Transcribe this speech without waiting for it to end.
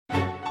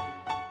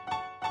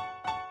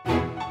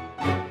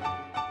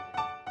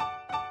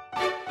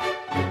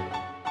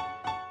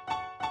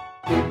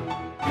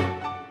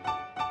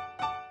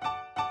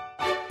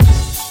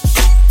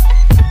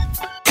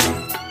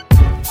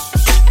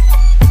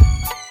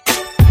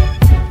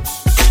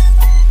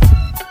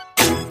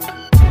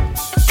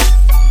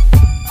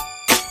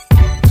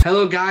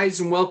Hello, guys,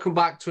 and welcome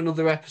back to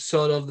another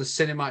episode of the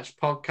CineMatch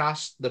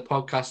podcast, the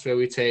podcast where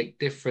we take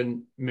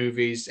different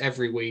movies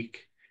every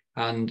week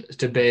and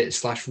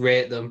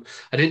debate/rate them.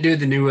 I didn't do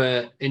the new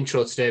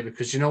intro today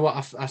because you know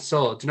what I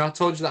saw? Do you know I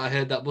told you that I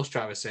heard that bus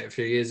driver say it a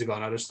few years ago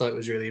and I just thought it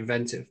was really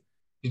inventive?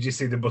 Did you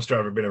see the bus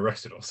driver being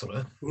arrested or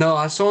something? No,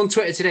 I saw on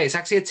Twitter today. It's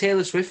actually a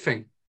Taylor Swift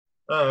thing.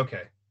 Oh,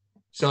 okay.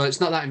 So it's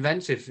not that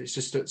inventive. It's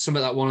just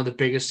something that one of the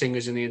biggest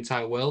singers in the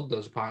entire world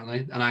does,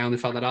 apparently. And I only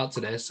found that out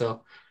today,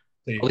 so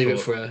I'll leave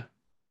it for her.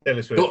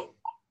 Taylor Swift.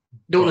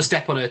 Don't want to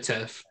step on her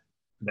turf.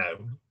 No,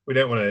 we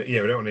don't want to.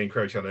 Yeah, we don't want to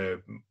encroach on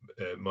her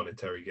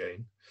monetary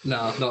gain.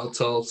 No, not at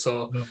all.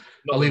 So not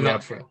I'll leave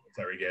that for her.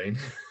 Monetary gain.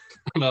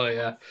 No,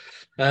 yeah.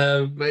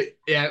 But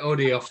yeah,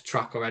 already off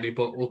track already,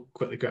 but we'll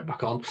quickly get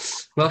back on.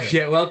 Well,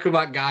 yeah, welcome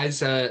back, guys,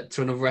 to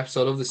another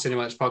episode of the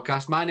CineMatch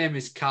podcast. My name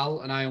is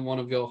Cal, and I am one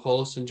of your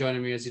hosts, and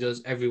joining me as he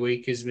does every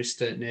week is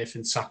Mr.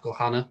 Nathan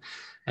Sackle-Hannah.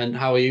 And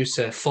how are you,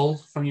 sir? Full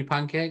from your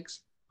pancakes?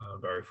 I'm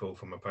very full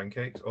from my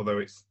pancakes, although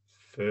it's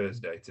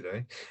Thursday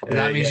today.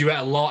 That means you ate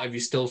a lot if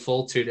you're still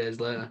full 2 days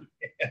later.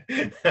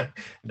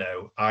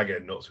 No, I go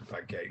nuts with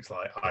pancakes,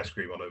 like ice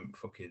cream on them,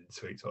 fucking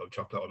sweet sort of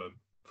chocolate on them,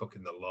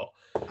 fucking the lot.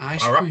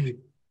 Ice cream?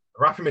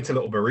 Wrap them into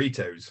little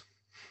burritos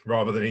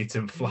rather than eat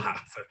them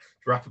flat.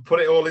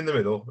 Put it all in the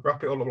middle,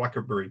 wrap it all up like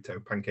a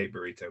burrito, pancake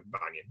burrito,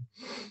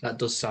 banging. That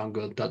does sound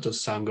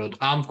good.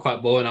 I'm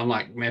quite boring. I'm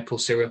like maple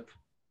syrup,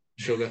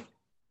 sugar.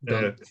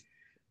 No,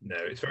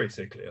 it's very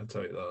sickly, I'll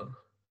tell you that.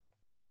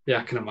 Yeah,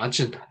 I can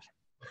imagine.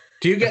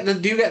 Do you get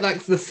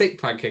like the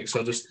thick pancakes,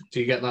 or do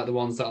you get like the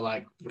ones that are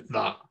like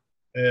that?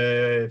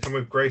 If I'm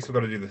with Grace, we've got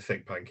to do the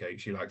thick pancake.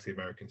 She likes the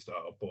American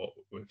style, but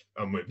with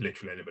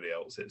literally anybody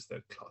else, it's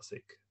the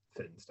classic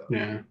thin stuff.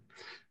 Yeah,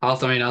 I'll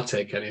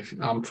take any.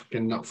 I'm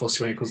fucking not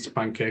fussy when it comes to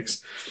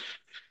pancakes.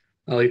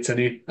 I'll eat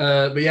any.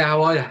 But yeah,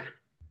 how are you?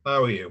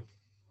 How are you?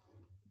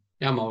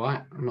 Yeah, I'm all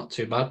right. I'm not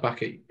too bad.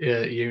 Back at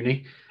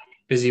uni,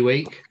 busy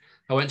week.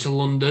 I went to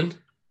London.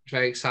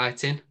 Very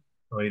exciting.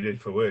 Oh, you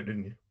did for work,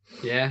 didn't you?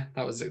 Yeah,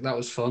 that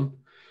was fun.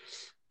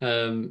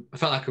 I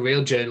felt like a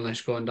real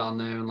journalist going down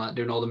there and like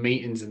doing all the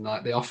meetings in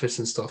like the office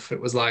and stuff.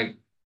 It was like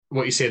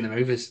what you see in the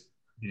movies.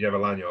 Did you have a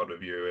lanyard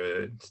with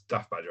your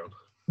staff badge on?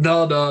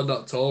 No,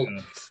 not at all.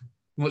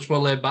 Much more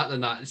laid back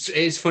than that.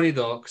 It's funny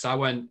though because I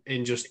went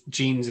in just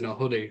jeans and a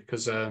hoodie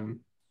because I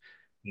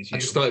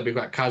just thought it'd be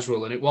quite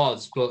casual, and it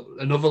was. But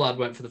another lad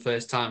went for the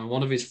first time, and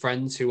one of his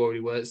friends who already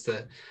works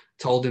there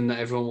told him that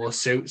everyone wore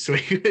suits. So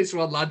this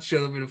one lad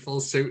showed up in a full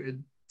suit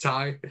and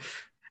tie,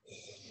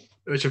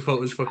 which I thought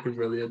was fucking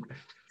brilliant.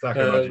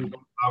 I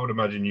would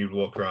imagine you'd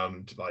walk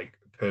around like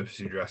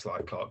purposely dressed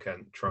like Clark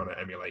Kent, trying to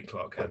emulate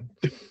Clark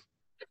Kent.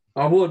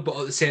 I would, but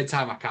at the same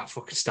time, I can't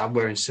fucking stand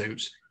wearing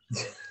suits.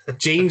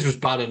 Jeans was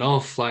bad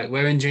enough. Like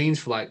wearing jeans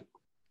for like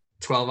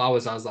 12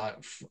 hours, I was like,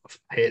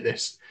 I hate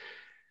this.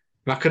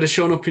 If I could have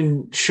shown up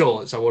in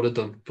shorts, I would have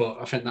done, but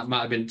I think that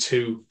might have been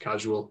too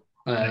casual.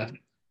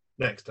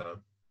 Next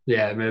time.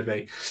 Yeah,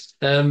 maybe.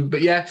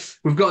 But yeah,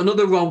 we've got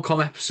another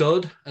rom-com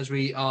episode as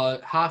we are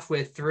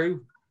halfway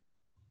through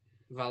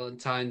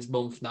Valentine's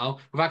month now.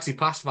 We've actually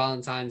passed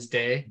Valentine's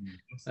Day.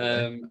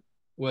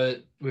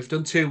 We've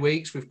done 2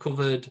 weeks. We've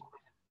covered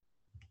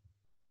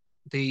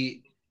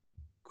the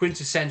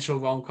quintessential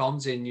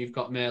rom-coms in You've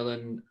Got Mail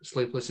and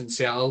Sleepless in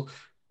Seattle.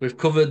 We've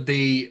covered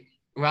the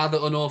rather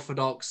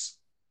unorthodox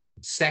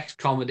sex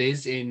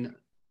comedies in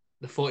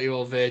The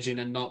 40-Year-Old Virgin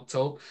and Knocked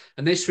Up.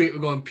 And this week we're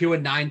going pure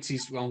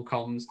 90s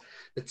rom-coms,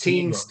 the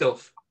teen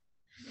stuff.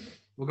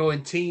 We're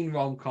going teen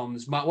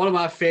rom-coms, one of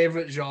my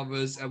favourite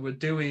genres, and we're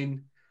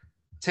doing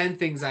 10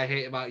 Things I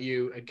Hate About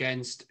You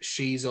against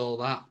She's All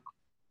That.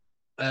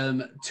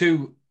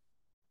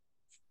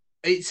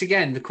 It's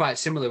again, they're quite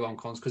similar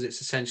rom-coms because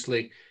it's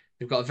essentially,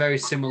 they've got a very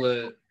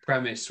similar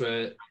premise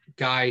where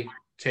guy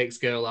takes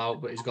girl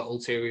out, but he's got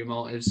ulterior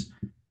motives.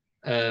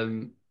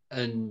 And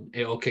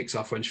it all kicks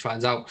off when she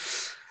finds out.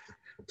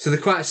 So they're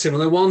quite a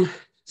similar one.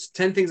 It's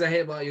 10 Things I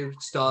Hate About You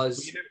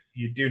stars.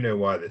 You do know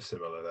why they're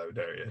similar, though,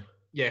 don't you?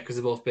 Yeah, because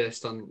they're both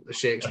based on the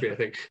Shakespeare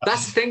thing.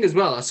 That's the thing as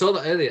well. I saw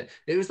that earlier.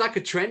 It was like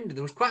a trend.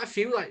 There was quite a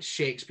few like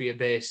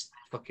Shakespeare-based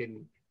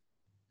fucking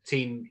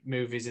teen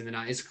movies in the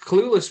 90s.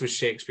 Clueless was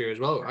Shakespeare as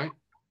well, right?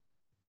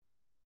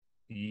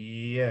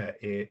 Yeah,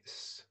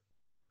 it's...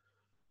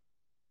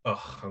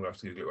 Oh, I'm going to have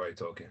to Google it while you're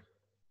talking.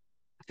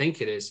 I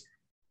think it is.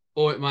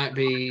 Or it might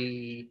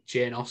be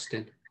Jane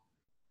Austen.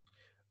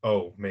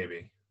 Oh,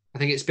 maybe. I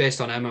think it's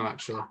based on Emma,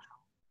 actually.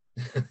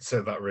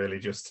 So that really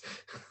just...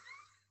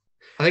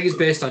 I think it's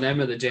based on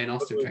Emma, the Jane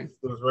Austen thing.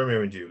 There was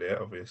Romeo and Juliet,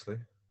 obviously.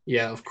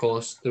 Yeah, of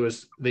course. There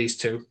was these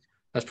two.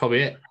 That's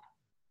probably it.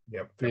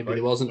 Yeah. Maybe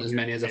there wasn't as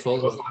many as I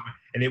thought.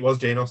 And it was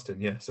Jane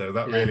Austen, yeah. So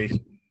that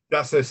really...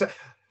 That's a...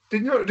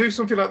 Didn't you do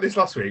something like this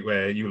last week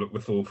where you look the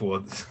fool for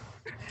once?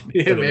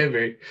 Yeah,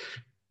 maybe.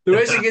 The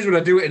worst thing is when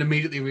I do it and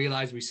immediately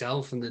realise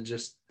myself and then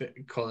just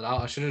call it out.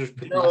 I should have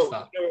just left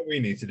that. You know what we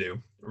need to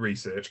do?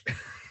 Research.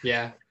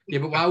 Yeah. Yeah,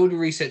 but why would we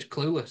research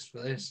Clueless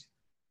for this?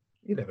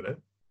 You never know.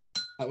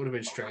 That would have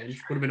been strange.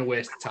 Would have been a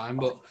waste of time,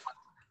 but...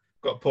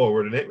 Got Paul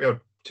Rudd in it. We had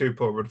 2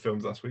 Paul Rudd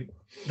films last week.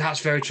 That's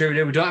very true.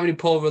 We don't have any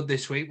Paul Rudd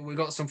this week, but we've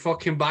got some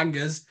fucking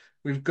bangers.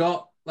 We've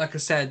got, like I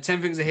said,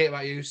 10 Things I Hate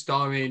About You,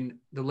 starring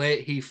the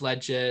late Heath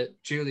Ledger,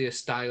 Julia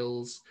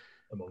Stiles,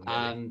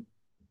 and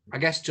I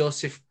guess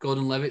Joseph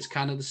Gordon-Levitt's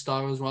kind of the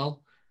star as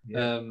well.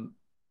 Yeah.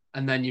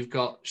 And then you've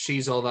got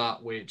She's All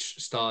That, which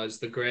stars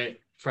the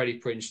great Freddie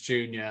Prinze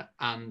Jr.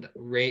 and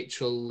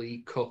Rachel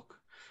Lee Cook.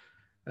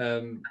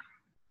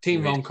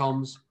 Teen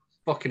rom-coms,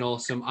 fucking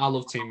awesome. I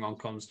love teen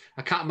rom-coms.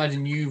 I can't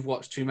imagine you've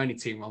watched too many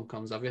teen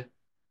rom-coms, have you?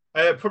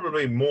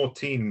 Probably more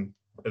teen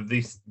of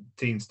these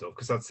teen stuff,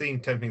 because I've seen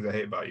 10 Things I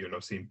Hate About You and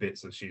I've seen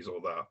bits of She's All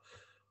That.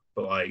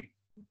 But like,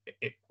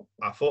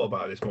 I thought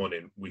about it this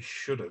morning. We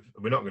should have.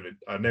 We're not going to.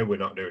 I know we're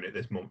not doing it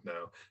this month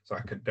now, so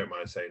don't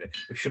mind saying it.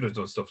 We should have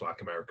done stuff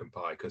like American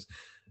Pie, because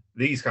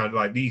these kind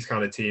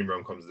of teen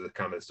rom-coms are the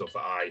kind of stuff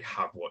that I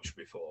have watched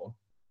before,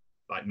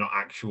 like not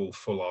actual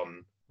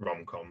full-on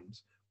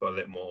rom-coms, but a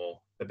bit more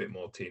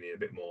teeny, a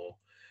bit more.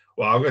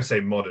 Well, I'm going to say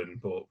modern,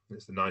 but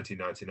it's the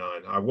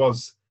 1999. I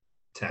was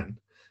 10.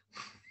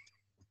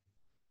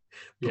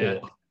 Yeah.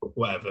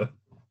 Whatever.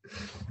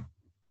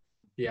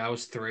 Yeah, I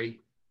was 3.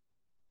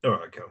 All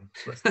right, come.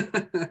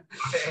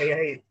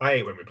 I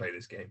hate when we play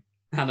this game.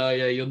 I know,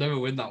 yeah, you'll never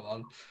win that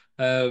one.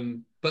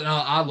 But no,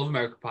 I love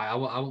American Pie. I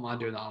won't mind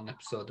doing that on an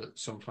episode at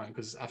some point,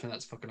 because I think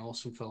that's a fucking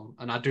awesome film.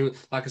 And I do,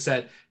 like I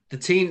said, the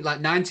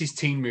 90s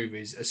teen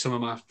movies are some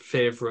of my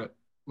favorite.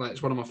 Like,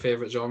 it's one of my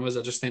favorite genres.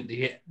 I just think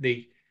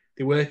they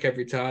work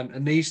every time.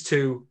 And these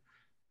two,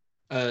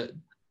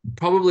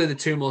 probably the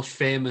two most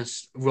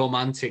famous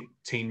romantic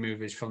teen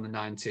movies from the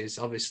 90s.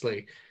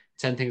 Obviously,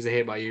 10 Things I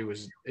Hate About You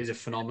is a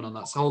phenomenon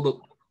that's held up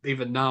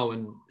even now,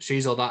 and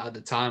She's All That at the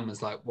time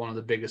was like one of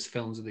the biggest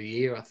films of the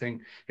year. I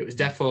think it was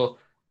defo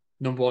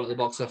number 1 at the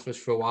box office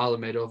for a while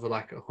and made over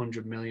like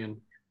 $100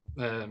 million,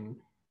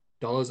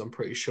 I'm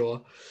pretty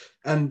sure.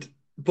 And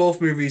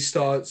both movies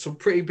starred some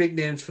pretty big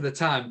names for the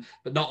time,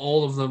 but not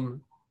all of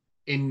them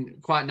in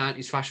quite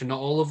 90s fashion.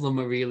 Not all of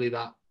them are really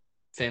that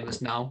famous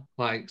now.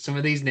 Like, some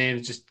of these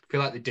names just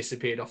feel like they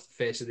disappeared off the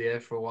face of the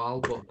earth for a while.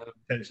 But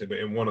potentially, but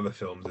in one of the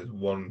films, there's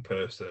one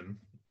person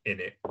in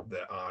it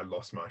that I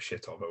lost my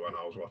shit over when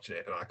I was watching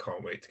it, and I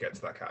can't wait to get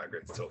to that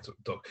category to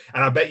talk.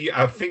 And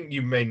I think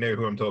you may know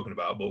who I'm talking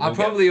about, but I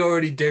probably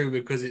already do,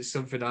 because it's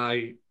something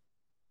I'm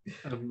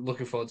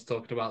looking forward to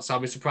talking about. So I'll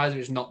be surprised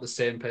if it's not the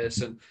same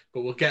person,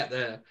 but we'll get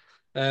there.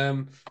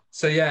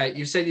 So yeah,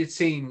 you said you'd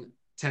seen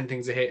 10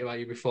 Things I Hate About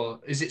You before.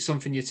 Is it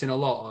something you've seen a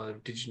lot, or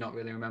did you not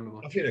really remember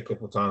much? I've seen it a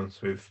couple of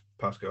times with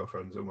past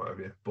girlfriends and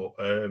whatever, but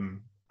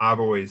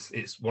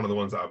it's one of the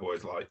ones that I've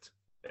always liked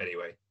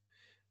anyway.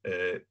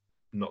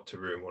 Not to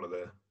ruin one of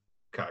the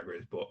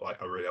categories, but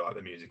like, I really like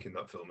the music in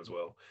that film as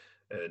well.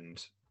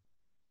 And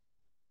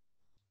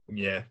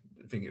yeah,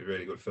 I think it's a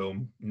really good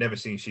film. Never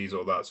seen She's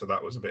All That, so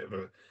that was a bit of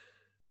a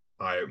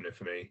eye opener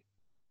for me.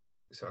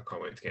 So I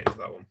can't wait to get into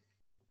that one.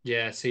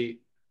 Yeah,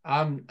 see,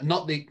 I'm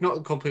not the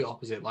complete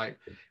opposite. Like,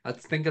 I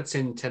think I'd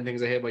seen 10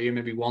 Things I Hate About You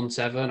maybe once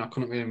ever, and I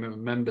couldn't really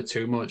remember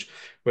too much.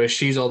 Whereas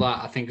She's All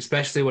That, I think,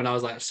 especially when I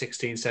was like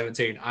 16,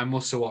 17, I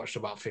must have watched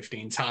about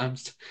 15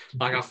 times.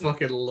 Like, I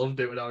fucking loved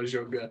it when I was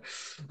younger.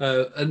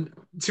 And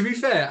to be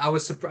fair, I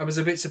was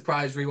a bit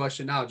surprised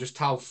rewatching it now, just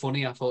how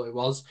funny I thought it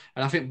was.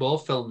 And I think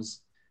both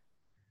films,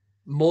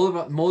 more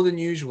than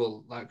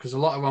usual, like, because a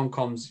lot of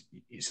rom-coms,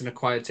 it's an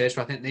acquired taste,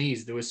 but I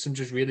think there was some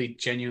just really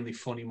genuinely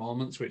funny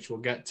moments, which we'll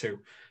get to.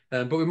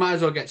 But we might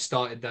as well get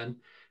started then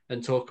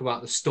and talk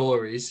about the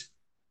stories.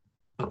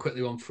 I'll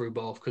quickly run through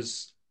both,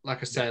 because, like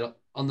I said,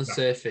 on the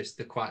surface,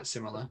 they're quite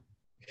similar.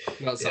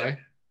 Sorry?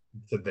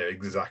 So they're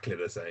exactly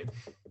the same.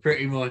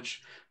 Pretty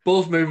much.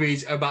 Both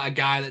movies are about a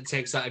guy that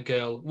takes out a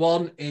girl.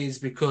 One is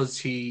because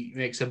he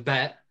makes a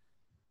bet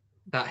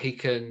that he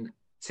can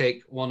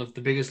take one of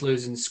the biggest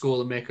losers in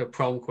school and make her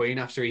prom queen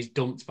after he's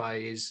dumped by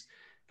his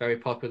very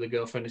popular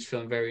girlfriend who's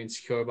feeling very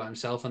insecure about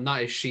himself. And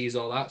that is She's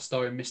All That,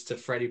 starring Mr.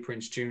 Freddie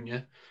Prinze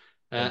Jr.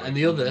 And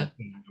the other...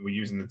 We're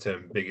using the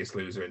term biggest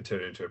loser and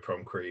turn into a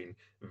prom queen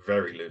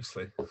very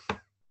loosely.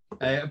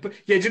 But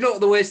yeah, do you know what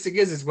the worst thing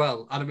is as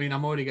well? And I mean,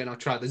 I'm already getting off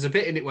track. There's a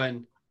bit in it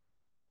when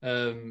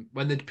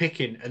they're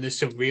picking and there's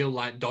some real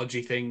like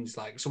dodgy things,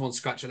 like someone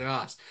scratching their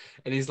ass,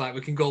 and he's like,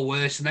 we can go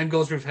worse, and then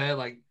goes with her.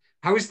 Like,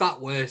 how is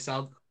that worse?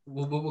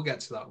 We'll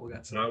get to that. We'll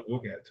get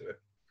to it.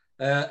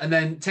 And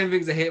then 10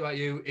 Things I Hate About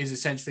You is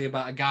essentially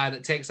about a guy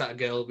that takes out a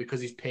girl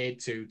because he's paid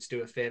to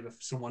do a favor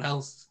for someone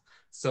else.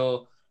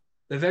 So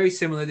they're very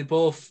similar. They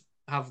both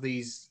have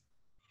these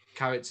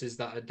characters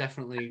that are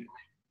definitely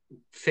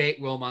fake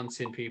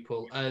romancing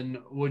people, and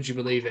would you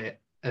believe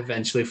it,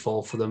 eventually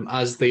fall for them,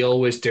 as they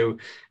always do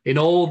in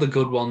all the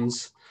good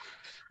ones.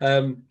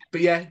 But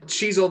yeah,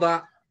 She's All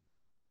That,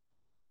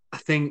 I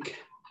think,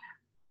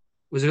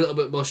 was a little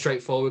bit more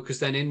straightforward, because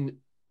then in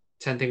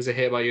 10 Things I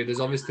Hate About You, there's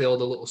obviously all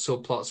the little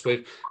subplots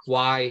with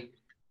why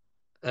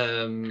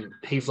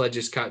Heath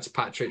Ledger's character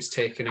Patrick's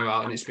taking her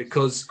out, and it's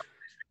because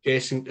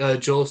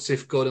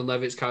Joseph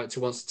Gordon-Levitt's character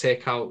wants to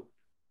take out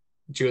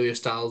Julia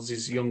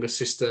Stiles' younger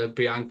sister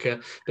Bianca,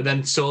 but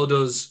then so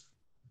does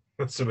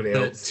somebody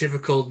the else.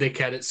 typical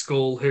dickhead at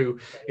school who's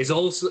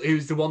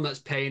the one that's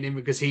paying him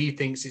because he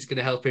thinks it's going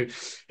to help him.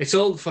 It's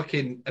all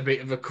fucking a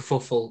bit of a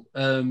kerfuffle.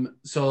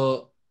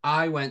 So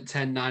I went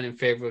 10-9 in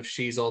favor of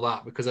She's All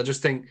That because I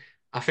think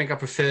I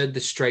preferred the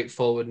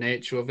straightforward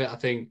nature of it. I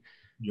think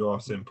You are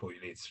simple.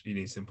 You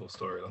need simple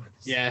storylines.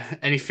 yeah,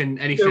 anything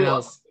You know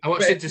else. I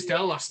watched what?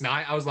 Interstellar last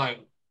night. I was like,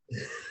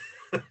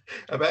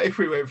 I bet if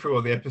we went through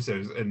all the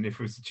episodes and if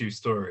we was to choose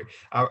story,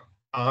 I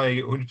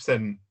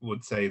 100%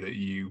 would say that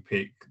you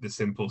pick the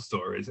simple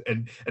stories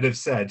and have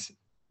said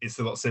it's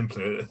a lot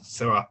simpler.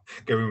 So I'm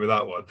going with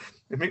that one.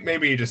 I think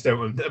maybe you just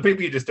don't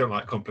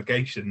like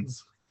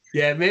complications.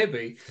 yeah,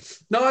 maybe.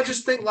 No, I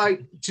just think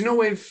like, do you know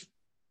with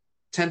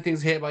 10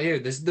 Things I Hate About You,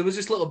 there was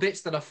just little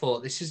bits that I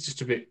thought this is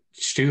just a bit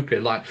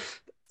stupid. Like,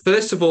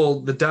 first of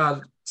all, the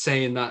dad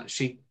saying that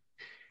she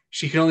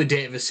can only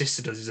date if her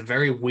sister does is a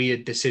very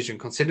weird decision,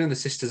 considering the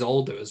sister's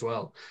older as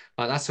well.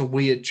 Like that's a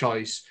weird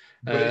choice.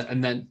 But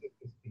And then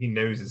he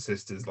knows his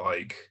sister's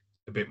like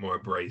a bit more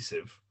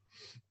abrasive.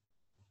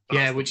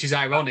 yeah, which is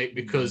ironic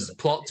because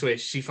plot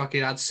twist, she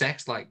fucking had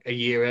sex like a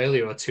year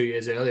earlier or 2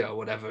 years earlier or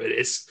whatever it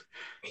is.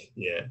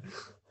 Yeah.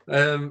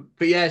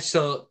 But yeah,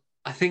 so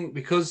I think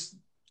because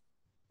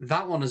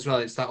that one as well,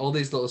 it's like all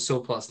these little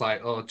subplots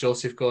like, oh,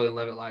 Joseph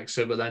Gordon-Levitt likes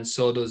her, but then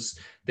so does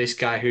this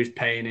guy who's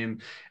paying him.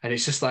 And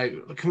it's just like,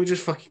 can we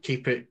just fucking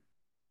keep it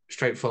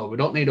straightforward? We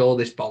don't need all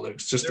this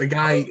bollocks. Just a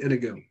guy and a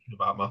girl.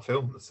 About my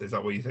films, is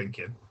that what you're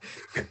thinking?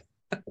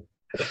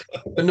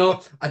 But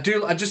no, I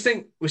do. I just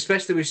think,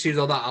 especially with She's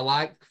All That, I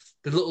like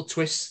the little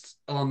twists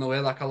along the way.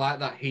 Like I like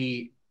that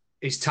he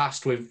is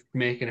tasked with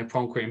making a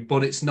prom queen,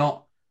 but it's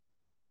not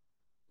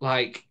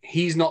like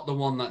he's not the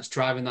one that's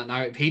driving that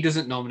narrative. He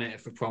doesn't nominate her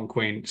for prom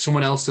queen.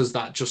 Someone else does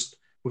that just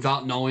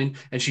without knowing,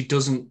 and she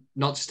doesn't.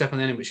 Not to step on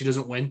anyone, but she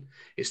doesn't win.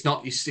 It's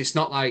not. It's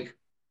not like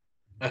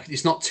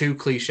it's not too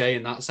cliche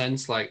in that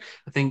sense. Like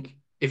I think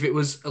if it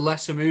was a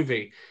lesser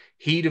movie,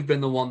 he'd have been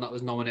the one that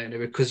was nominated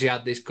because he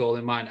had this goal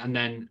in mind, and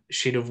then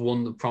she'd have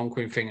won the prom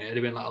queen thing. It'd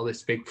have been like, oh,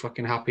 this big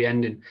fucking happy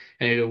ending,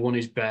 and he'd have won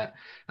his bet.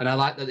 And I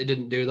like that they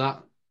didn't do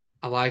that.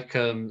 I like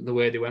the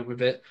way they went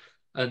with it,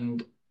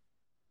 and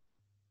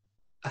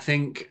I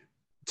think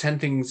 10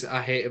 Things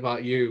I Hate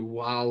About You.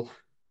 While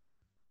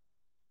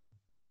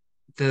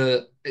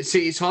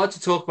it's hard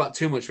to talk about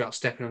too much without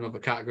stepping on other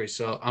categories,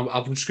 so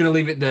I'm just going to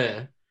leave it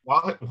there.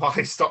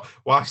 Why start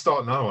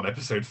now on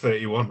episode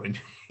 31 when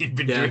you've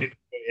been doing it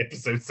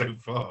episodes so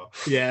far?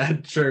 Yeah,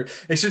 true.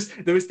 It's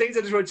just there was things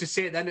I just wanted to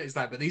say, and then it's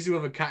like, but these are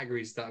other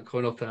categories that are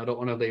coming up, and I don't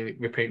want to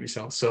repeat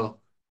myself. So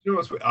you know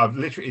what's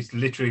it's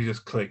literally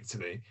just clicked to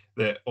me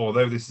that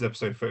although this is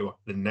episode 31,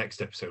 the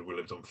next episode will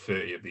have done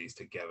 30 of these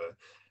together.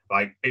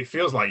 Like it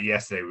feels like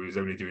yesterday we was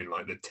only doing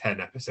like the 10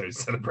 episode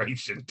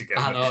celebration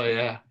together. I know,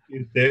 yeah.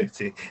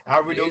 30. How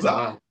have we done that?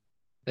 Wild.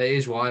 It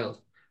is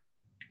wild.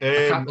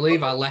 I can't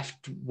believe I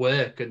left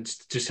work and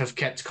just have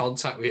kept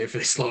contact with you for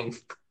this long.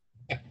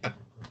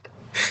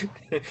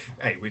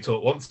 Hey, we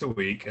talk once a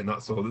week, and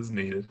that's all that's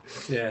needed.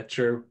 Yeah,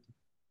 true.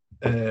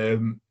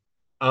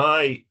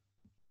 I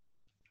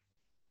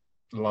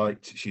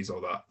liked She's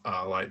All That.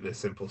 I like the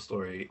simple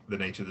story, the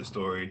nature of the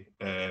story.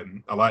 I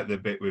like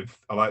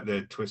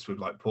the twist with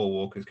like Paul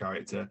Walker's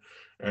character,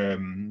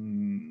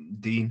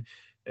 Dean,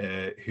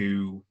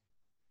 who,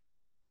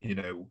 you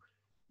know,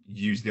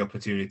 used the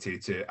opportunity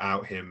to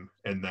out him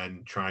and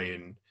then try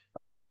and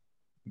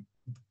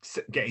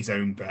get his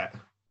own bet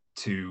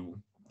to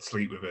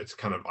sleep with her to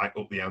kind of like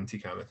up the ante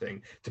kind of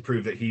thing to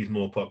prove that he's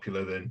more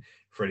popular than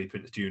Freddie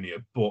Prinze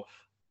Jr. But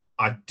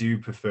I do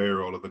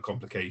prefer all of the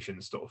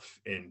complication stuff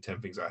in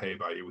 10 Things I Hate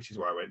About You, which is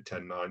why I went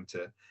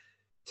 10-9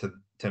 to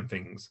 10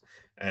 Things.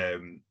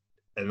 And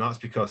that's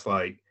because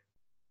like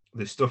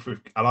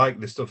I like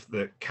the stuff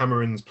that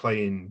Cameron's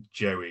playing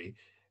Joey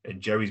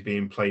and Joey's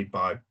being played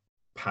by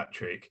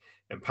Patrick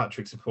and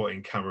Patrick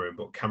supporting Cameron,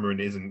 but Cameron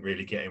isn't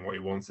really getting what he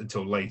wants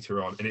until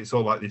later on. And it's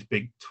all like this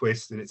big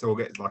twist and it's all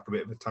gets like a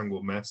bit of a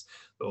tangled mess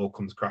that all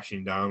comes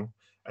crashing down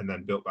and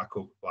then built back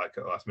up like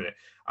at the last minute.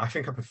 I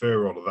think I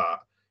prefer all of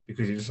that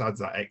because it just adds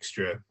that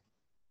extra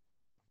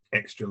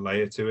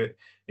layer to it.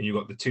 And you've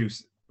got the two,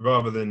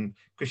 rather than,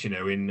 because, you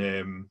know,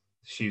 in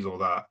She's All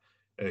That,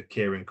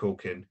 Kieran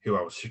Culkin, who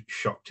I was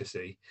shocked to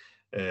see,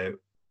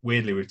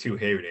 weirdly with two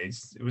hearing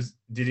aids.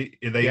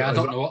 I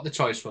don't know what the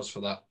choice was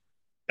for that.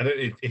 I don't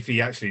know if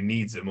he actually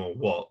needs them or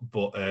what,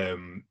 but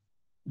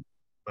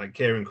like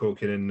Kieran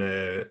Culkin and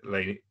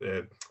Laney,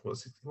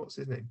 what's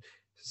his name?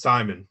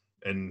 Simon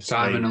and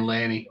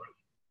Laney.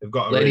 They've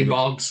got Laney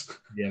Boggs.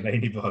 Yeah,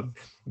 Laney Boggs.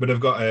 But they've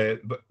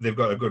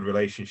got a good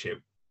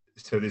relationship.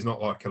 So there's not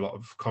like a lot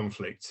of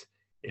conflict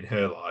in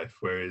her life,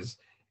 whereas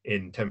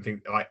in 10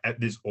 Things, like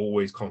there's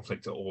always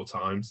conflict at all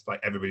times.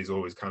 Like everybody's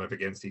always kind of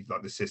against each,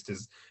 like the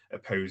sisters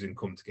oppose and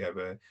come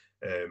together.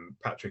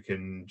 Patrick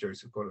and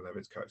Joseph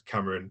Gordon-Levitt's character,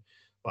 Cameron,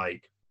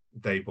 like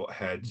they butt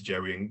heads.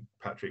 Joey and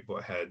Patrick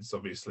butt heads.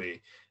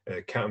 Obviously,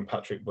 Kat and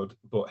Patrick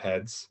butt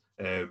heads.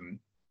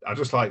 I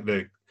just like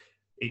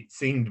it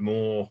seemed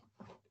more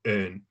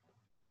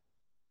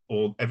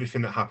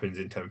everything that happens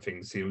in 10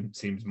 Things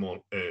seems more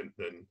earned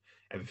than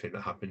everything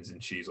that happens in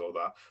She's All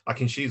That.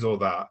 Like in She's All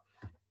That,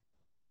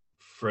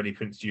 Freddie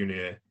Prinze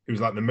Jr.,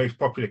 who's like the most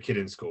popular kid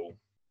in school,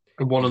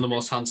 and one of the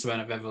most handsome men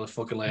I've ever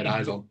fucking laid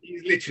eyes on.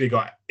 He's literally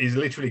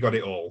got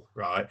it all,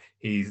 right?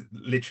 He's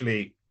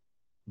literally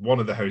one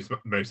of the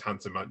most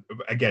handsome men.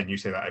 Again, you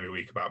say that every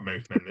week about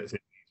most men that's in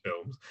these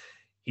films.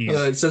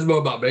 It says more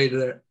about me,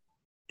 doesn't it?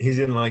 He's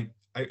in like,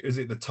 is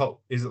it the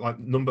top? Is it like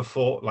number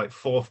 4, like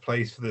 4th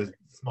place for the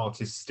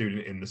smartest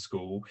student in the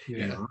school?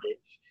 Yeah. He's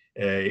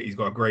rich. He's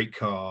got a great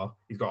car.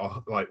 He's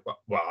got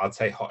I'd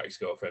say hot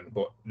ex-girlfriend,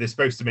 but they're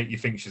supposed to make you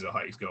think she's a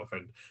hot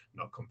ex-girlfriend,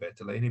 not compared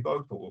to Lainey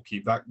Boggs, but we'll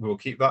keep that.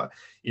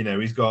 You know,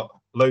 he's got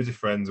loads of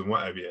friends and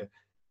whatever.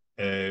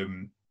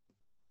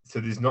 So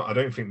I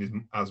don't think there's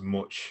as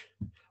much,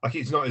 like,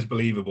 it's not as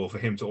believable for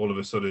him to all of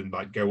a sudden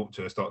like go up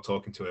to her, start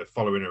talking to her,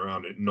 following her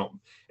around,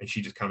 and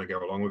she just kind of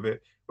go along with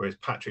it. Whereas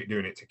Patrick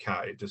doing it to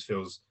Kat, it just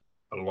feels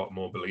a lot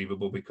more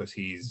believable because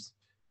he's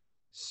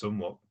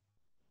somewhat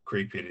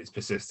creepy in his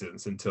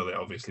persistence until it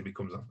obviously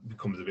becomes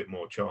a bit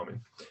more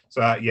charming.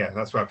 So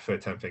that's why I prefer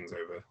 10 Things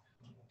over.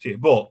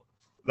 But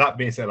that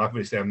being said,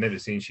 obviously I've never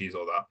seen She's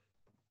All That.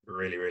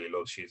 Really, really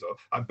love She's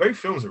All. Both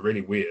films are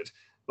really weird.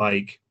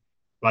 Like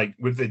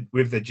with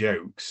the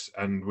jokes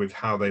and with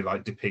how they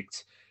like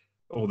depict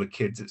all the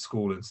kids at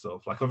school and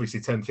stuff. Like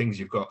obviously 10 Things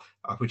you've got,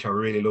 which I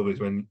really love,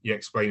 is when you're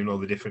explaining all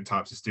the different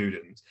types of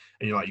students,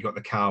 and you got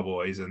the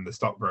cowboys and the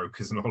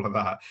stockbrokers and all of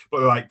that, but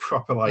they're like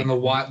proper like, and the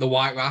white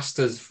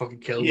rastas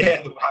fucking kill me.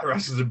 Yeah, the white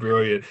rastas are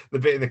brilliant. The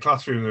bit in the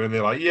classroom and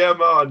they're like, yeah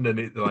man, and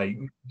it's like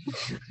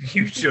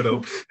you shut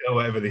up or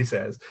whatever he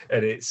says,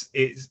 and it's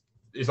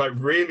like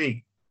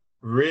really,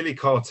 really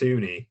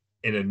cartoony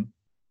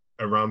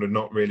around a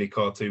not really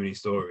cartoony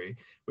story,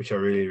 which I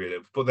really, really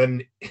love. But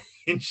then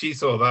in She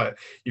Saw That,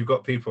 you've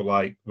got people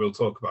like, we'll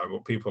talk about it,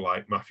 but people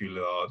like Matthew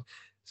Lillard's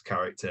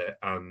character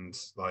and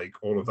like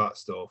all of that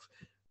stuff.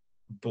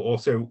 But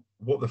also,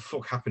 what the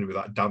fuck happened with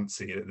that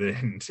dancing at the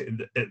end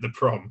at the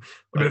prom?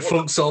 Like, with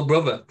Funk's old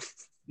brother.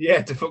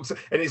 Yeah, to Funk's,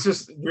 and it's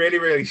just really,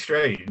 really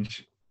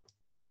strange.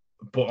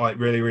 But like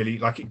really, really,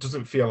 like, it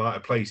doesn't feel out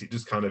of place. It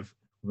just kind of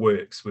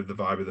works with the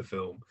vibe of the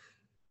film.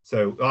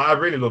 So I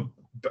really love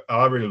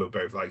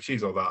both. Like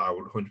She's All That, I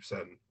would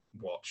 100%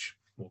 watch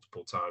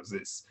multiple times.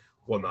 It's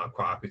one that I'm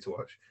quite happy to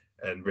watch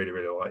and really,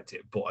 really liked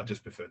it. But I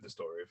just preferred the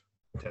story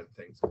of 10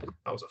 Things.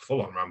 That was a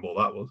full-on ramble,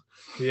 that was.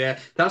 Yeah,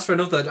 that's for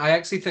another. I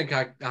actually think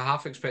I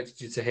half expected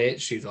you to hate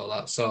She's All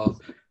That, so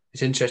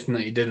it's interesting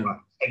that you didn't. I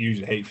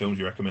usually hate films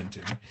you recommend to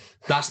me.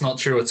 That's not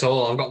true at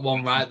all. I've got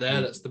one right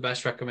there that's the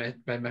best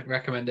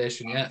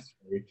recommendation yet.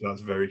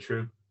 That's very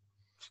true.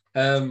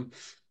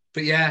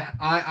 But yeah,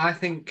 I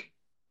think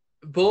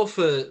both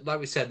are, like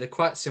we said, they're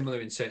quite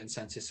similar in certain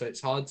senses, so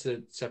it's hard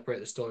to separate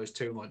the stories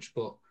too much.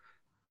 But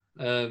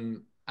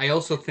I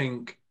also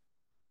think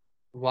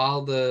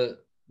while the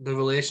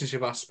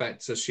relationship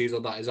aspects of She's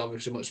All That is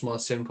obviously much more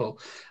simple,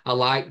 I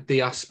like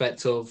the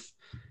aspect of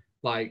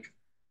like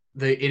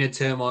the inner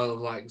turmoil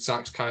of like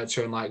Zach's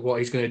character and like what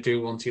he's going to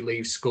do once he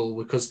leaves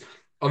school, because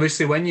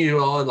obviously when you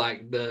are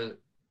like the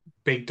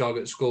big dog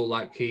at school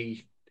like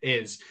he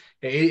is,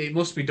 it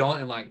must be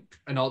daunting, like,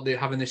 and all they're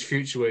having this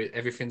future where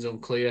everything's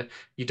unclear.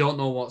 You don't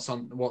know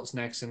what's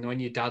next, and when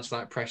your dad's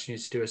like pressuring you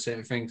to do a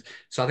certain thing.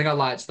 So I think I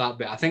liked that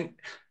bit. I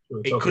think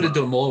it could have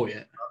done more with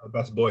it. The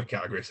best boy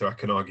category, so I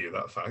can argue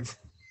that fact.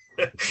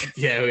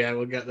 yeah,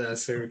 we'll get there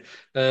soon.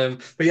 But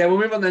yeah, we'll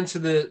move on then to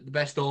the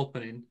best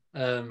opening.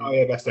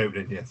 Best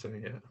opening,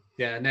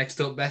 Yeah,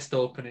 next up, best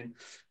opening.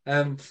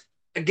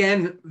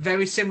 Again,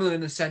 very similar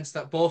in the sense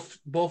that both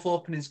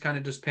openings kind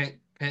of just paint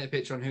a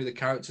picture on who the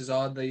characters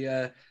are.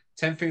 The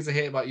 10 Things I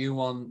Hate About You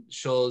one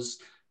shows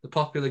the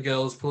popular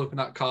girls pull up in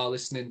that car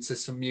listening to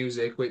some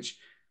music, which,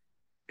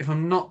 if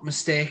I'm not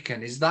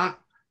mistaken, is that,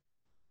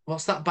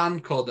 what's that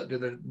band called that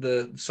did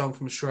the song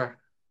from Shrek?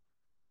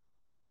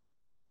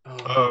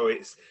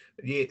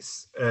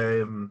 It's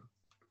they're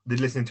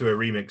listening to a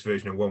remix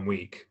version of 1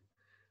 Week.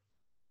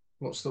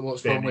 What's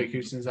 1 Week?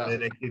 Who sings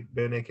that?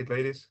 Bare Naked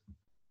Ladies.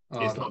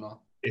 I don't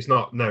know. It's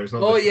not. No, it's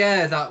not. Oh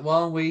yeah, that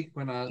 1 week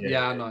when I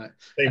I know it.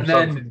 Same and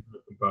then,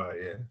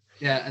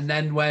 and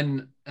then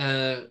when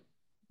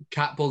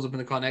Kat pulls up in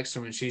the car next to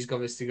him, and she's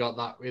obviously got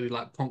that really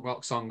like punk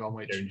rock song on,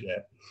 which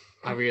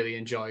I really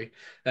enjoy,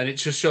 and it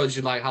just shows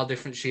you like how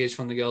different she is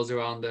from the girls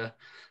around her.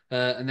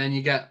 And then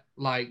you get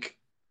like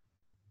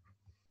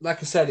I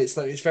said, it's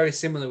very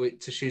similar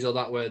to She's All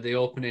That, where the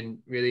opening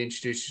really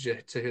introduces you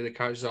to who the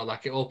characters are.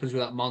 Like it opens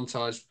with that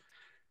montage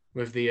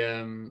with the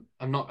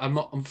I'm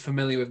not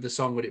familiar with the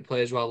song, but it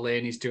plays while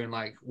Lainey's doing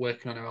like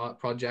working on her art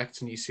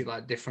project, and you see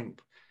like different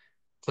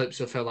clips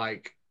of her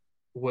like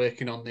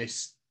working on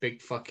this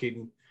big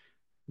fucking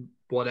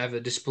whatever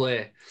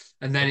display,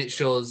 and then it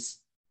shows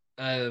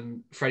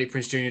Freddie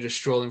Prinze Jr. just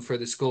strolling through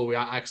the school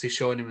without actually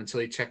showing him until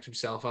he checked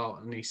himself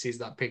out, and he sees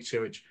that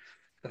picture, which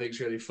I think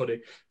is really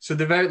funny. So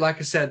they're very, like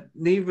I said,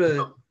 neither.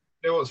 You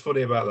know what's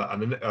funny about that,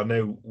 and I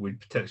know we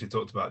potentially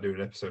talked about doing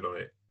an episode on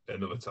it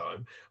another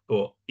time.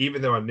 But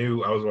even though I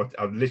knew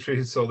I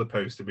literally saw the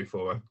poster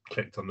before I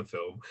clicked on the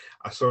film.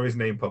 I saw his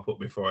name pop up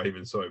before I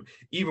even saw him.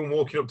 Even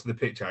walking up to the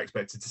picture, I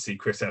expected to see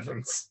Chris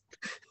Evans.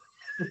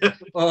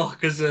 Oh,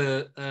 because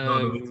Not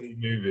another teen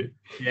movie.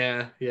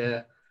 yeah.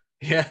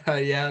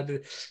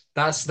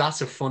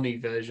 That's a funny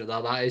version of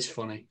that. That is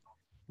funny.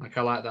 Like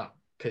I like that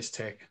piss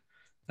take.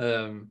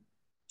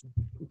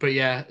 But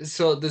yeah,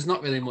 so there's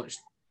not really much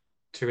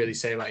to really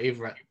say about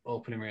either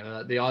opening really.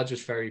 Like, they are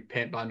just very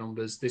paint by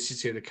numbers. This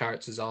is who the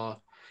characters are.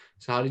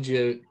 So how did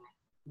you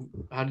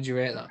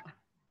rate that?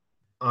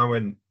 I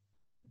went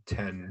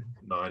 10-9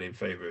 in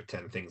favor of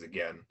 10 Things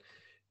Again,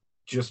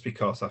 just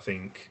because I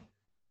think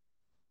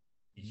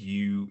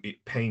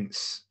it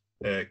paints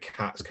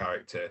Kat's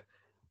character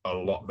a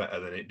lot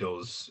better than it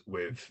does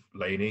with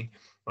Lainey.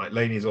 Like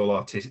Lainey's all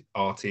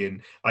arty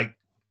and like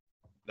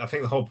I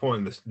think the whole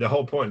point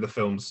of the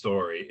film's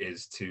story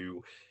is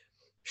to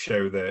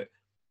show that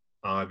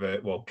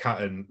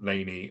Kat and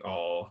Lainey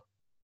are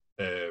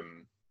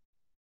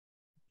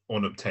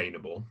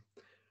unobtainable.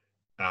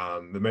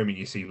 And the moment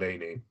you see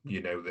Lainey,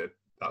 you know that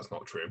that's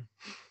not true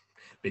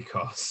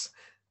because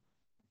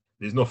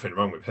there's nothing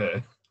wrong with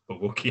her. But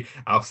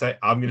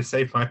I'm going to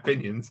save my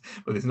opinions,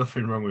 but there's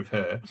nothing wrong with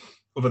her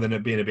other than her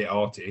being a bit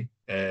arty.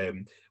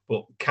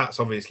 But Kat's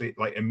obviously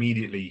like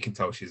immediately you can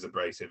tell she's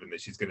abrasive and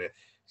that she's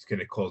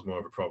gonna cause more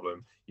of a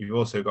problem. You've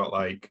also got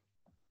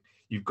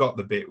you've got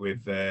the bit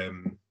with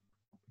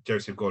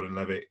Joseph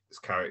Gordon-Levitt's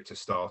character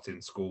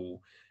starting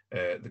school,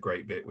 the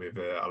great bit with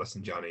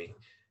Alison Janney,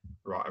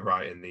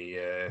 right in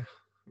the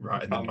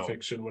novel.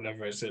 Fiction,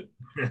 whatever is it?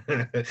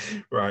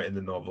 Right in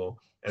the novel,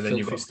 and then Filthy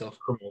you've got stuff.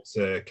 Crummel's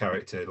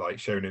character like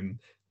showing him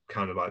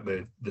kind of like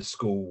the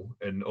school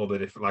and all the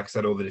different, like I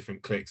said, all the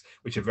different cliques,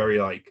 which are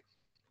very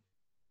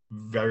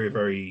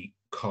very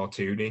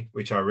cartoony,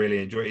 which I really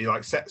enjoy. It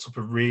like sets up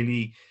a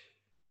really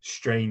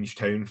strange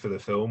tone for the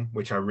film,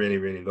 which I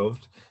really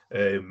loved.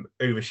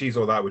 Over She's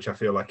All That, which I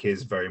feel like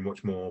is very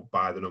much more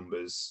by the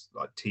numbers,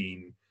 like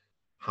teen,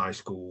 high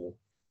school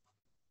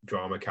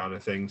drama kind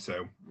of thing.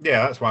 So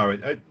yeah, that's why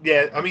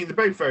I mean they're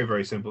both very,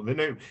 very simple.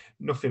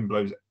 Nothing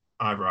blows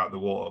either out of the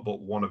water,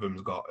 but one of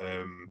them's got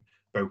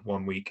both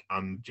 1 Week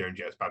and Joan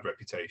Jett's Bad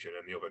Reputation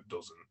and the other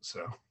doesn't.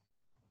 So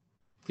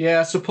yeah,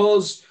 I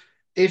suppose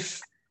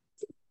if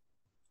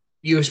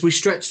we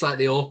stretch like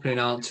the opening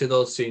out to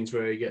those scenes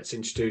where he gets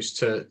introduced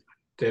to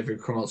David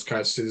Crummel's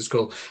character to the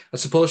school. I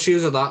suppose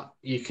Shoes of That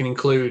you can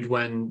include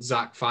when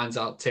Zach finds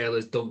out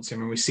Taylor's dumped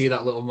him, and we see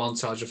that little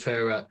montage of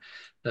her at.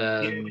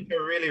 I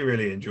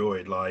really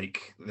enjoyed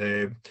like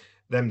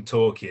them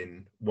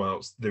talking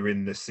whilst they're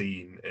in the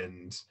scene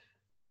and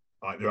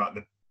like they're at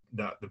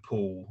the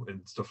pool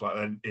and stuff like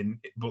that.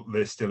 But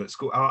they're still at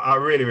school. I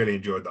really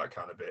enjoyed that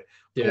kind of bit.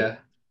 Yeah.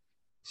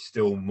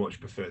 Still much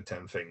prefer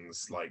 10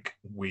 Things like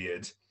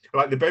weird.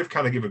 Like they both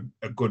kind of give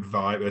a good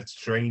vibe, a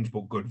strange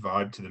but good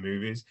vibe to the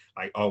movies.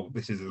 Like, oh,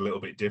 this is a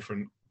little bit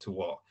different to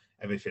what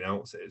everything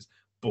else is.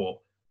 But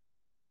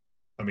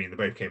I mean, they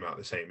both came out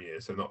the same year,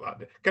 so not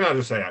that. Can I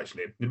just say,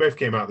 actually, they both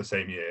came out the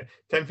same year.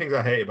 10 Things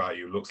I Hate About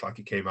You looks like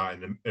it came out in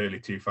the early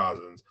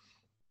 2000s.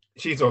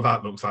 She's All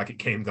That looks like it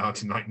came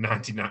out in like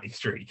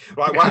 1993.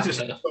 Like, why does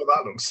She's All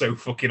That look so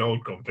fucking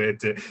old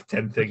compared to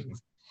 10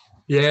 Things?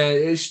 Yeah,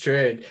 it's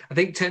strange. I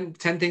think 10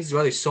 Things as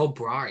well is so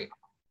bright.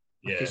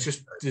 Yeah, it's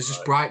just there's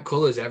just bright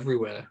colours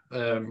everywhere.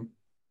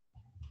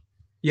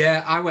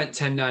 Yeah, I went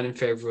 10-9 in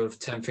favour of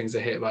 10 Things I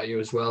Hate About You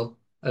as well.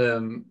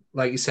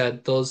 Like you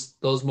said, those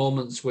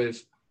moments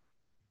with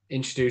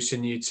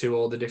introducing you to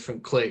all the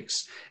different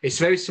cliques, it's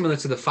very similar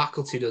to The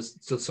Faculty does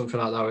something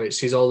like that, where it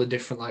sees all the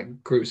different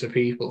like groups of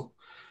people.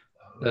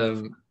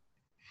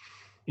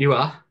 You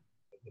are?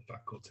 The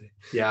Faculty.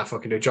 Yeah, I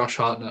fucking do. Josh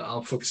Hartnett.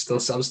 I'm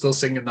still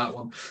singing that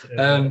one.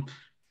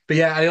 But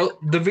yeah,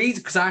 the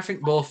reason, because I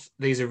think both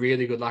these are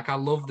really good. Like I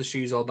love the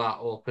She's All That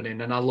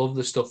opening, and I love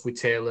the stuff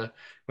with Taylor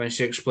when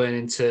she's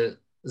explaining to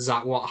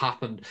Zach what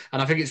happened.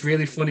 And I think it's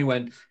really funny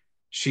when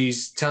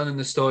she's telling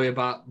the story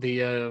about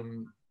the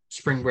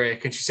spring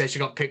break, and she said she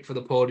got picked for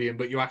the podium,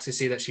 but you actually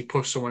see that she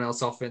pushed someone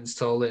else off and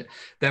stole it.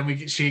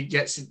 Then she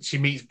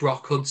meets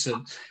Brock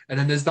Hudson, and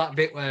then there's that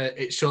bit where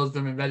it shows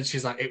them in bed.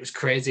 She's like, it was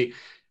crazy.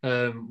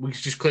 We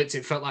just clicked.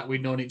 It felt like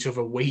we'd known each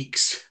other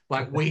weeks.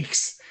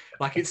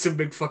 Like it's some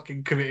big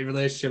fucking committed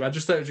relationship. I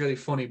just thought it was really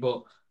funny.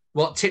 But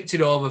what tipped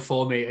it over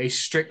for me is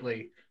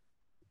strictly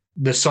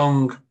the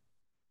song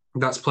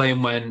that's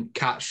playing when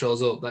Kat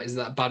shows up. That is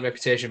that Bad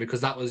Reputation,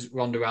 because that was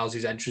Ronda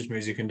Rousey's entrance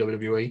music in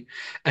WWE.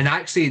 And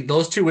actually,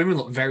 those two women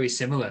look very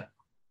similar.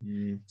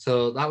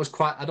 So that was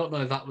quite, I don't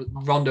know if that was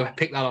Ronda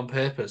picked that on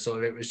purpose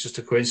or if it was just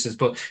a coincidence,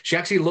 but she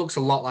actually looks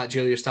a lot like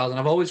Julia Stiles. And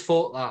I've always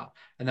thought that.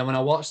 And then when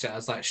I watched it, I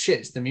was like, shit,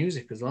 it's the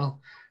music as well.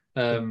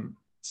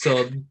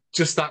 So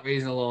just that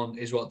reason alone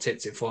is what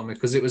tipped it for me,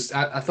 because it was,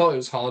 I thought it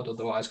was hard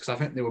otherwise, because I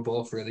think they were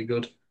both really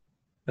good.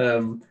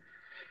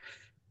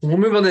 We'll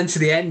move on then to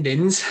the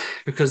endings,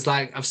 because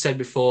like I've said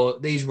before,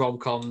 these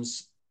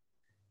rom-coms,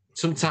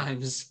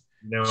 sometimes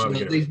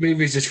these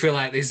movies just feel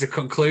like there's the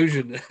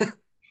conclusion.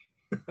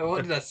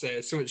 What did I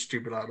say? Something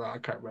stupid like that. I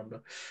can't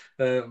remember.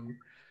 Um,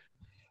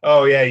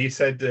 Oh yeah, you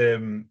said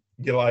you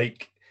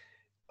like.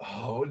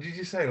 Oh, what did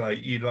you say? Like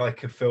you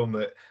like a film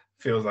that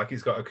feels like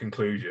it's got a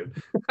conclusion.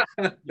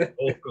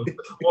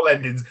 All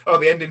endings. Oh,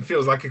 the ending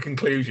feels like a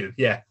conclusion.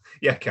 Yeah,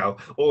 yeah, Cal.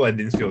 All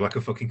endings feel like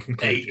a fucking hey,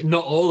 conclusion.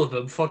 not all of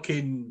them.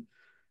 Fucking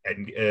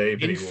And Infinity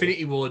War,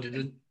 Infinity War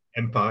didn't.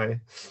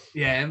 Empire.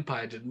 Yeah,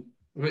 Empire didn't.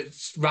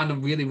 It's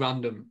random, really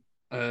random.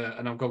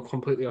 And I've gone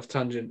completely off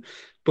tangent.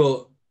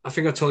 But I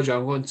think I told you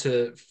I'm going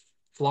to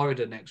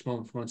Florida next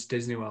month. I'm going to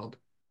Disney World.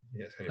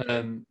 Yes,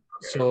 anyway.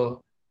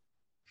 So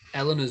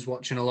Eleanor's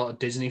watching a lot of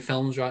Disney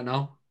films right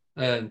now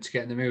to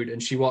get in the mood.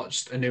 And she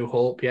watched A New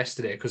Hope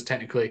yesterday because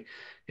technically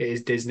it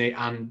is Disney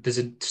and there's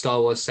a Star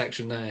Wars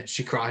section there.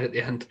 She cried at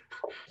the end.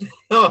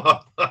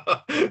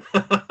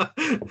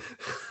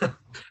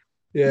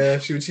 Yeah, when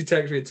she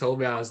texted me and told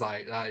me, I was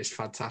like, that is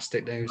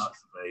fantastic news.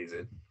 That's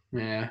amazing.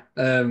 Yeah.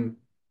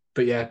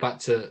 But yeah, back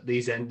to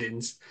these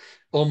endings.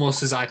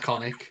 Almost as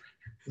iconic.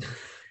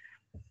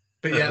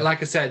 But yeah,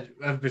 like I said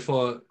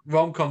before,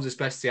 rom-coms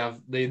especially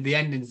have the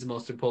ending's the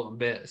most important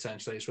bit,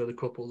 essentially. It's where the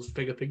couples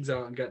figure things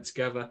out and get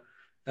together.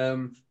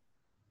 The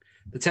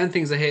 10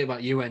 things I hate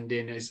about you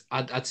ending is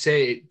I'd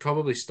say it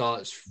probably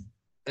starts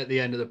at the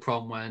end of the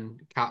prom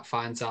when Kat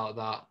finds out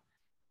that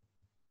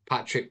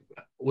Patrick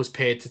was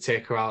paid to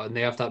take her out and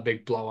they have that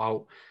big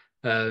blowout.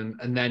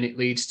 And then it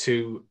leads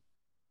to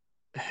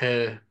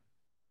her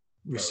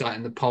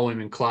reciting the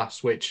poem in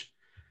class, which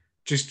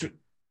just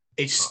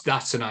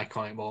that's an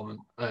iconic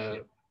moment.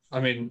 I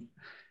mean,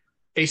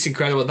 it's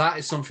incredible. That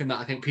is something that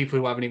I think people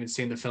who haven't even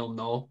seen the film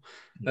know,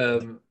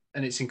 and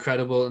it's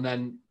incredible. And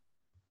then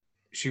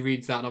she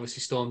reads that and obviously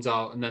storms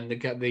out, and then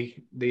they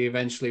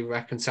eventually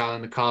reconcile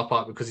in the car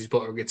park because he's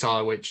bought her a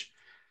guitar, which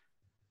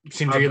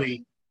seems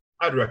really.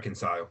 I'd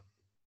reconcile.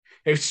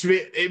 It was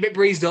a bit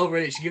breezed over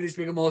it. She gave this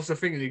big emotional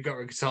thing, and he got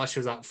her a guitar. She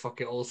was like,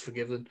 "Fuck it, all's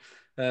forgiven."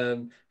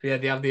 But yeah,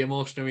 they have the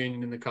emotional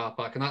reunion in the car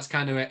park, and that's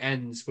kind of where it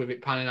ends with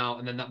it panning out,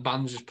 and then that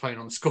band's just playing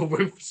on the school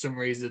roof for some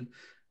reason.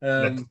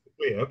 That's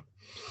weird.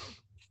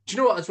 Do you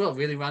know what? As well,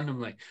 really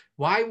randomly,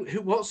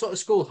 what sort of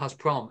school has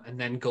prom and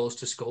then goes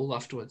to school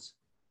afterwards?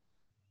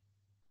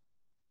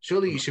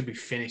 Surely you should be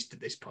finished at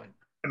this point.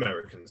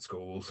 American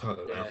schools. I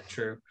don't know. Yeah,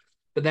 true.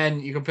 But then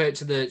you compare it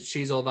to the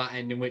She's All That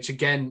ending, which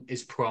again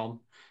is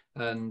prom,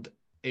 and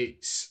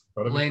it's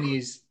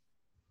Lainey's.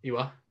 You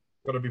are.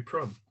 Got to be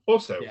prom.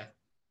 Also, yeah.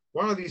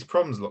 Why do these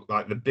proms look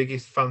like the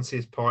biggest,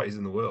 fanciest parties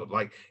in the world?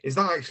 Like, is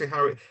that actually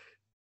how it?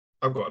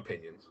 I've got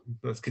opinions.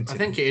 Let's continue. I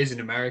think it is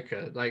in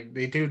America. Like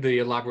they do the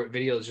elaborate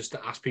videos just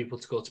to ask people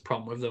to go to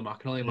prom with them. I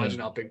can only imagine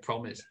how big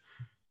prom is.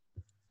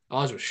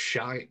 Ours was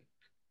shy.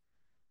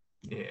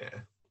 Yeah,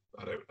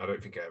 I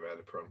don't think I ever had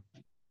a prom.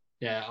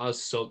 Yeah,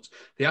 ours sucked.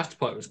 The after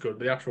party was good,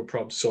 but the actual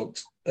prom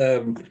sucked.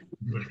 But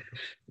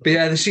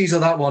yeah, the She's All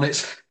That one.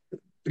 It's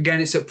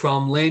at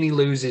prom. Lainey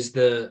loses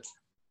the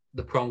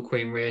prom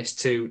queen race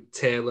to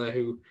Taylor,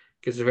 who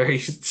gives a very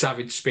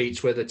savage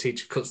speech where the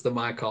teacher cuts the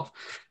mic off.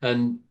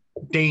 And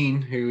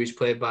Dean, who is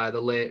played by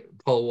the late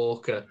Paul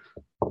Walker,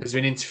 has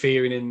been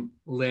interfering in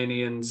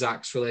Lainey and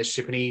Zach's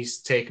relationship, and he's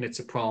taken her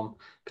to prom,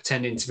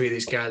 pretending to be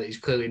this guy that he's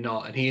clearly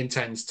not, and he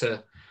intends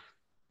to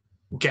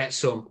get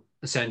some,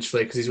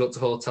 essentially, because he's got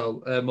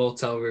the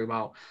motel room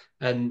out.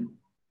 And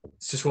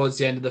it's just towards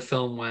the end of the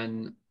film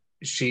when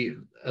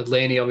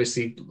Lainey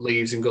obviously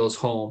leaves and goes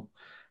home,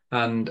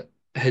 and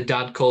her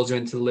dad calls her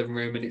into the living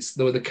room, and it's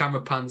the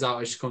camera pans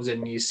out as she comes in,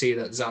 and you see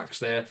that Zach's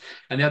there.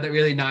 And they had that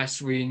really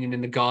nice reunion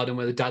in the garden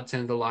where the dad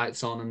turns the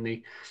lights on, and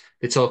they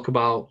talk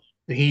about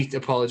he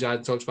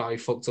apologized, talks about how he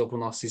fucked up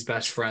and lost his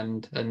best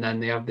friend, and then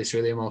they have this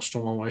really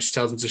emotional one where she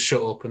tells him to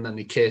shut up, and then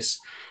they kiss,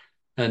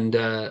 and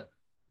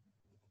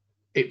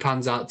it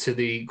pans out to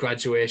the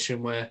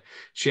graduation where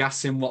she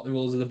asks him what the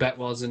rules of the bet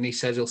was, and he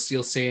says he'll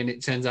see, and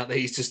it turns out that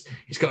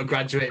he's got to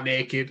graduate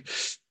naked,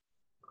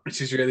 which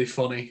is really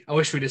funny. I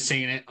wish we'd have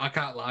seen it. I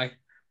can't lie.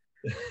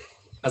 I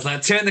was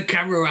like, turn the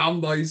camera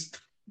around, boys.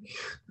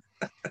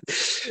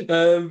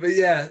 But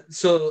yeah,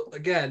 so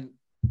again,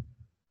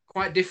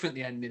 quite different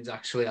the endings,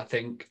 actually, I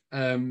think.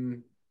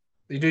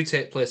 They do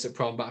take place at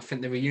prom, but I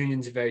think the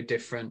reunions are very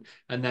different.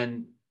 And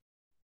then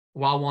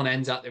while one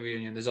ends at the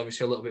reunion, there's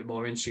obviously a little bit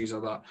more issues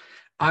of that.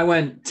 I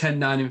went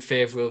 10-9 in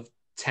favour of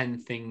 10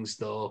 things,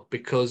 though,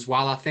 because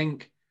while I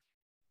think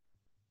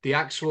the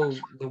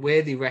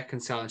way they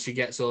reconcile and she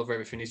gets over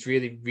everything is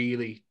really,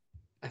 really,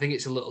 I think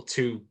it's a little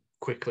too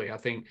quickly. I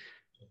think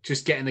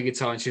just getting the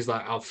guitar and she's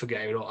like, I'll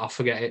forget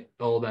it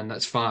all then,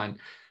 that's fine.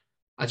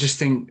 I just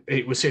think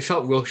it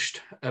felt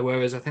rushed,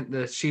 whereas I think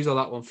the She's All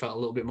That one felt a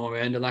little bit more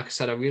earned. And like I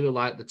said, I really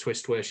like the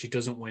twist where she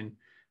doesn't win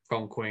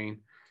prom queen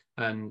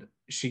and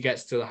she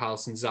gets to the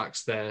house and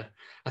Zach's there.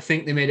 I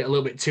think they made it a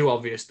little bit too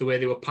obvious the way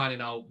they were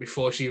panning out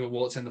before she even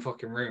walked in the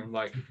fucking room.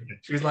 Like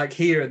she was like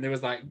here and they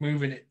was like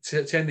moving it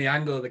to turn the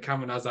angle of the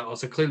camera and I was like, oh,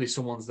 so clearly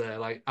someone's there.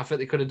 Like I think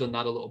they could have done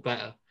that a little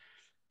better.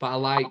 But I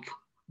like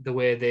the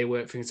way they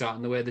work things out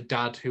and the way the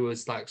dad, who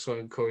was like so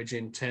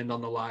encouraging, turned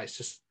on the lights.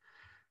 Just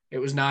it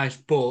was nice,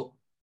 but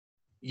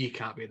you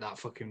can't be that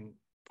fucking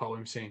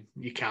poem scene.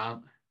 You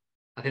can't.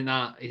 I think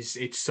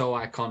it's so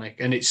iconic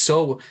and it's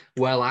so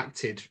well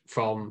acted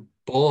from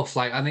both.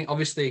 Like, I think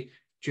obviously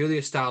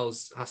Julia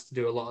Stiles has to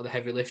do a lot of the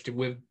heavy lifting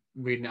with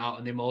reading it out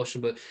and the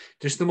emotion, but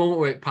just the moment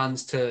where it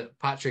pans to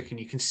Patrick and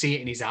you can see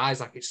it in his eyes,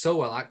 like it's so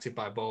well acted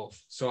by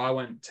both. So I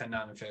went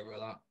 10-9 in favour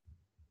of that.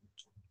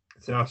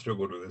 So I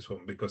struggled with this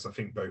one because I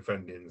think both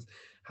endings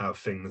have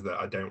things that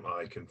I don't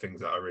like and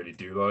things that I really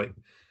do like.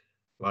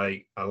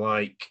 Like, I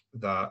like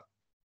that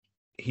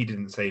he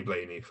didn't save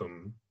Lainey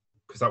from,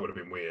 because that would have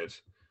been weird,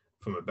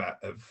 from a bet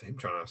of him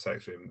trying to have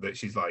sex with him, that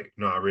she's like,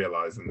 no, I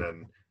realise, and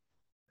then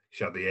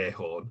she had the air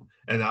horn.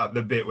 And that,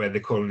 the bit where they're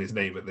calling his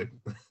name at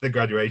the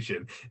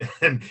graduation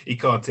and he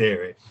can't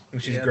hear it,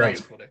 which is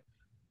great.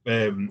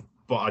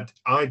 But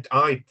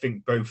I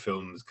think both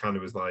films kind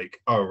of was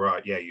like, oh,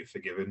 right, yeah, you're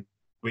forgiven,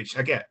 which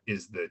I get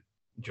is the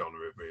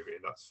genre of movie,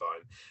 and that's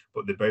fine.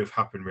 But they both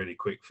happen really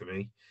quick for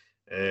me.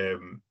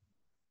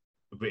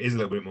 But it is a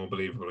little bit more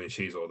believable in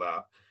She's All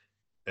That.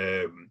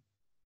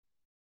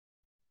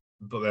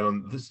 But then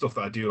on the stuff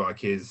that I do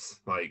like is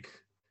like,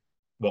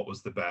 what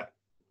was the bet?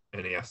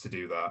 And he has to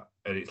do that,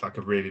 and it's like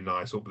a really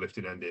nice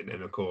uplifting ending.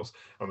 And of course,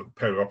 on the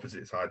polar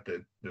opposite side,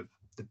 the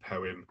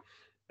poem.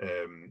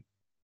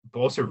 But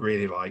also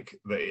really like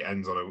that it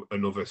ends on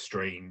another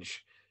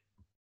strange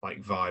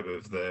like vibe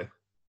of the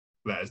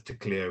letters to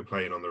Cleo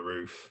playing on the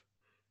roof,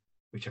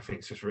 which I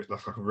think is just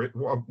like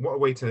what a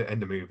way to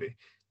end a movie.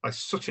 Like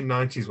such a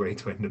 90s way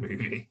to end a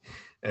movie.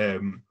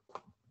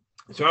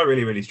 So I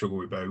really struggle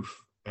with both.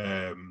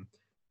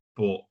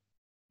 But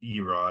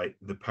you're right,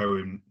 the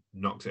poem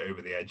knocks it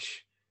over the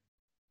edge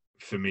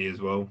for me as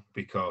well,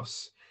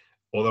 because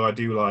although I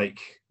do like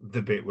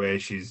the bit where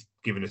she's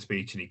giving a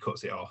speech and he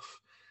cuts it off.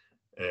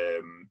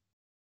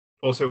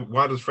 Also,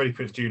 why does Freddie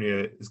Prinze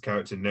Jr.'s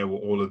character know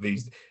what all of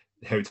these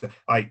hotels,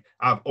 like,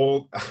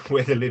 all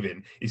where they're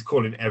living, he's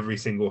calling every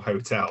single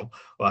hotel,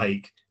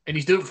 like, and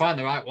he doesn't find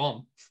the right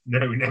one.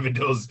 No, he never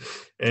does.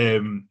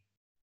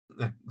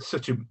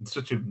 Such a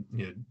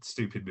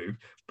stupid move,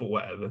 but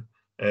whatever.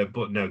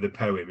 But no, the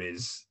poem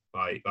is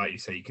like you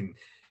say,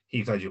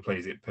 Heath Ledger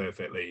plays it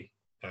perfectly.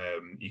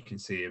 You can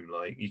see him,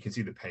 like, you can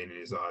see the pain in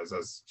his eyes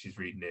as she's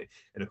reading it,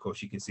 and of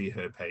course you can see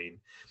her pain.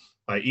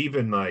 Like,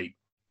 even like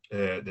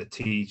the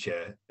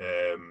teacher,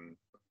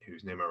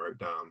 whose name I wrote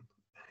down,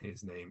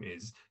 his name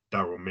is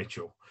Daryl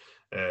Mitchell,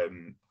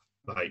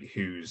 like,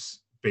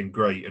 who's been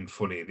great and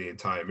funny the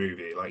entire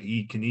movie. Like,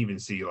 you can even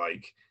see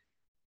like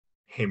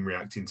him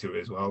reacting to it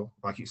as well.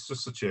 Like, it's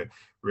just such a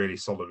really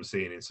solemn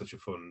scene in such a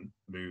fun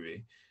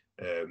movie.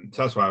 So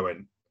that's why I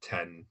went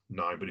 10-9,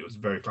 but it was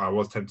I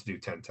was tempted to do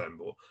 10-10,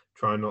 but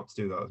try not to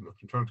do that as much.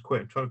 I'm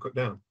trying to cut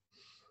down.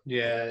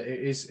 Yeah,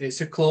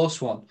 it's a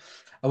close one.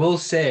 I will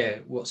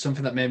say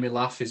something that made me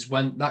laugh is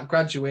when that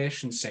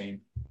graduation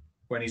scene,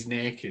 when he's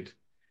naked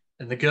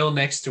and the girl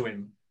next to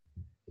him,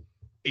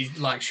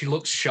 she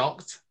looks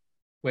shocked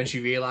when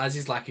she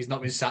realizes like he's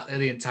not been sat there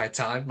the entire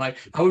time. Like,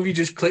 how have you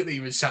just clicked that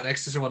you've been sat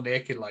next to someone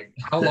naked? Like,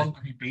 how long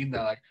have you been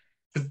there? Like,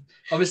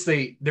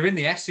 obviously they're in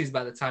the S's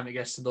by the time it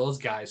gets to those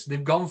guys. So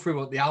they've gone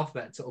through the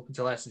alphabet up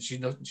until S, and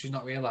she's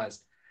not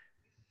realized.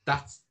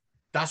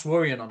 That's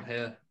worrying on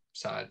her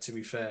side, to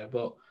be fair.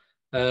 But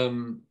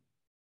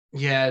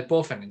yeah,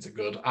 both endings are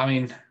good. I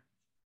mean,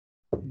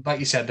 like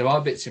you said, there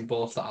are bits in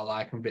both that I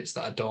like and bits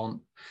that I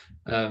don't.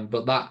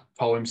 But that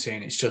poem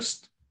scene,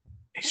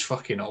 it's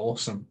fucking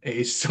awesome. It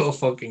is so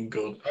fucking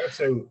good. I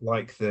also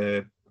like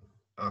I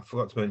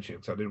forgot to mention it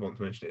because I did want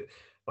to mention it,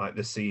 like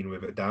the scene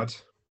with her dad.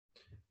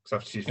 Because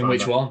after she's in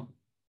which one?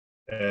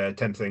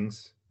 10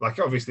 Things. Like,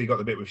 obviously, you got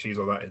the bit where She's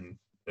All That in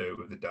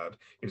with the dad.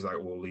 He was like,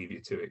 we'll leave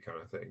you to it, kind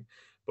of thing.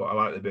 But I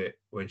like the bit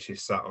when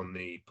she's sat on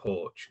the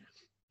porch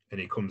and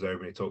he comes over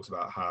and he talks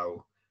about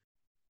how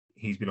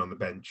he's been on the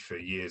bench for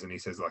years, and he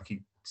says, like,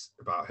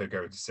 about her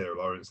going to Sarah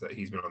Lawrence, that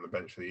he's been on the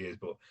bench for years,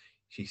 but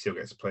she still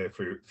gets to play a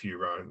few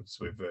rounds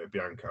with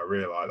Bianca. I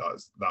really like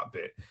that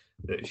bit,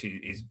 that she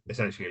is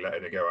essentially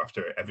letting her go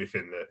after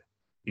everything that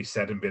he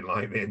said and been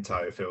like the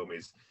entire film.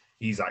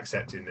 He's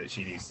accepting that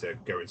she needs to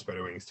go and spread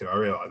her wings too. I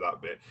really like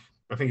that bit.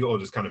 I think it all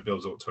just kind of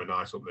builds up to a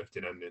nice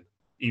uplifting ending,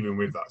 even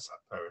with that sad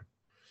poem.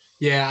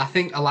 Yeah, I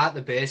think I like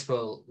the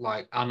baseball,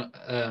 like,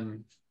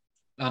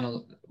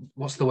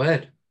 what's the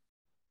word?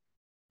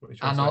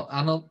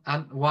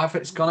 Why have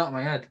it's gone out of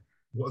my head?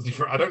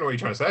 I don't know what you're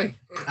trying to say.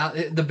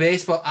 The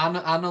baseball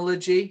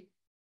analogy.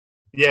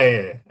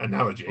 Yeah,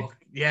 analogy. Oh,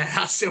 yeah,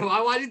 that's it.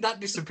 Why did that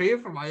disappear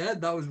from my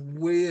head? That was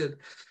weird.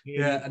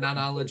 Yeah, an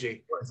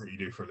analogy. What is it you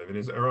do for a living?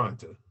 Is it a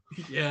writer?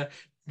 Yeah,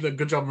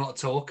 good job I'm not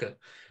a talker.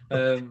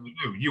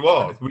 You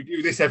are. We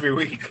do this every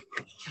week.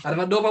 And I've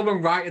had no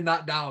problem writing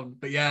that down.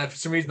 But yeah, for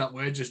some reason that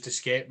word just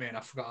escaped me and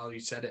I forgot how you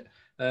said it.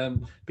 But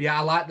yeah,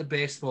 I like the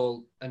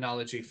baseball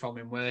analogy from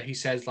him where he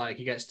says, like,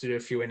 he gets to do a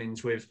few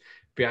innings with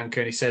Bianca,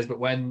 and he says, but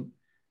when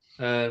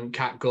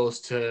Kat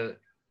goes to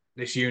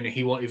this uni,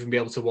 he won't even be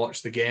able to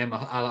watch the game.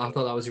 I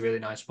thought that was a really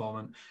nice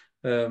moment.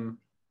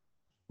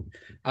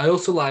 I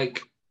also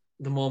like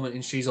the moment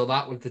in She's All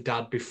That with the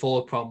dad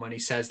before prom when he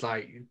says,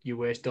 like,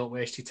 don't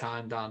waste your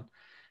time, Dan.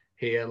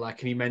 here, like,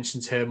 and he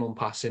mentions her mum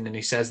passing, and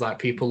he says like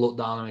people look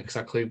down on me because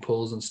I clean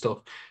pools and stuff.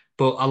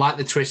 But I like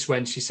the twist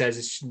when she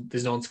says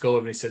there's no one to go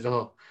with, and he says,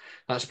 "Oh,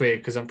 that's weird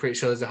because I'm pretty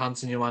sure there's a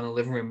handsome young man in the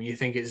living room." And you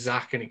think it's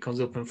Zach, and he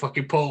comes up and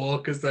fucking Paul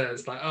Walker's there.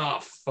 It's like, oh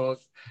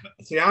fuck.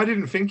 See, I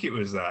didn't think it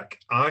was Zach.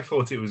 I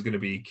thought it was going to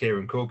be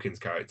Kieran Culkin's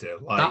character.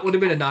 Like, That would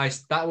have been a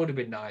nice. That would have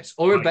been nice.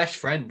 Or like, a best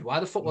friend. Why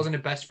the fuck wasn't a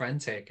best friend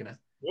taking her?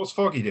 what's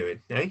Foggy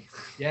doing, eh?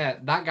 Yeah,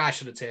 that guy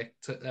should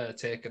have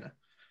taken her.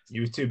 He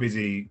was too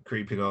busy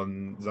creeping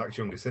on Zach's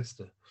younger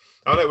sister.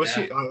 Oh no, was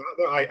Yeah. she? I don't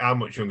know how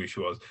much younger she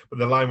was, but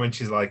the line when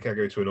she's like, "I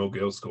go to an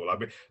all-girls school,"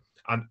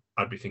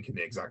 I'd be thinking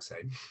the exact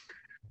same.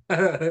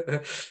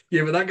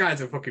 Yeah, but that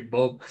guy's a fucking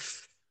bum.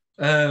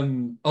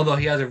 Although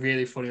he has a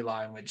really funny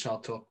line, which I'll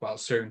talk about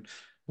soon.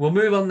 We'll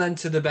move on then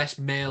to the best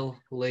male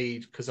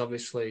lead, because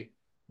obviously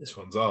This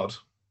one's odd.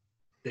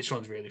 this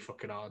one's really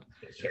fucking hard.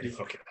 It's really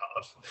fucking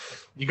hard.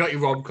 You got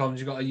your rom-coms,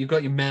 you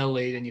got your male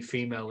lead and your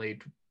female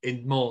lead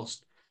in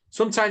most.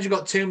 Sometimes you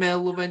got two male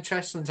love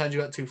interests, sometimes you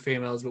got two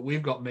females, but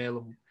we've got male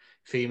and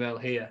female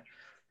here.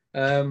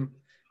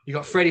 You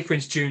got Freddie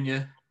Prinze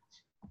Jr.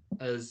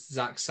 as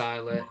Zach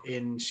Seiler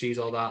in She's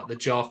All That, the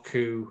jock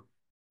who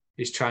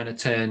is trying to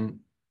turn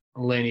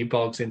Lainey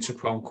Boggs into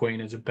prom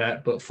queen as a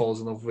bet, but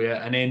falls in love with her.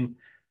 And in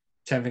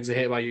 10 Things I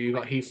Hate About You, you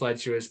got Heath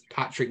Ledger as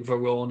Patrick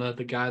Verona,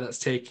 the guy that's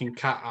taking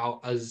Kat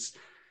out as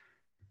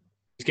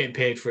he's getting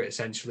paid for it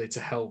essentially to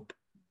help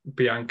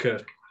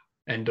Bianca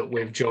end up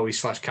with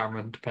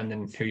Joey/Cameron,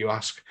 depending who you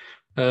ask.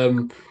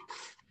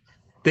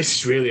 This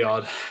is really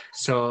odd.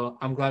 So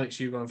I'm glad it's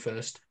you going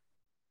first.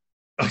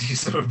 Oh, you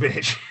son of a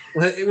bitch.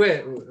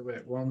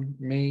 Wait. One,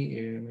 me,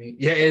 you, me.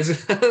 Yeah, it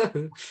is.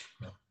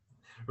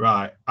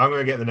 Right, I'm going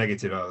to get the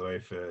negative out of the way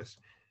first.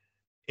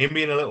 Him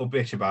being a little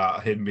bitch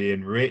about him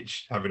being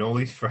rich, having all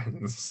these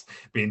friends,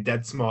 being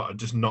dead smart, and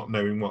just not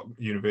knowing what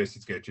university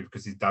to go to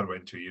because his dad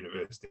went to a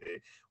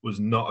university was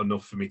not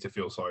enough for me to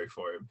feel sorry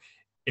for him.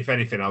 If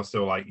anything, I was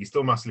still like, you're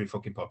still massively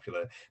fucking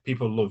popular.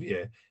 People love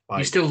you. Like,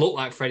 you still look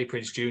like Freddie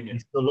Prinze Jr. You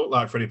still look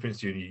like Freddie Prinze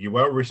Jr. You're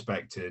well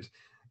respected.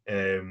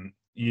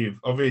 You're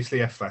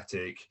obviously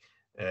athletic.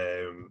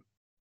 You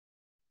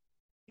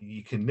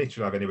can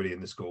literally have anybody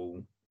in the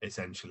school,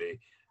 essentially.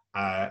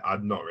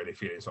 I'm not really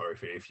feeling sorry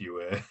for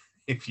you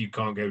if you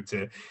can't go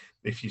to,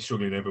 if you're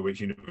struggling over which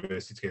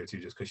university to go to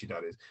just because your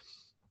dad is.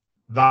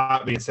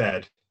 That being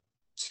said,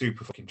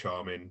 super fucking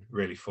charming,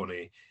 really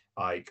funny.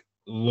 Like,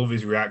 love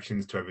his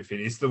reactions to everything.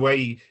 It's the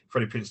way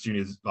Freddie Prinze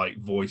Jr.'s like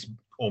voice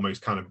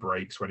almost kind of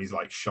breaks when he's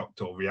like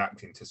shocked or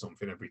reacting to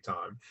something every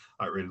time.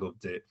 I really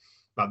loved it.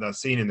 Like that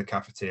scene in the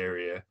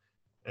cafeteria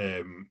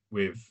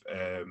with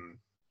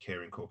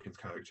Kieran Culkin's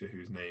character,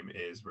 whose name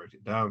is, wrote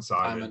it down,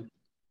 Simon.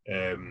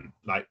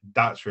 Like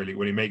that's really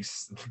when he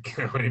makes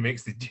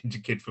the ginger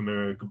kid from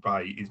American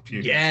Pie eat his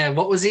pubes. Yeah,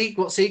 what's he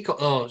called?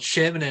 Oh,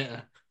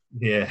 Shermanator.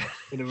 Yeah,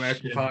 in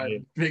American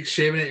Pie, makes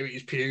Shermanator eat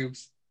his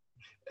pubes.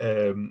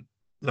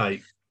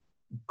 Like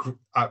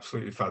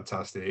absolutely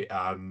fantastic,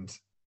 and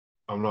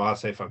I'm not allowed to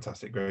say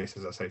fantastic grace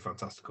as I say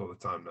fantastic all the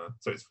time now.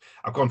 So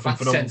I've gone from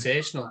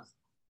sensational,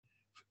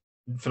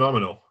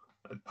 phenomenal.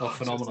 Oh,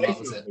 phenomenal! That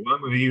was it.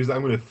 I'm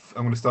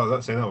going to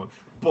start saying that one,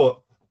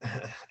 but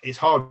it's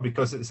hard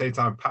because at the same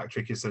time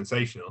Patrick is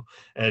sensational,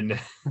 and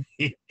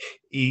Heath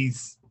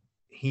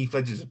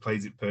Ledger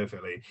plays it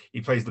perfectly.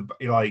 He plays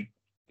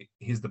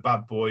he's the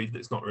bad boy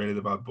that's not really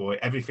the bad boy.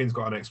 Everything's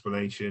got an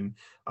explanation.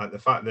 Like the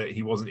fact that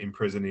he wasn't in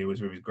prison, he was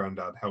with his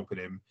granddad helping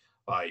him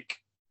like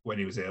when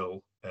he was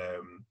ill.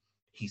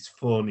 He's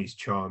fun, he's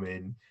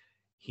charming,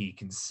 he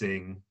can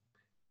sing.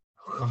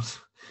 Oh God,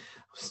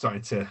 I'm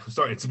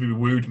starting to be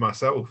wooed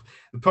myself.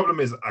 The problem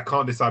is I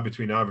can't decide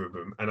between either of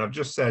them, and I've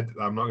just said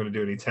that I'm not going to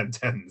do any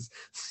 10-10s,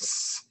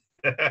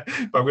 but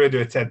I'm going to do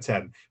a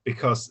 10-10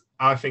 because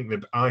I think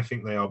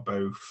they are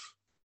both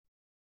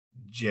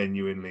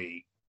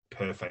genuinely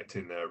perfect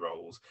in their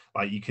roles.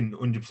 Like you can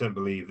 100%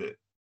 believe that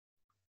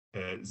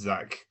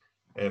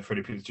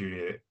Freddie Prinze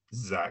Jr.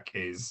 Zach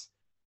is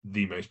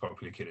the most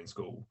popular kid in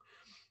school.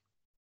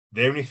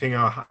 The only thing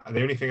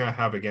I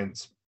have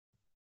against,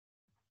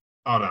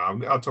 oh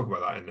no, I'll talk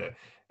about that in the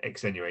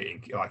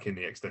extenuating, like in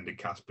the extended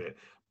cast bit.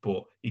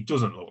 But he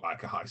doesn't look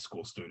like a high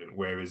school student,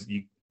 whereas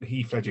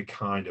Heath Ledger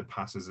kind of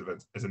passes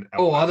as an.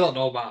 Oh, I don't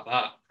know about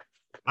that.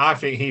 I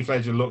think Heath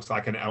Ledger looks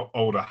like an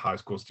older high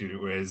school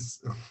student, whereas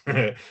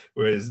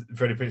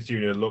Freddie Prinze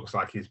Jr. looks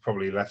like he's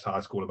probably left high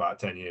school about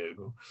 10 years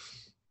ago.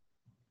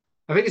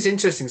 I think it's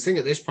interesting to think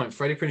at this point,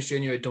 Freddie Prinze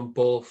Jr. had done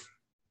both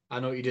I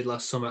Know What You Did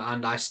Last Summer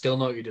and I Still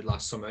Know What You Did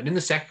Last Summer. And in the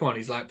second one,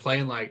 he's like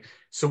playing like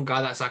some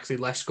guy that's actually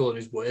left school and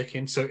is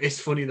working. So it's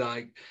funny that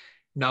like,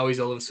 now he's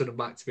all of a sudden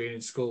back to being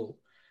in school.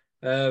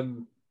 I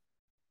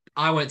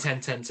went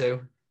 10-10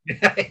 too.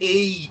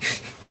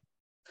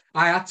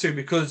 I had to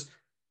because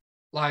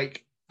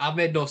like I've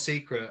made no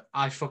secret,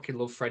 I fucking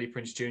love Freddie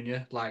Prinze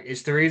Jr. Like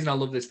it's the reason I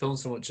love this film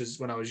so much as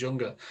when I was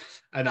younger.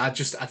 And I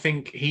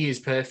think he is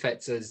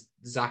perfect as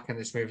Zach in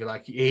this movie.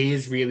 Like he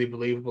is really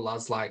believable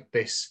as like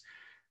this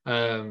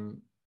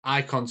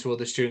icon to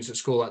other students at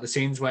school. Like the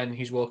scenes when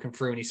he's walking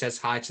through and he says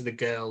hi to the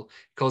girl,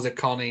 calls her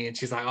Connie, and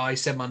she's like, "Oh, he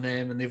said my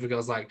name," and the other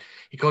girl's like,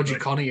 "He called you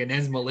Connie, your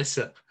name's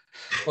Melissa."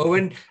 Or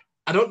when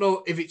I don't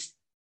know if it's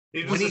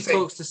when he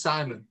talks to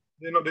Simon.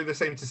 They not do the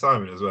same to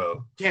Simon as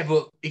well. Yeah,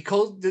 but he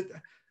calls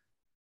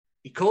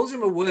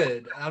him a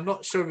word. I'm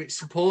not sure if it's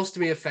supposed to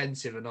be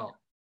offensive or not.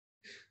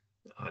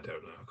 I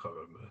don't know. I can't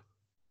remember.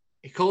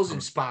 He calls him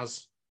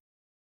Spaz.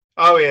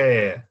 Oh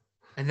yeah.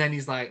 And then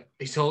he's like,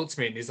 he talked to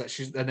me, and he's like,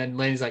 and then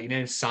Lane's like, "Your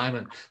name's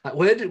Simon." Like,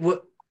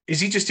 what is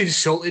he just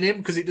insulting him?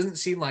 Because it doesn't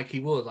seem like he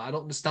would. Like, I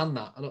don't understand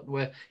that. I don't know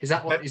where is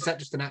that. What is that?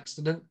 Just an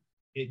accident?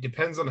 It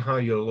depends on how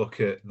you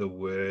look at the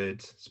word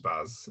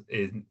spaz.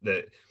 In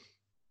that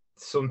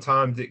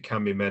sometimes it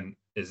can be meant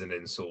as an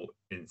insult,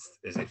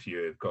 as if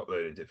you've got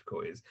learning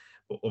difficulties,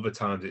 but other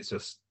times it's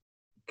just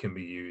can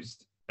be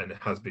used, and it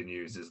has been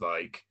used as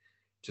like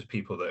just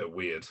people that are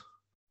weird.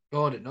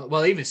 Oh, I don't know.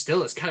 Well, even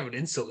still, it's kind of an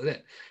insult, isn't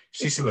it?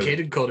 She's some kid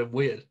and called him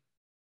weird.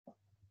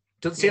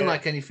 Doesn't seem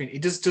like anything.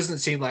 It just doesn't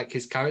seem like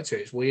his character.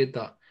 It's weird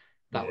that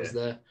was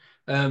there.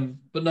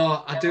 But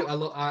no,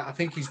 I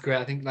think he's great.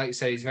 I think, like you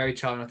say, he's very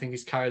charming. I think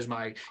he's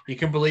charismatic. You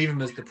can believe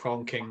him as the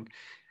prom king,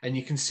 and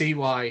you can see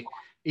why.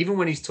 Even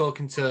when he's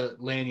talking to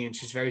Lainey and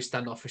she's very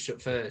standoffish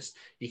at first,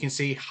 you can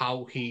see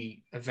how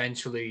he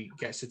eventually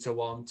gets her to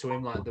warm to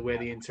him, like the way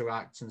they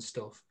interact and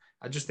stuff.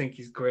 I just think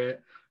he's great.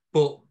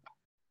 But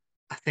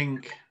I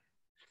think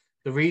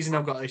the reason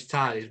I've got this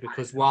tied is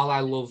because while I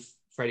love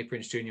Freddie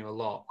Prinze Jr. a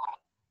lot,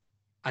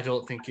 I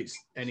don't think it's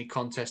any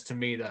contest to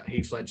me that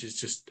Heath Ledger's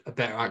just a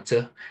better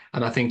actor.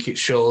 And I think it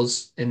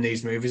shows in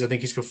these movies. I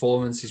think his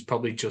performance is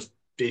probably just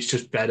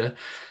better.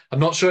 I'm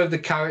not sure if the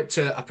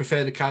character, I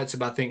prefer the character,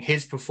 but I think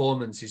his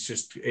performance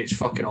is it's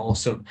fucking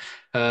awesome.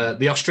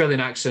 The Australian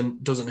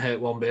accent doesn't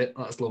hurt one bit.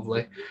 That's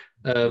lovely.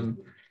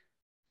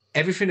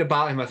 Everything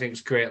about him, I think,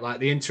 is great. Like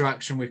the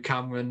interaction with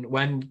Cameron,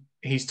 when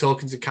he's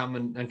talking to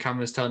Cameron and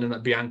Cameron's telling him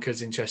that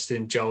Bianca's interested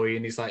in Joey,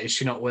 and he's like, "Is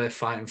she not worth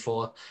fighting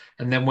for?"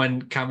 And then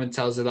when Cameron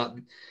tells her that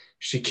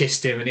she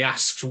kissed him and he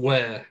asks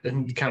where,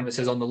 and Cameron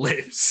says on the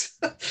lips.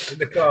 In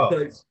the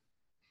car.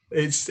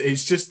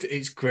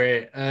 It's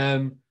great.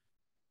 The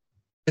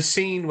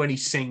scene when he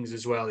sings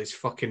as well is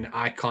fucking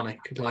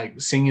iconic. Like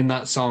singing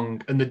that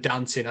song and the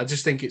dancing, I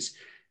just think it's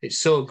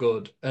so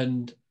good.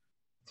 And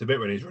it's a bit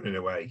when he's running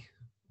away.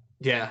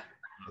 Yeah.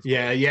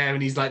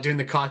 And he's like doing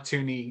the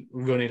cartoony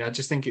running. I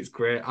just think it's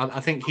great. I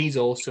think he's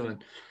awesome.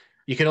 And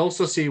you can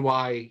also see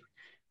why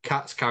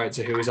Kat's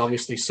character, who is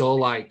obviously so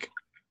like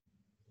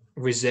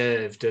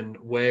reserved and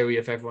wary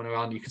of everyone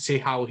around, you can see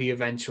how he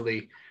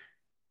eventually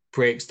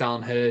breaks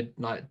down her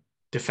like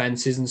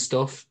defenses and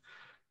stuff.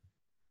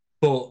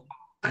 But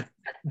I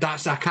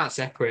can't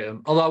separate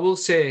them. Although I will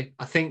say,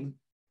 I think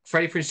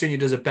Freddie Prinze Jr.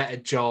 does a better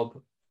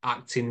job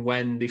acting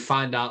when they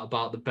find out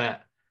about the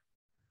bet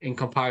in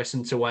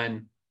comparison to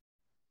when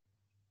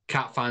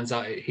Kat finds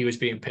out he was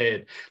being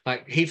paid.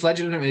 Like Heath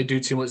Ledger didn't really do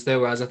too much there,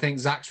 whereas I think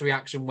Zach's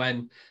reaction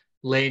when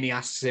Lainey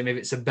asks him if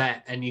it's a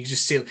bet, and you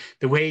just see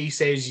the way he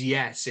says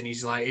yes, and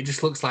he's like, it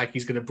just looks like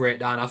he's going to break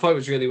down. I thought it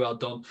was really well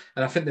done,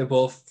 and I think they're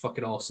both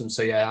fucking awesome.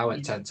 So yeah, I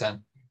went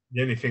 10-10.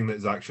 The only thing that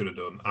Zach should have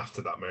done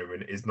after that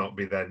moment is not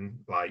be then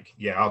like,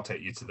 yeah, I'll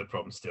take you to the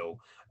prom still,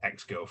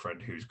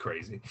 ex-girlfriend who's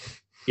crazy.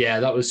 Yeah,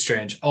 that was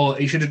strange. Oh,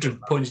 he should have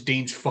just punched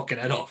Dean's fucking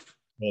head off.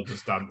 Or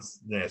just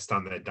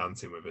stand there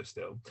dancing with her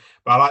still.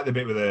 But I like the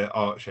bit with the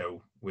art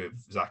show with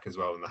Zach as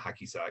well and the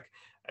hacky sack.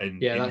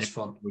 And yeah, that's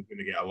fun. We're going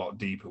to get a lot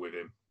deeper with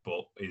him,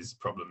 but his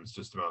problems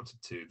just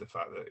amounted to the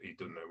fact that he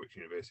doesn't know which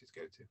university to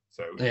go to.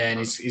 So yeah, and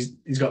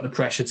he's got the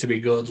pressure to be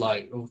good.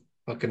 Like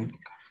fucking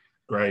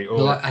great.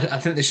 Or, I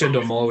think they should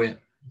have done more with it.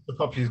 The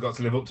popular's got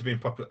to live up to being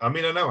popular. I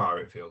mean, I know how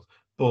it feels,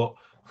 but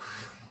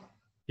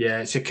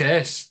yeah, it's a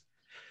curse.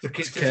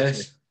 It's a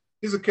curse.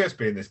 It's a curse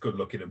being this good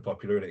looking and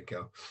popular, isn't it,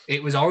 Kel?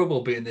 It was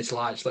horrible being this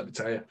large, let me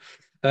tell you.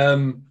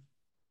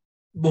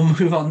 We'll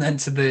move on then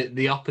to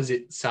the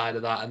opposite side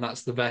of that, and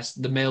that's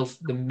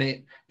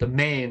the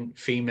main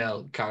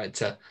female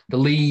character, the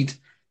lead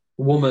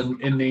woman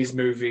in these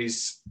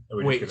movies,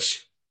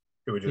 which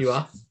you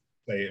are.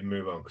 Say it and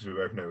move on because we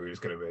both know who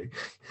it's going to be.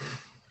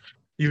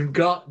 You've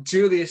got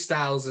Julia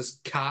Stiles as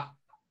Kat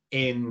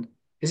in.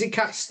 Is it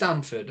Kat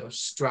Stanford or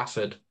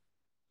Stratford?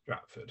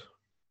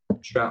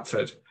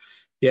 Stratford.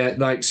 Yeah,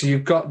 like so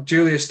you've got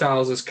Julia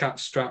Stiles as Kat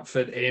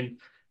Stratford in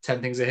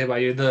 10 Things I Hear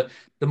About You. The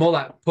more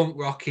like punk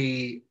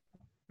rocky,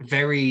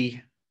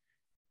 very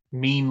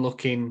mean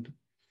looking.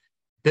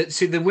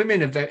 The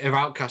women are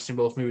outcast in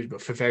both movies,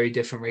 but for very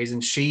different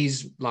reasons.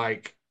 She's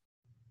like,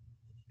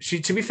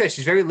 to be fair,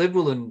 she's very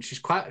liberal and she's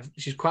quite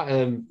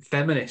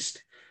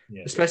feminist,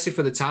 especially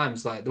for the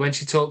times. Like when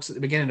she talks at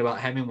the beginning about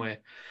Hemingway,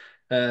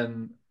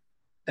 and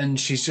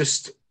she's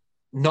just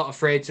not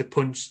afraid to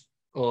punch.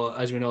 Or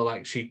as we know,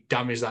 like she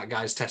damaged that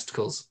guy's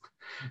testicles.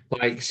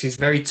 Like she's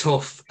very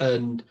tough,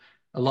 and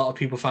a lot of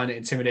people find it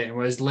intimidating.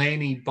 Whereas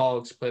Lainey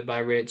Boggs, played by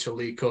Rachel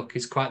Lee Cook,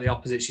 is quite the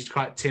opposite. She's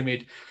quite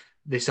timid.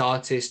 This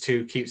artist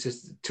who keeps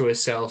to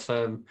herself.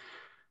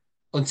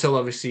 until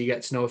obviously you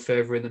get to know her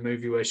further in the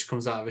movie where she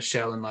comes out of her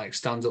shell and like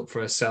stands up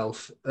for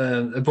herself.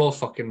 They're both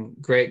fucking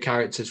great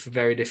characters for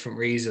very different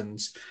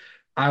reasons.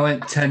 I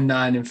went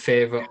 10-9 in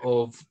favour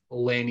of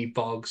Lainey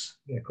Boggs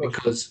Yeah, of course.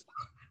 because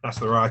That's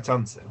the right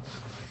answer.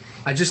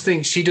 I just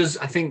think she does.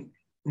 I think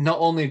not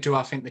only do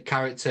I think the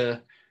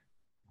character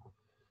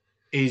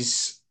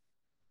is,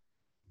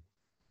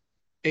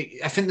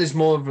 I think there's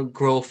more of a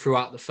growth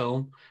throughout the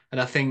film, and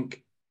I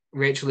think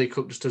Rachel Lee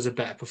Cook just does a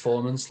better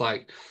performance.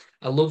 Like,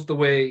 I love the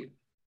way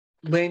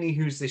Lainey,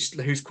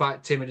 who's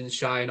quite timid and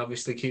shy and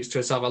obviously keeps to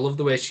herself. I love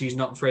the way she's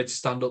not afraid to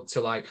stand up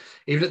to, like,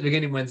 even at the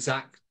beginning when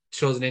Zach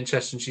shows an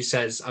interest and she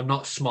says, "I'm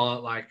not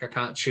smart, like I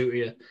can't shoot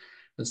you,"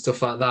 and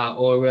stuff like that.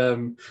 Or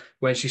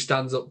when she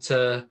stands up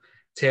to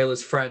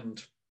Taylor's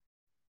friend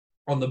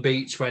on the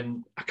beach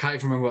when I can't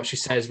even remember what she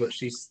says, but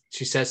she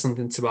says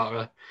something about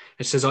her.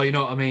 It says, "Oh, you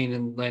know what I mean?"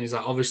 And Lainey's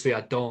like, "Obviously,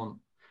 I don't."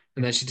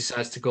 And then she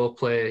decides to go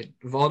play.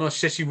 Oh no, she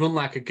says she run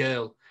like a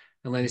girl.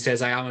 And Lainey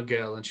says, "I am a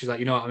girl." And she's like,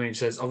 "You know what I mean?" She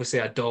says, "Obviously,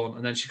 I don't."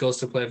 And then she goes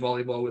to play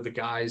volleyball with the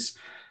guys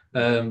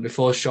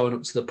before showing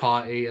up to the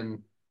party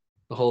and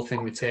the whole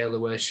thing with Taylor,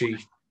 where she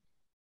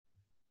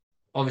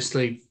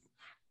obviously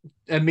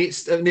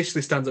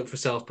initially stands up for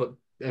herself, but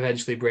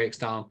eventually breaks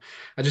down.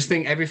 I just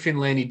think everything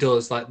Lainey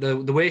does, like the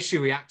way she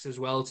reacts as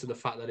well to the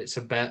fact that it's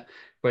a bet,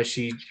 where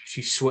she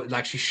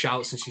like she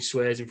shouts and she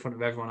swears in front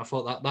of everyone. I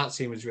thought that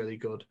scene was really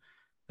good.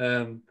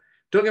 Don't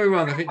get me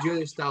wrong, I think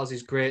Julia Stiles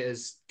is great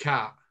as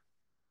Kat.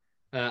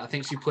 I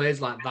think she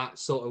plays like that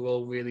sort of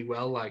role really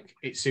well. Like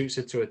it suits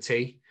her to a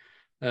T.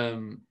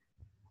 And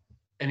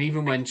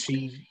even when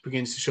she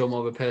begins to show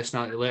more of a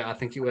personality later, I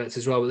think it works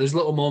as well. But there's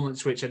little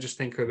moments which I just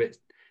think are a bit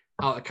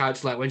out of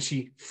character, like when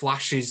she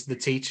flashes the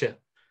teacher.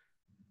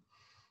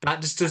 That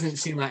just doesn't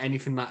seem like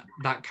anything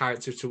that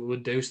character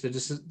would do. So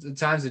just at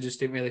times I just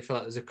didn't really feel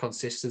like there's a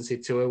consistency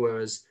to her.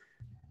 Whereas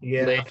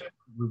I think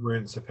we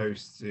weren't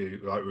supposed to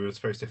we were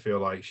supposed to feel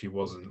like she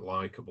wasn't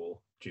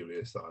likable,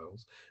 Julia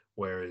Stiles.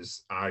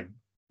 Whereas I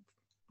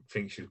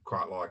think she's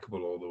quite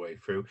likable all the way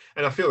through.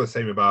 And I feel the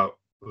same about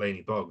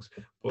Lainey Boggs.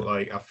 But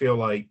like I feel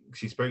like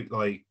she spoke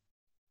like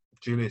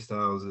Julia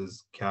Stiles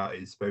as Kat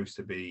is supposed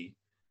to be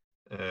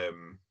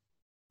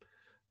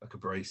like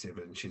abrasive,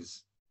 and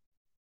she's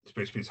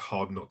supposed to be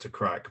hard not to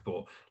crack,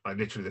 but like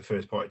literally the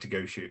first party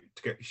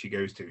she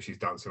goes to, she's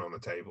dancing on the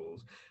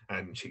tables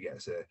and she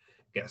gets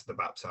the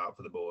baps out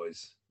for the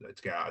boys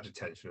to get out of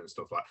detention and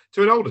stuff like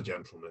to an older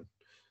gentleman,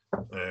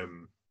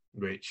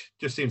 which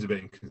just seems a bit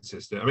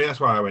inconsistent. I mean, that's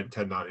why I went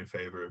 10-9 in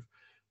favour of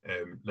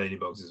Lainey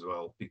Boggs as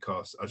well,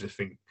 because I just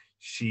think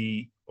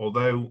she,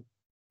 although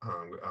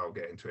I'll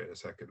get into it in a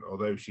second,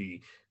 although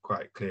she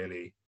quite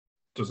clearly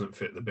doesn't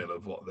fit the bill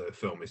of what the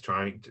film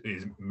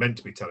is meant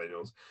to be telling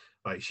us,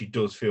 like she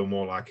does feel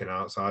more like an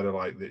outsider,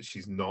 like that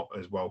she's not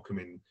as welcome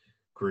in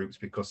groups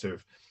because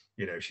of,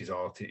 she's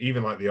arty.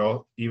 Even the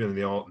art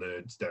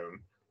nerds don't,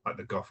 like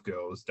the goth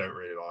girls don't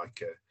really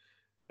like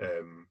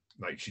her.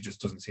 Like she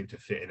just doesn't seem to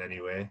fit in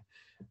anywhere.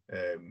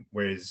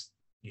 Whereas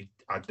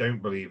I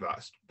don't believe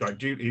that's like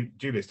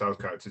Julia Stiles'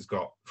 character's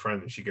got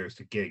friends. She goes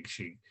to gigs.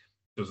 She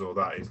does all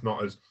that. It's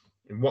not as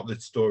in what the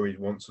story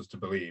wants us to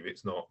believe.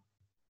 It's not.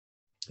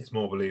 It's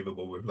more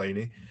believable with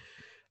Lainey.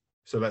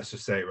 So let's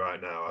just say it right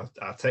now.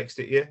 I'll text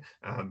it you.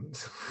 And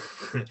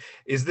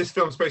is this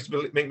film supposed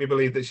to make me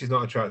believe that she's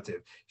not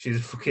attractive? She's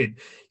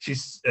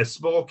a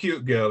small,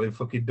 cute girl in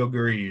fucking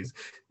dungarees.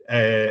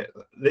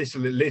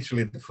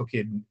 Literally the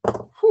fucking.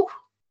 Whew,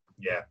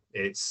 yeah,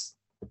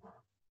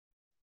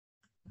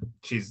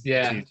 she's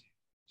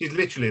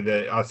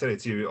literally I said it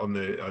to you on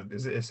the. I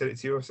said it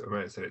to you. I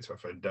might have said it to my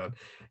friend Dan.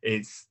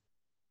 It's.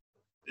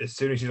 As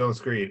soon as she's on the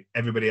screen,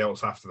 everybody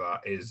else after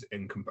that is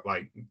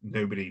like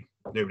nobody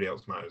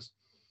else matters.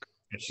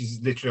 And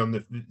she's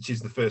literally she's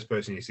the first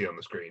person you see on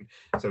the screen.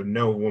 So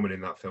no woman in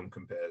that film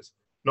compares.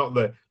 Not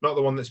the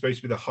one that's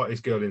supposed to be the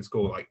hottest girl in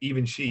school. Like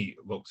even she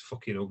looks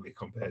fucking ugly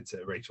compared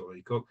to Rachel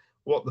Lee Cook.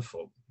 What the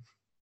fuck?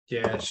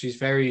 Yeah, she's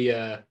very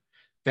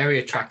very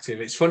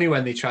attractive. It's funny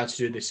when they try to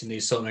do this in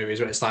these sort of movies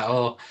where it's like,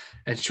 oh,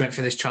 and she went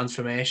for this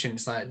transformation.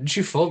 It's like, didn't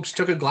she fuck? She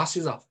took her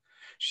glasses off.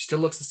 She still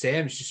looks the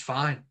same. She's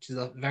fine. She's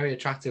a very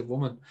attractive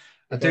woman.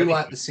 I do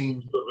like the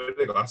scene. With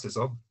the glasses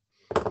on.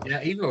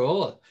 Yeah, either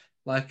or.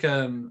 Like,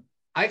 I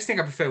actually think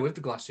I prefer with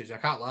the glasses. I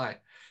can't lie.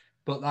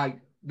 But like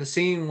the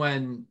scene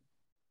when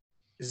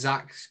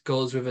Zach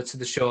goes with her to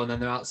the show and then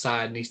they're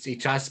outside and he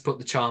tries to put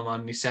the charm on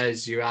and he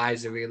says, "Your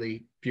eyes are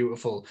really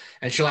beautiful."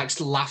 And she like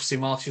laughs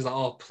him off. She's like,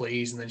 "Oh,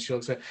 please." And then she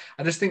looks at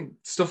I just think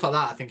stuff like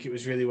that, I think it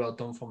was really well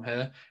done from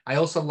her. I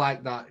also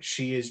like that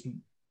she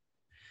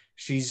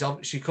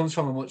comes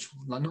from a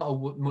not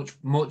a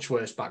much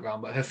worse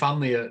background, but her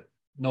family are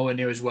nowhere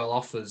near as well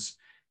off as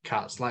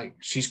Kat's. Like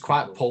she's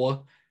quite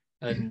poor,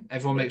 and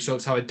everyone makes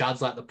jokes how her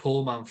dad's like the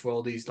poor man for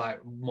all these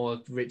like more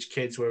rich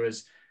kids,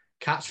 whereas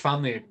Kat's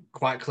family are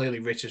quite clearly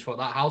rich as well.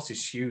 That house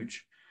is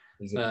huge.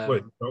 He's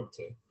a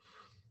doctor.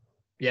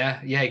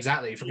 Yeah,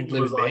 exactly. Fucking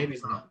living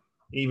babies and that.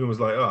 Even was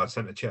like, "Oh, I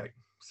sent a check.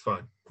 It's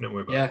fine. Don't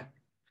worry about it."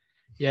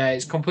 Yeah,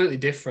 it's completely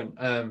different.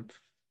 And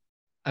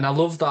I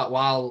love that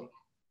while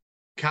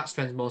Kat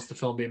spends most of the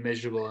film being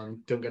miserable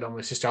and don't get on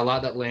with his sister. I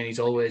like that Lainey's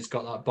always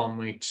got that bond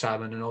with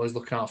Simon and always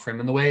looking out for him.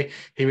 And the way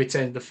he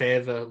returns the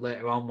favour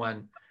later on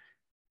when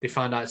they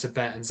find out it's a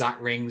bet and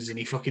Zach rings and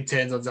he fucking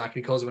turns on Zach and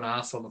he calls him an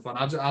ass on the phone.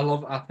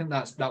 I think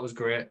that was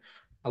great.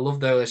 I love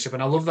their relationship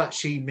and I love that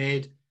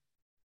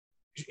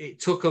it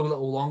took a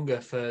little longer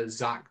for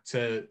Zach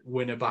to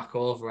win her back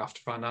over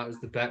after finding out it was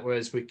the bet,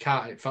 whereas with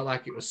Kat, it felt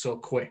like it was so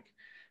quick.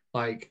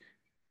 Like,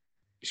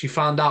 she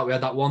found out we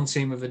had that one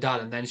scene with her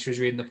dad and then she was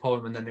reading the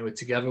poem and then they were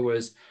together,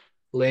 whereas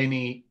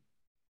Lainey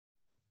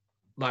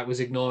was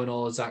ignoring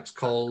all of Zach's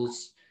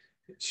calls.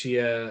 She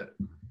had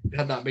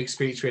that big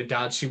speech with her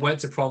dad. She went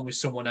to prom with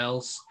someone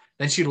else.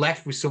 Then she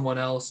left with someone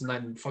else and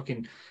then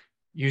fucking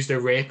used her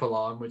rape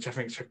alarm, which I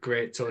think is a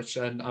great touch.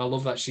 And I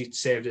love that she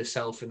saved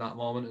herself in that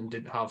moment and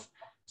didn't have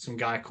some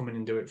guy come in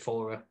and do it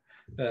for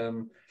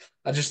her.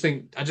 I just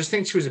think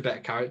she was a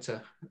better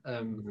character.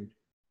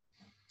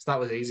 So that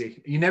was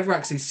easy. You never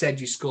actually said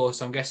you score,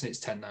 so I'm guessing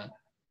it's 10-9.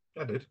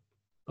 I did.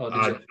 Oh,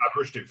 I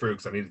rushed it through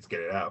because I needed to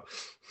get it out.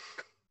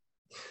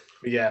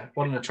 But yeah,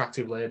 what an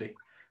attractive lady.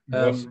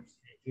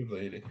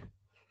 Lady.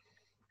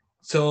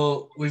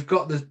 So we've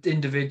got the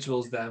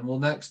individuals then. We'll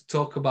next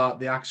talk about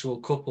the actual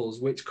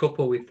couples, which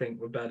couple we think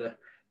were better.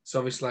 So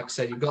obviously, like I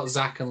said, you've got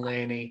Zach and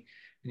Lainey,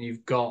 and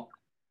you've got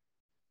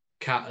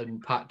Kat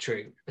and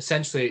Patrick.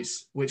 Essentially,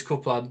 it's which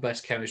couple had the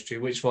best chemistry.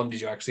 Which one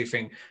did you actually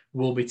think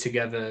will be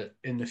together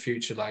in the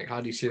future? Like,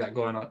 how do you see that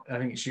going on? I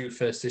think it's you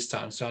first this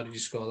time. So how did you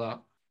score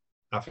that?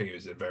 I think it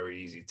was a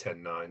very easy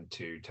 10-9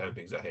 to 10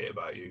 Things I Hate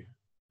About You.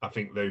 I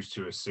think those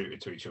two are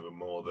suited to each other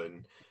more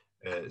than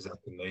Zach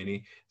and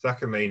Lainey.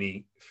 Zach and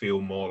Lainey feel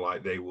more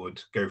like they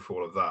would go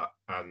for all of that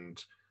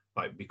and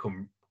like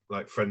become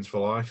like friends for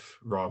life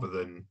rather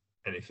than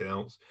anything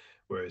else.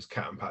 Whereas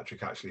Kat and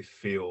Patrick actually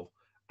feel,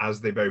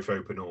 as they both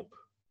open up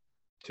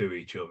to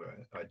each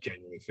other, I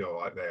genuinely feel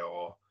like they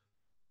are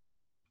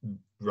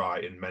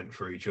right and meant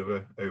for each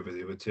other over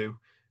the other two.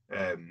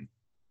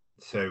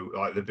 So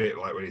like the bit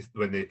like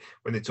when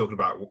they talk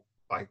about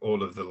like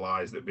all of the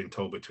lies that have been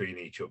told between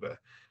each other,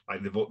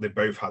 like they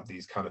both had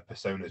these kind of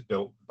personas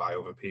built by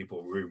other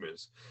people,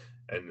 rumors,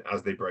 and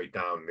as they break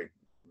down,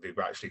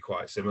 they're actually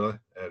quite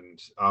similar, and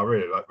I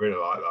really like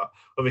that.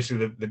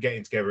 Obviously, the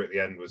getting together at the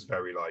end was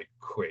very like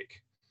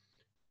quick,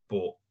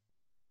 but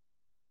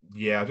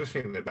yeah, I just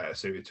think they're better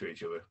suited to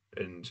each other,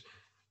 and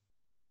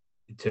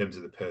in terms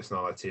of the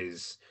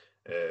personalities,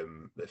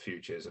 the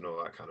futures, and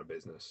all that kind of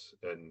business,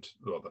 and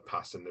the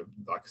past, and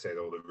like I said,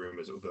 all the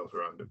rumors that were built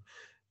around them.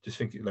 Just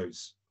think it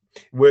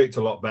worked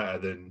a lot better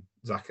than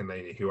Zach and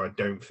Lainey, who I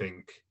didn't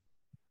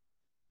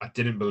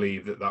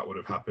believe that would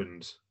have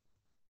happened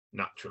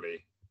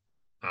naturally.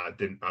 I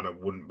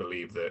wouldn't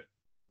believe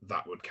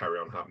that would carry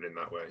on happening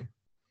that way.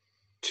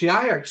 See,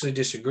 I actually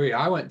disagree.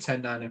 I went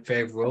 10-9 in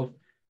favour of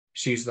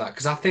she's that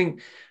because I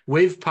think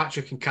with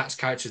Patrick and Kat's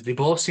characters, they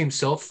both seem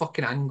so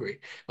fucking angry.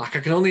 Like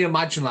I can only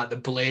imagine like the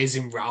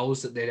blazing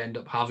rows that they'd end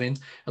up having,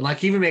 and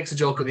like even makes a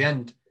joke at the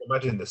end.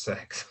 Imagine the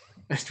sex.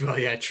 Well,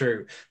 yeah,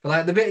 true. But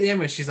like the bit at the end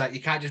where she's like,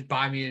 "You can't just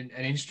buy me an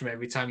instrument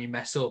every time you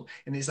mess up,"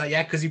 and it's like,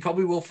 yeah, because you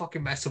probably will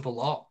fucking mess up a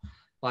lot.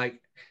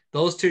 Like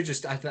those two,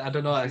 just I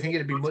don't know. I think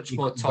it'd be much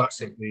more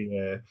toxic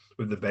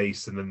with the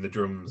bass and then the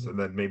drums and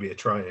then maybe a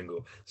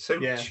triangle. So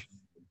yeah,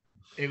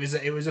 it was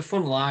a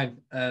fun line.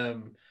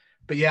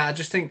 But yeah, I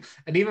just think,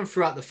 and even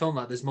throughout the film,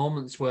 like there's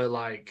moments where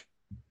like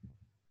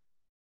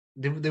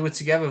they were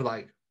together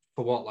like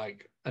for what,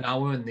 like an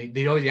hour, and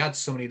they already had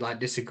so many like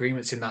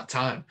disagreements in that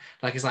time.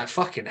 Like it's like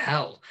fucking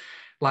hell.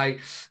 Like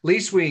at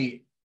least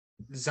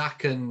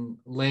Zach and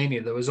Lainey,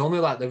 there was only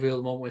like the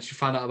real moment when she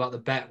found out about the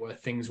bet where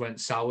things went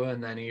sour,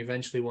 and then he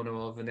eventually won her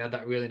over, and they had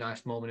that really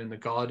nice moment in the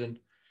garden.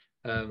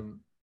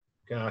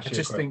 I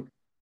just think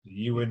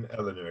you and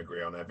Eleanor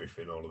agree on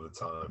everything all of the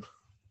time.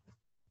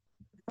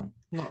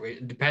 Not really.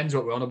 It depends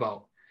what we're on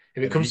about.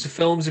 If it comes to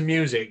films and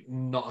music,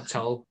 not at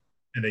all.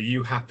 And are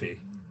you happy?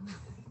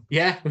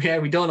 Yeah,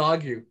 we don't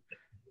argue.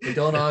 We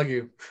don't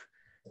argue,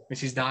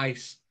 which is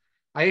nice.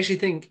 I actually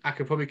think I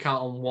could probably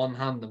count on one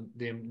hand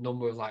the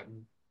number of like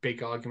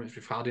big arguments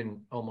we've had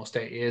in almost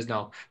 8 years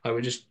now.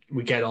 Like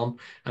we get on,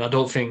 and I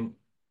don't think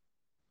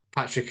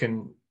Patrick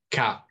and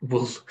Kat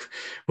will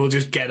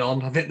just get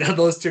on. I think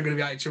those two are going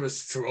to be at each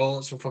other's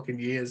throats for fucking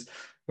years.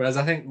 Whereas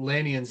I think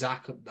Lainey and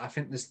Zach, I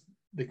think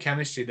the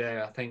chemistry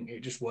there, I think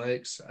it just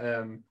works.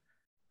 And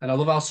I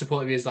love how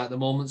supportive he is. Like the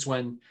moments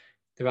when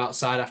they're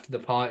outside after the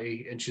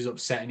party and she's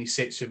upset and he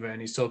sits with her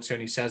and he's talking to her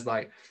and he says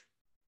like,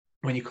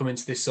 when you come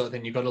into this sort of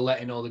thing, you've got to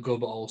let in all the good,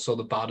 but also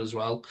the bad as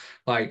well.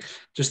 Like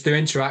just their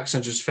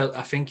interaction just felt,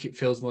 I think it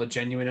feels more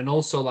genuine. And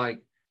also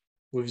like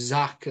with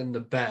Zach and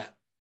the bet,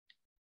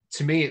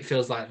 to me, it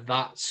feels like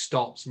that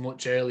stops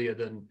much earlier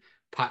than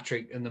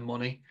Patrick and the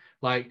money.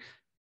 Like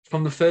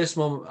from the first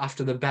moment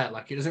after the bet,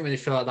 like it doesn't really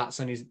feel like that's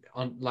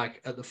on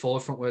like at the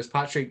forefront. Whereas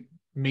Patrick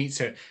meets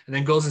her and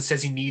then goes and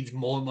says he needs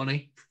more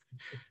money,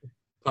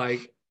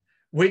 like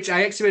which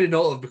I actually made a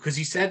note of because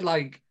he said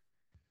like,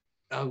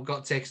 "I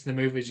got tickets to the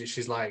movies," and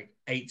she's like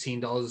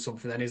 $18 or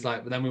something. Then he's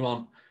like, "But then we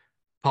want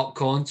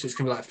popcorn, so it's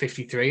gonna be like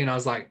 53." And I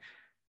was like,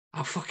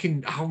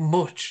 how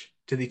much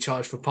do they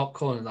charge for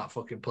popcorn in that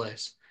fucking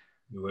place?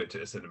 You worked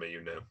at a cinema,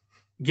 you know.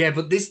 Yeah,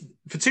 but this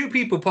for two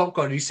people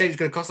popcorn, you said it's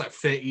going to cost like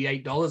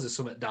 $38 or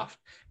something daft.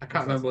 I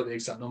can't remember what the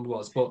exact number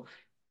was, but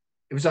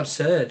it was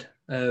absurd.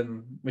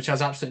 Which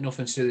has absolutely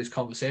nothing to do with this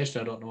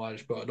conversation. I don't know why I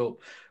just brought it up,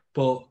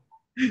 but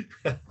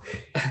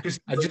I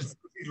just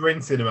he's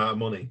rinsing amount of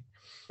money.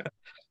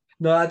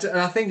 no,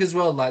 I think as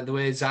well, like the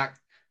way Zach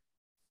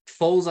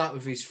falls out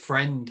with his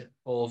friend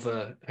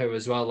over her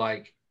as well.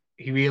 Like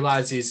he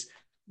realizes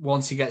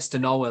once he gets to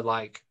know her,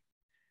 like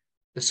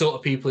the sort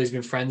of people he's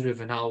been friends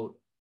with and how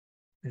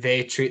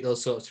they treat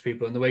those sorts of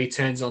people, and the way he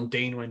turns on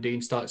Dean when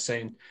Dean starts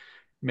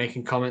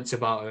making comments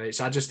about her.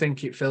 I just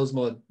think it feels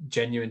more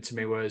genuine to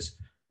me. Whereas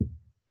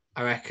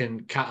I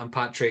reckon Kat and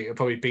Patrick are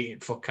probably beating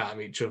fuck out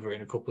of each other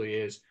in a couple of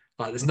years.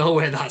 Like, there's no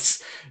way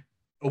that's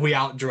a we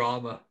out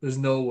drama. There's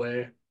no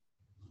way.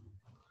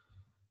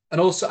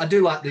 And also, I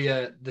do like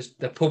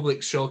the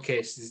public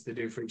showcases they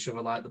do for each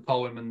other, like the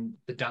poem and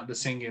the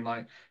singing.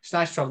 Like, it's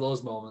nice to have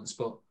those moments,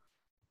 but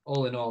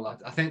all in all,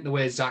 I think the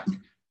way Zach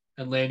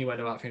and Lainey went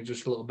about things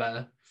just a little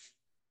better.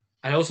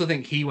 I also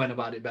think he went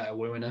about it better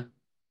wooing her,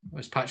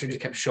 whereas Patrick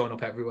just kept showing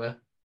up everywhere.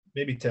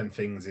 Maybe 10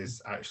 Things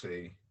is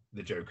actually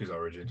the Joker's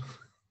origin.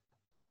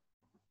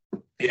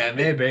 Yeah,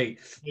 maybe.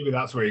 Maybe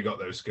that's where he got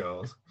those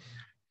scars.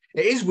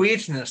 It is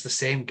weird and that's the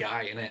same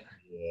guy, isn't it?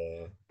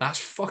 Yeah. That's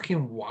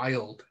fucking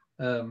wild.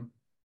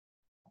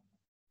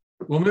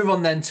 We'll move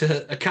on then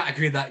to a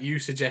category that you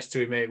suggest to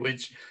me, mate,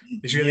 which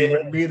is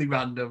really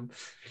random.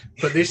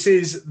 But this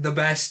is the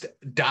best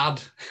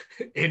dad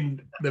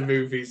in the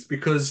movies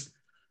because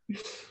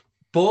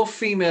both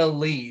female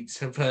leads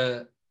have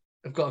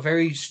got a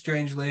very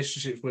strange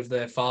relationship with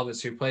their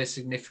fathers who play a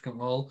significant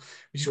role,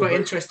 which is quite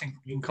interesting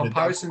in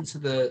comparison to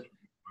the...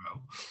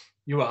 Well,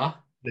 you are?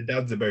 The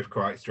dads are both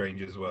quite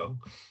strange as well.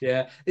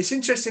 Yeah, it's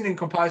interesting in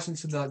comparison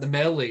to the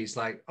male leads.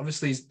 Like,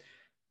 obviously,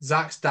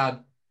 Zach's dad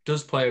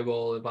does play a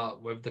role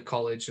with the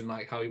college and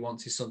like how he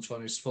wants his son to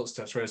follow his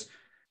footsteps, whereas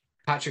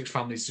Patrick's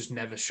family's just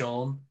never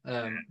shown.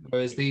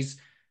 Whereas these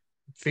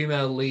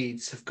female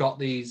leads have got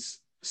these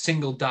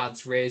single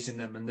dads raising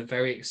them, and they're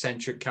very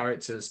eccentric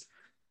characters.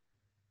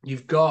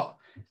 You've got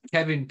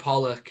Kevin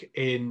Pollak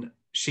in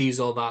She's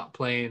All That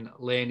playing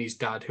Lainey's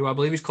dad, who I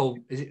believe is called,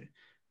 is it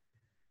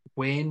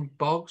Wayne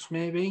Boggs,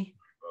 maybe?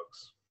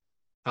 Boggs.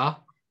 Huh?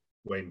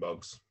 Wayne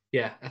Boggs.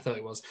 Yeah, I thought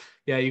it was.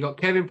 Yeah, you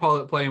got Kevin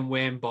Pollak playing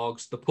Wayne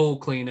Boggs, the pool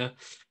cleaner.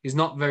 He's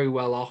not very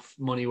well off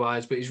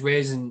money-wise, but he's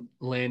raising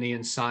Lainey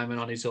and Simon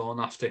on his own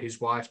after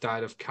his wife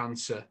died of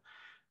cancer,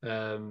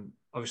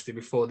 obviously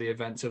before the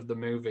events of the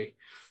movie.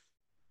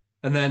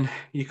 And then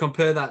you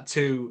compare that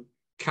to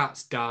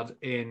Kat's dad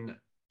in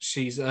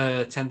She's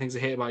 10 Things I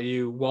Hate About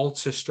You,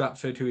 Walter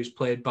Stratford, who is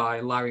played by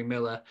Larry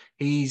Miller.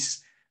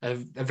 He's a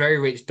very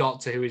rich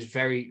doctor who is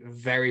very,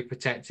 very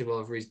protective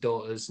over his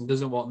daughters and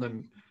doesn't want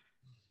them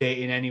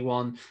dating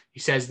anyone. He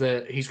says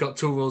that he's got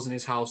two rules in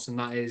his house, and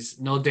that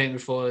is no dating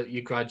before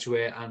you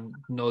graduate and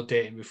no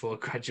dating before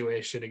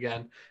graduation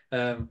again.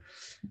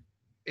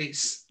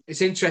 It's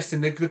interesting.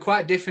 They're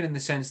quite different in the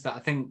sense that I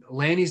think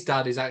Lainey's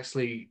dad is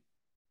actually,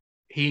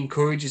 he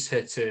encourages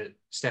her to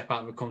step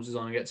out of her comfort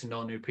zone and get to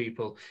know new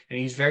people. And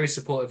he's very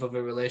supportive of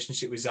a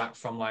relationship with Zach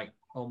from like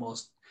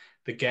almost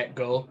the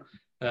get-go.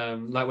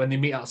 Like when they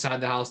meet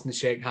outside the house and they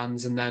shake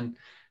hands, and then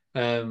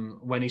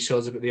when he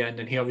shows up at the end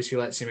and he obviously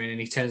lets him in and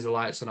he turns the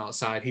lights on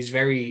outside, he's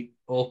very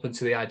open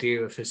to the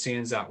idea of her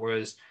seeing Zach,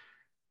 whereas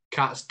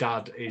Kat's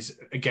dad is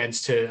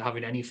against her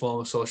having any form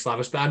of social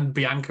life, and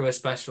Bianca,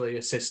 especially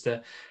her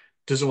sister,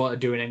 doesn't want her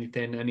doing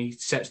anything, and he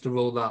sets the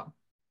rule that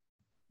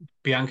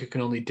Bianca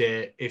can only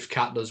date if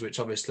Kat does, which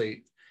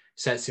obviously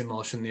sets in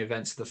motion the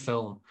events of the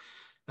film.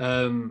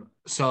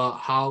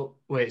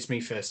 It's me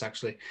first,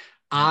 actually.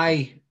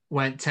 I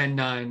went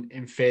 10-9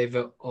 in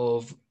favour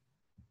of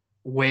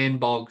Wayne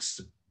Boggs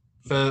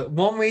for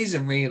one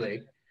reason,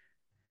 really.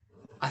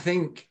 I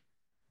think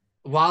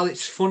while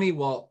it's funny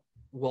what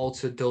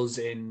Walter does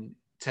in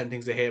 10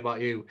 Things I Hate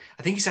About You,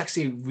 I think it's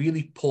actually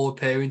really poor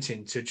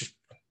parenting to just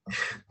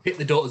pit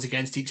the daughters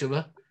against each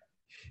other.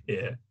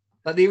 Yeah.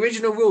 Like, the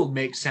original rule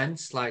makes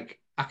sense. Like,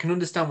 I can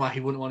understand why he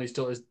wouldn't want his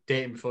daughters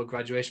dating before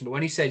graduation, but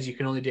when he says you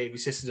can only date if your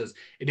sister does,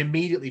 it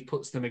immediately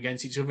puts them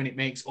against each other, and it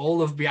makes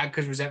all of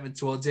Bianca's resentment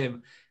towards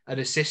him and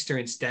her sister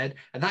instead.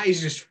 And that is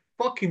just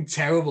fucking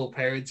terrible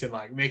parenting,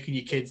 like making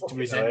your kids to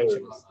resent each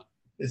other like that.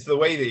 It's the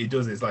way that he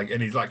does it, it's like,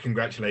 and he's like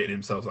congratulating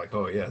himself, like,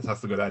 oh yes,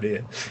 that's a good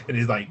idea. And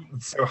he's like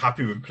so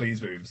happy and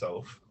pleased with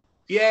himself.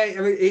 Yeah,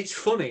 I mean, it's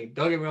funny.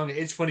 Don't get me wrong,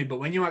 it's funny, but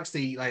when you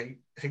actually like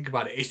think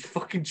about it, it's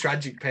fucking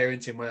tragic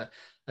parenting.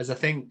 Whereas I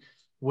think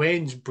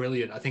Wayne's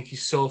brilliant. I think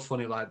he's so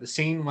funny. Like the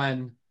scene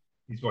when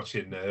he's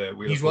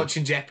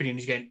watching Jeopardy and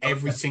he's getting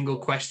every single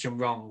question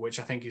wrong, which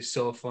I think is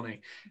so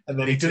funny. And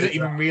then he doesn't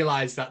even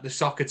realize that the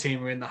soccer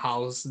team are in the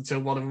house until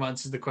one of them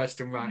answers the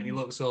question right, and he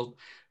looks up.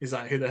 He's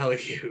like, "Who the hell are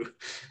you?"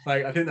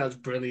 Like, I think that's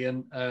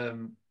brilliant.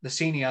 The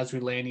scene he has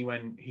with Lainey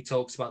when he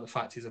talks about the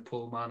fact he's a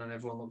poor man and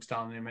everyone looks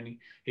down on him, and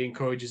he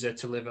encourages her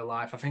to live her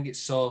life. I think it's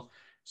so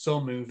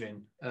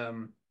moving.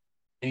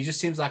 And he just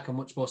seems like a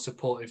much more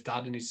supportive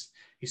dad, and he's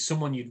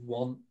someone you'd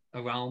want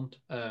around.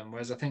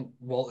 Whereas I think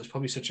Walter's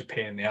probably such a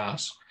pain in the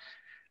ass.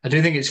 I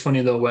do think it's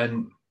funny though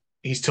when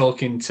he's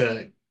talking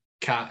to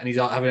Kat and he's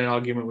having an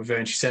argument with her,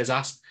 and she says,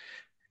 "Ask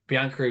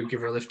Bianca who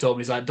give her a lift home."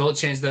 He's like, "Don't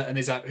change that," and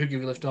he's like, "Who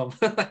give you a lift home?"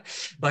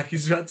 Like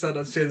he's trying to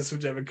change the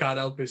subject but can't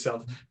help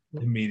himself.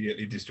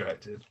 Immediately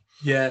distracted.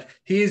 Yeah,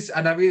 he is,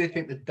 and I really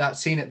think that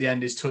scene at the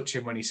end is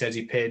touching when he says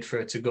he paid for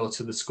her to go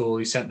to the school.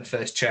 He sent the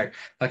first check.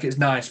 Like it's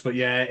nice, but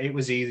yeah, it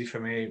was easy for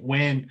me.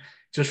 Wayne,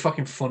 just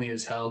fucking funny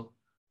as hell.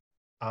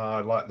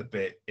 I like the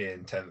bit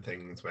in 10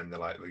 Things when they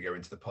go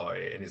into the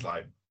party and he's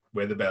like,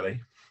 "Wear the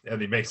belly," and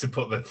he makes her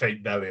put the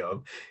fake belly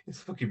on. It's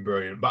fucking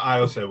brilliant. But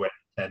I also went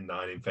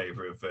 10-9 in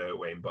favour of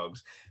Wayne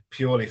Boggs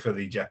purely for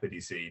the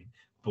Jeopardy scene.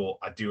 But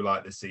I do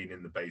like the scene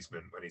in the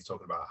basement when he's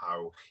talking about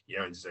how he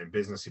owns his own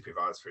business, he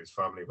provides for his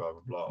family, blah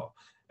blah blah.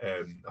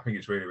 I think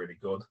it's really really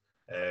good.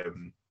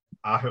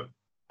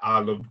 I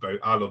love both.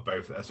 I love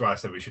both. That's why I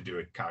said we should do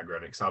a category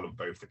because I love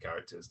both the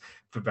characters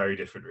for very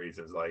different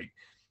reasons. Like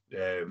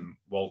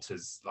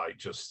Walter's like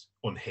just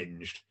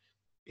unhinged.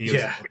 He's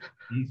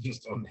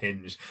just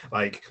unhinged.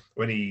 Like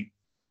when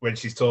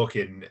she's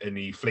talking and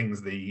he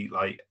flings the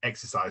like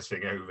exercise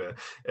thing over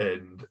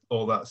and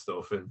all that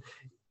stuff and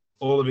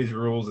all of his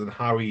rules and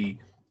how he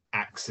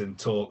acts and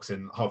talks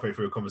and halfway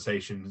through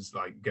conversations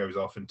like goes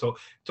off and talk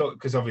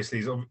because obviously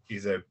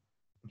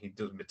he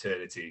does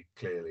maternity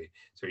clearly,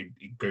 so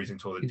he goes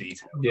into all the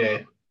details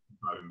of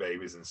having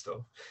babies and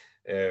stuff.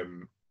 I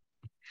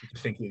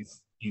think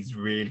he's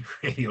really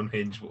really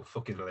unhinged but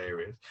fucking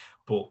hilarious.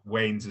 But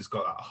Wayne's has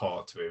got that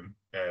heart to him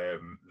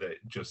that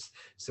just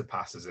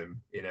surpasses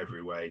him in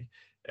every way,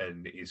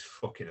 and he's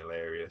fucking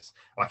hilarious.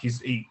 Like he's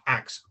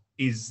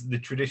the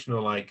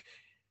traditional like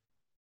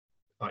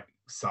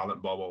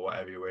silent Bob or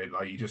whatever you would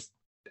like. He just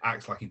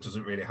acts like he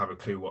doesn't really have a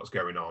clue what's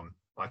going on.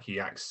 Like he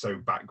acts so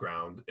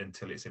background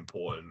until it's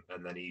important,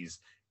 and then he's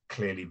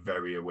clearly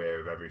very aware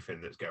of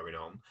everything that's going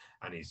on,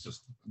 and he's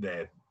just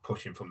there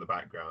pushing from the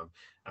background.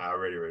 I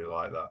really really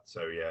like that.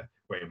 So yeah,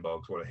 Wayne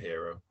Boggs, what a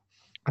hero.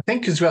 I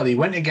think as well he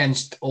went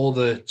against all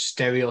the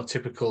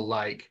stereotypical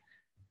like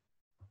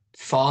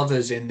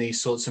fathers in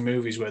these sorts of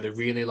movies where they're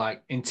really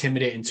like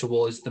intimidating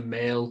towards the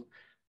male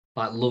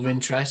like love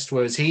interest,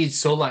 whereas he's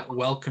so like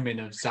welcoming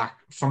of Zach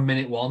from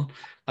minute one.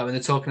 Like when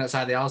they're talking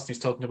outside the house and he's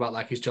talking about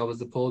like his job as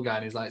the pool guy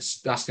and he's like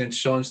asking him to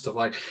show him stuff,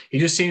 like he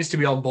just seems to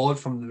be on board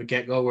from the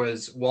get-go,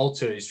 whereas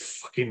Walter is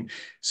fucking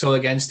so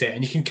against it.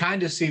 And you can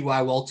kind of see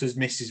why Walter's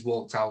missus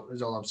walked out,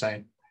 is all I'm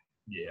saying.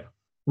 Yeah.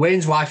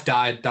 Wayne's wife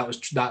died,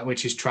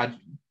 which is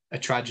a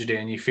tragedy,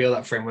 and you feel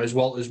that for him, whereas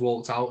Walter's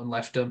walked out and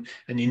left him,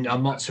 and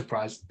I'm not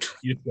surprised.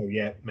 You go,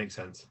 yeah, makes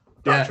sense.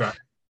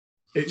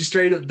 It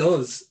straight up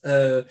does.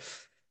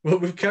 Well,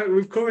 we've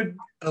covered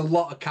a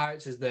lot of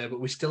characters there,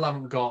 but we still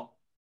haven't got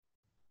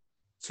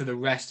to the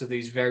rest of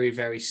these very,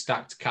 very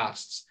stacked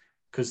casts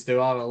because there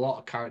are a lot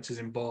of characters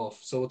in both.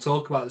 So we'll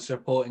talk about the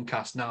supporting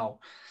cast now.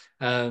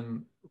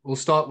 We'll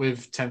start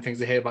with 10 Things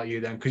I Hear About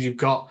You then, because you've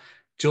got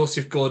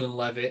Joseph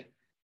Gordon-Levitt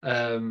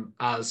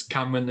as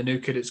Cameron, the new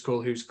kid at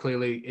school who's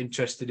clearly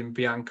interested in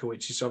Bianca,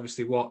 which is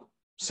obviously what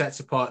sets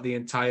apart the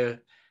entire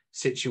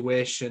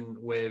situation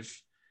with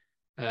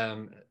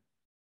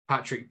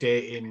Patrick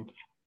dating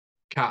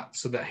Kat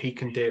so that he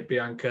can date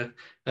Bianca.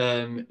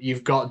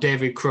 You've got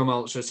David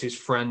Krumholtz as his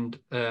friend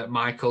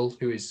Michael,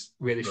 who is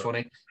really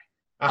funny.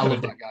 I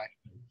love that guy.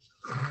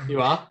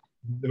 You are?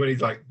 When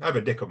he's like, "I have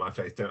a dick on my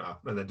face, don't I?"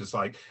 And then just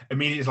like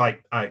immediately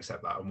like, "I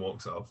accept that," and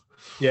walks off.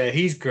 Yeah,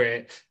 he's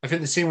great. I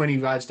think the scene when he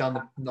rides down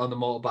on the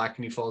motorbike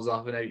and he falls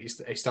off and he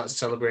starts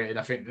celebrating,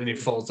 I think, and he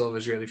falls over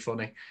is really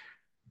funny.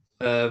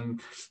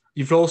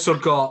 You've also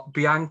got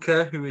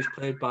Bianca, who is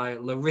played by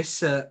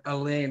Larissa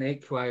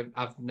Olenek, who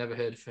I've never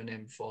heard of her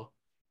name before.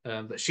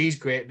 But she's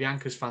great.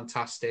 Bianca's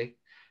fantastic.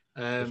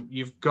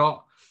 You've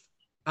got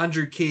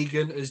Andrew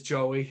Keegan as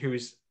Joey, who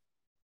is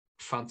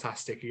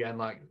fantastic again.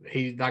 Like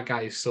that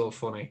guy is so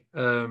funny.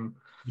 The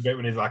bit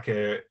when he's like,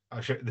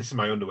 "This is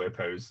my underwear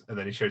pose," and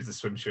then he shows the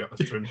swim shirt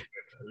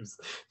pose.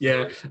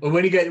 Yeah, and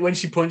when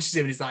she punches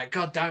him, he's like,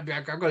 "God damn,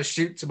 Bianca, I've got to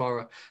shoot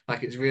tomorrow."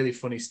 Like it's really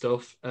funny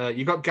stuff.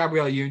 You got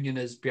Gabrielle Union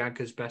as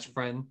Bianca's best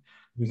friend.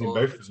 Who's in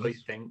both of them? You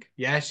think?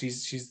 Yeah,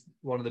 she's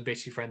one of the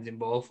bitchy friends in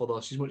both, although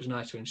she's much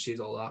nicer when she's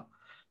all that.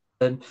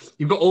 And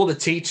you've got all the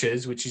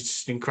teachers, which is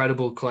just an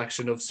incredible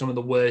collection of some of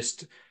the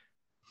worst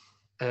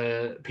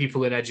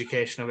people in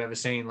education I've ever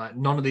seen. Like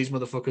none of these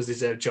motherfuckers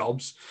deserve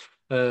jobs.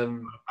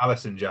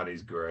 Alison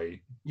Janney's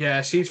great.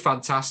 Yeah, she's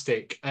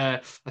fantastic.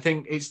 I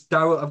think it's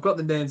Daryl. I've got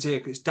the names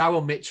here. It's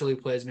Daryl Mitchell who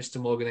plays Mr.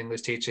 Morgan,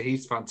 English teacher.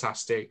 He's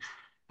fantastic.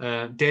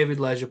 David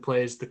Leisure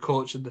plays the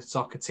coach of the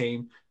soccer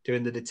team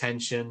doing the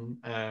detention,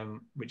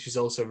 which is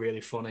also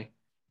really funny.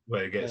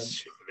 Where he gets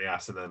shit in the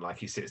ass and then like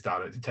he sits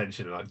down at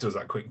detention and like does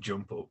that quick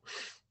jump up.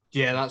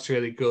 Yeah, that's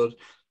really good.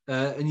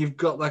 And you've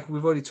got, like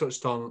we've already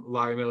touched on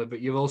Larry Miller,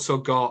 but you've also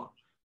got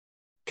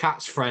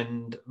Kat's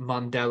friend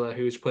Mandela,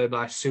 who's played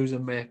by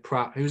Susan May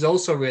Pratt, who's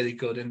also really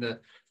good in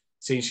the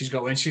scene she's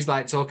got when she's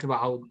like talking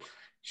about how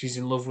she's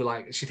in love with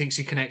like she thinks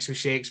she connects with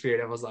Shakespeare,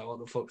 and everyone's like, what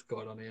the fuck's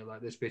going on here?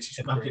 Like this bitch is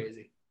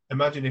crazy.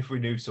 Imagine if we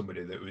knew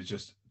somebody that was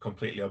just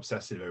completely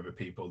obsessive over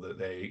people that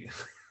they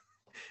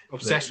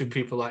obsessed with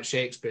people like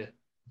Shakespeare,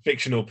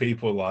 fictional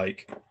people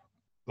like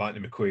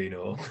Lightning McQueen,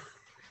 or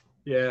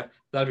yeah,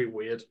 that'd be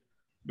weird. It'd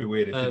be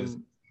weird if it was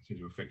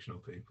fictional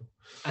people.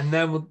 And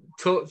then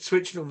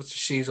switching over to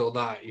She's All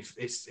That.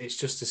 It's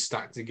just as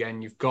stacked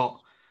again. You've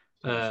got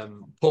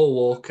Paul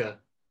Walker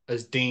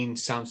as Dean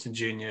Sampson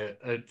Jr.,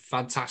 a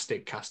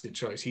fantastic casting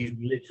choice. He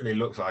literally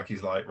looks like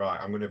he's like, right,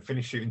 I'm going to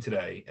finish shooting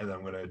today, and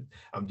then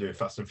I'm doing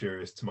Fast and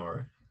Furious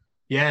tomorrow.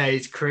 Yeah,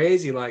 it's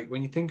crazy. Like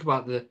when you think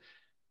about the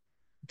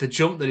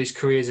jump that his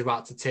career is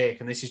about to take,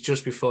 and this is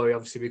just before he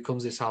obviously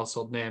becomes this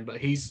household name. But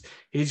he's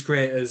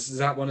great as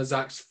one of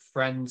Zach's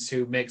friends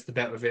who makes the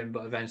bet with him,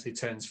 but eventually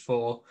turns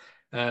 4.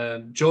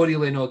 Jodie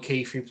Lynn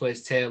O'Keefe, who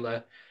plays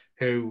Taylor,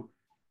 who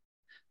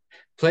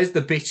plays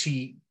the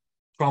bitchy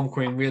prom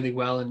queen really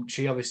well, and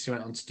she obviously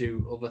went on to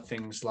do other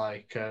things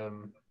like I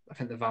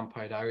think The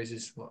Vampire Diaries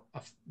is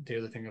the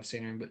other thing I've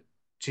seen her in, but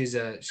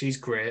she's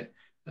great.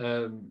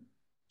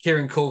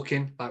 Kieran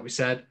Culkin, like we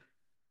said,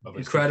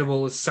 obviously.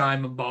 Incredible as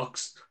Simon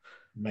Box,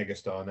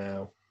 megastar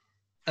now.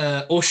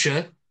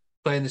 Usher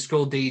playing the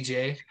school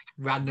DJ,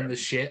 random as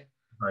shit,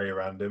 very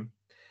random.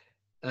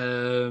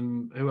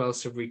 Who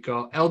else have we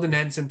got? Eldon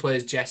Henson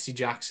plays Jesse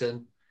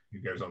Jackson, who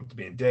goes on to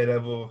be in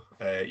Daredevil.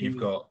 You've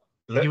got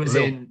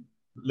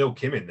Lil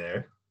Kim in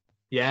there.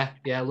 Yeah,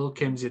 Lil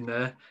Kim's in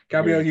there.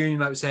 Gabrielle Union,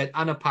 like we said.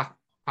 Anna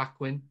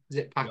Paquin. Is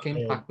it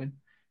Paquin?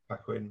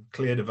 Paquin.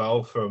 Clea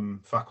Duvall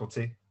from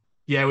Faculty.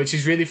 Yeah, which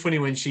is really funny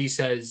when she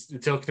says, we're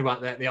talking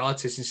about the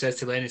artist, and says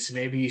to Lena, so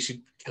maybe you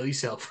should kill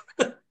yourself.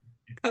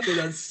 I think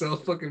that's so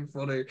fucking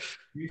funny.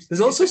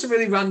 There's also some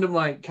really random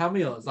like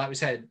cameos, like we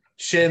said.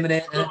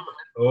 Shermanator.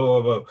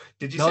 Oh,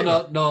 did you say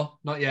that? No,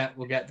 not yet.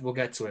 We'll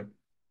get to him.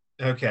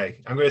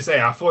 Okay, I'm going to say,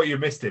 I thought you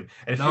missed him.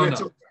 And if you're going to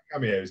talk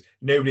about cameos,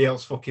 nobody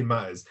else fucking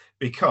matters,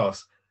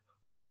 because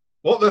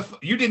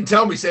you didn't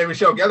tell me Sarah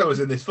Michelle Gellar was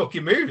in this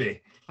fucking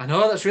movie. I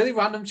know, that's really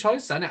random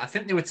choice, isn't it? I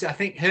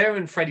think her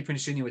and Freddie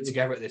Prinze Jr. were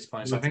together at this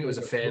point, so I think it was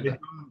a favour.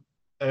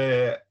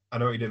 I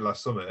know what you did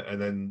last summer, and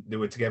then they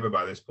were together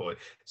by this point.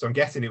 So I'm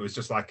guessing it was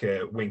just like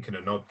a wink and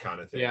a nod kind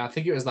of thing. Yeah, I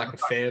think it was like a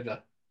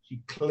favour. She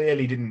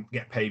clearly didn't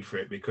get paid for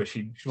it because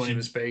she won't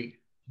even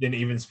speak. Didn't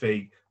even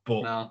speak.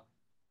 But no,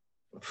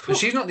 but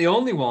she's not the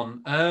only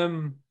one.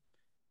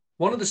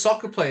 One of the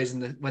soccer players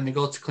when they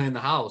go to clean the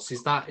house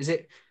is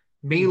it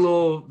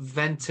Milo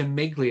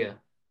Ventimiglia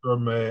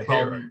from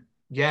Hero?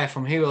 Yeah,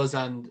 from Heroes,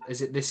 and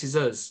is it This Is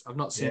Us? I've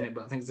not seen it,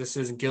 but I think This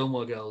Is and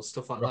Gilmore Girls,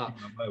 stuff like that.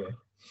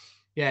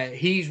 Yeah,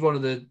 he's one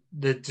of the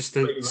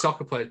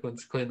soccer players going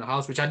to clean the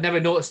house, which I'd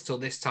never noticed until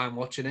this time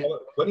watching it.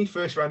 When he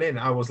first ran in,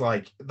 I was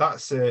like,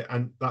 that's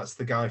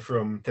the guy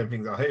from 10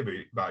 Things I Hate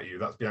About You.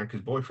 That's Bianca's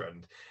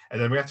boyfriend.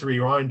 And then we had to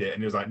rewind it,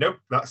 and he was like, nope,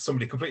 that's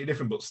somebody completely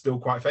different, but still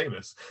quite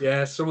famous.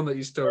 Yeah, someone that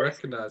you still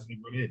recognise.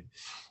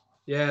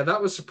 Yeah,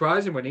 that was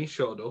surprising when he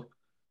showed up,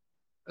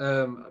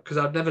 because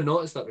I've never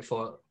noticed that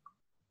before.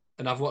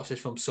 And I've watched this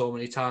film so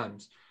many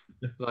times.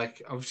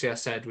 Like, obviously, I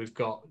said we've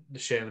got the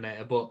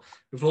Shermanator, but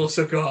we've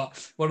also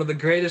got one of the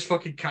greatest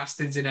fucking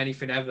castings in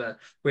anything ever,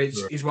 which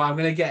is why I'm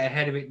going to get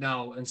ahead of it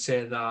now and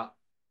say that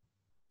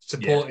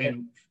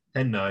supporting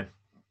 10-9.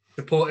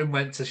 Supporting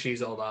went to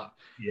She's All That.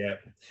 Yeah.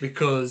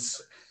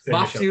 Because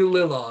Matthew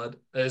Lillard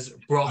as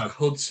Brock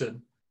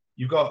Hudson.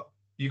 You got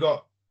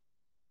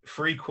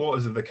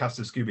 3/4 of the cast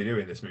of Scooby-Doo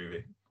in this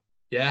movie.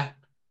 Yeah.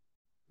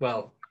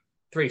 Well,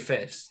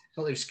 3/5.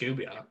 Not leave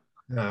Scooby out.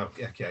 Oh,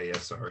 okay, yeah,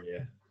 sorry,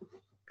 yeah.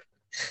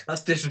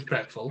 That's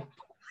disrespectful.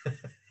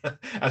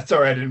 I'm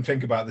sorry, I didn't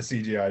think about the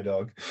CGI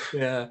dog.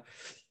 Yeah.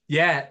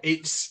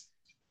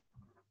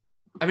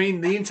 I mean,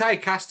 the entire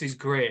cast is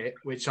great,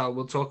 which I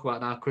will talk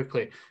about now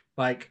quickly.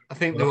 Like, I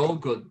think they're all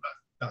good.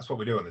 That's what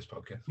we do on this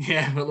podcast.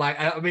 Yeah, but like,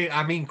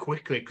 I mean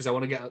quickly, because I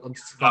want to get onto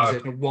the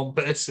conversation of one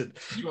person.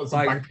 You want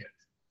some blankets?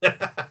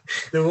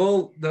 They're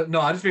all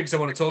I just because I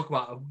want to talk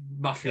about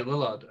Matthew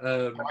Lillard.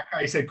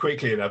 I said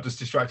quickly, and I've just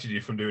distracted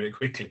you from doing it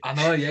quickly. I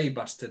know, yeah, you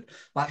bastard.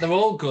 Like, they're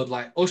all good.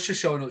 Like, Usher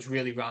showing up's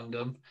really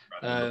random.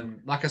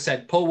 Like I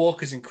said, Paul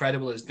Walker's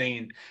incredible as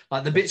Dean.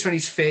 Like, the bits when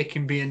he's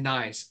faking being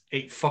nice,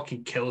 it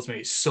fucking kills me.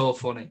 It's so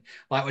funny.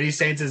 Like when he's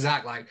saying to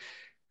Zach, like,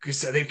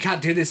 because they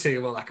can't do this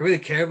anymore. Like, I really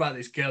care about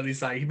this girl.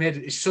 He's like,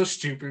 it's so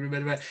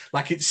stupid.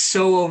 Like, it's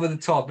so over the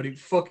top, but it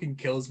fucking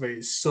kills me.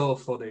 It's so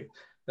funny.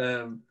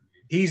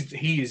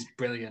 He is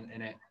brilliant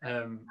in it.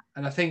 And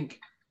I think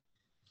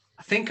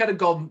I'd have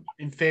gone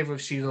in favour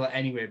of Sheila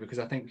anyway, because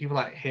I think people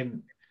like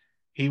him,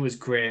 he was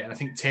great. And I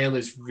think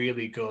Taylor's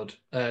really good.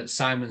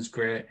 Simon's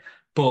great.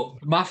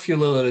 But Matthew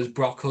Lillard as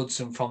Brock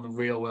Hudson from The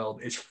Real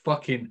World is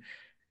fucking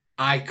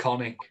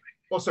iconic.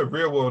 Also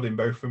Real World in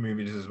both the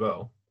movies as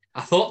well.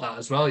 I thought that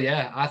as well,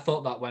 yeah. I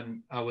thought that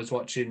when I was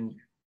watching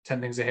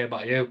 10 Things I Hear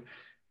About You.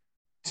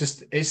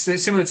 It's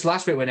similar to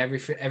last week when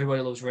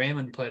Everybody Loves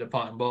Raymond played a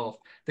part in both.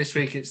 This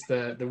week it's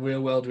the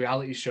Real World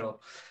reality show.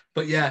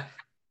 But yeah,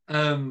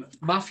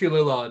 Matthew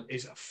Lillard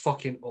is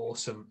fucking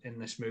awesome in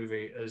this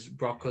movie as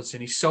Brock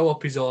Hudson. He's so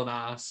up his own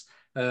ass.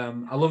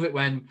 I love it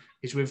when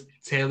he's with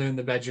Taylor in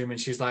the bedroom and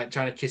she's like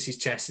trying to kiss his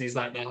chest and he's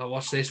like, "No,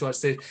 watch this,"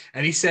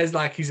 and he says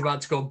like he's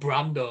about to go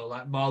Brando,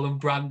 like Marlon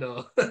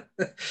Brando.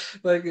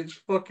 Like it's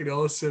fucking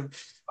awesome.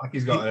 Like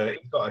he's got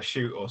a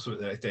shoot or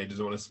something the next day. He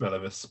doesn't want to smell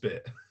of a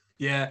spit.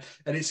 Yeah,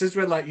 and it's just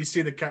when like you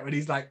see the cat when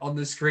he's like on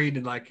the screen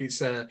and like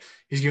it's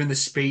he's giving the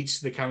speech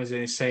to the cameras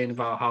and he's saying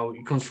about how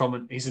he comes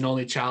from he's an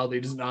only child, he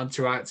doesn't know how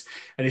to act,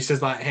 and he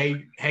says like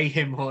hey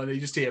him, and you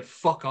just hear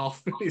fuck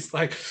off. He's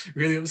like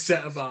really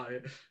upset about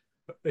it.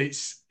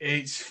 He's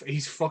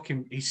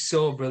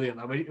so brilliant.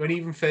 Like, when he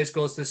even first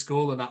goes to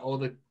school and that all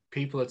the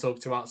people are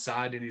talking to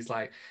outside and he's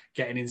like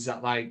getting in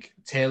Zach, like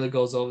Taylor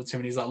goes over to him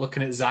and he's like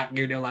looking at Zach,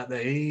 you know, like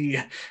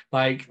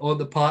like on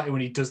the party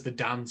when he does the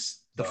dance.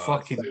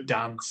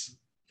 Dance.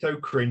 So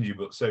cringy,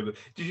 but so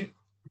good.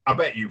 I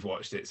bet you've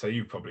watched it, so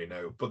you probably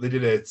know. But they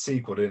did a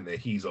sequel, didn't they?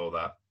 He's All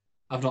That.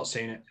 I've not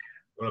seen it.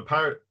 Well,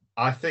 apparently,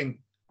 I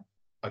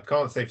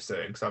can't say for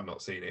certain because I've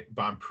not seen it,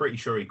 but I'm pretty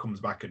sure he comes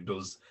back and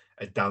does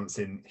a dance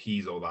in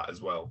He's All That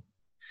as well.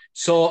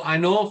 So I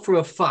know for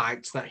a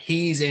fact that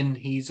he's in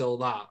He's All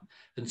That,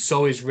 and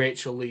so is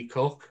Rachel Lee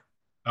Cook.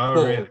 Oh,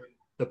 but really?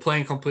 They're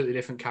playing completely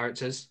different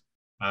characters.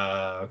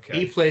 Okay.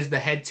 He plays the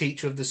head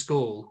teacher of the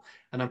school,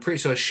 and I'm pretty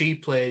sure she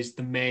plays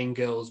the main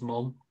girl's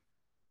mum.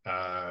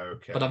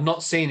 Okay. But I've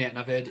not seen it, and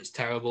I've heard it's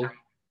terrible.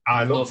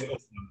 I looked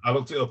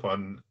it up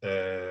on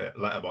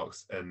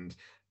Letterboxd, and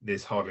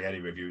there's hardly any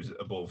reviews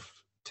above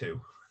 2.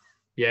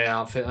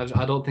 Yeah,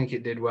 I don't think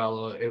it did well,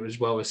 or it was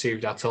well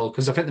received at all.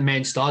 Because I think the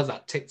main star is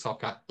that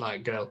TikTok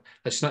like girl.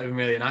 She's not even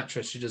really an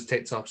actress; she does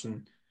TikToks,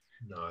 and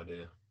no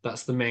idea.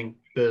 That's the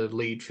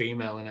lead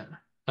female in it.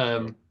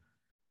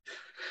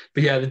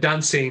 But yeah, the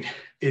dance scene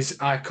is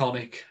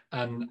iconic,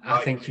 and I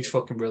think he's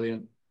fucking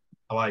brilliant.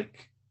 I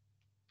like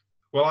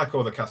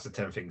all the cast of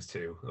 10 Things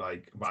too.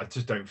 But I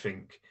just don't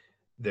think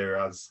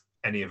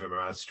any of them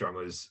are as strong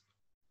as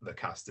the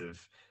cast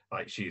of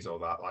like She's All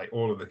That. Like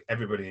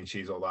everybody in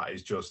She's All That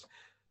is just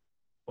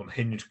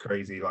unhinged,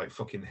 crazy, like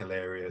fucking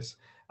hilarious.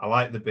 I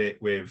like the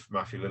bit with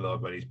Matthew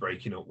Lillard when he's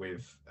breaking up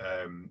with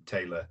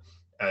Taylor.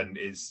 And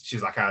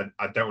she's like, I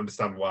don't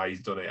understand why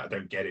he's done it. I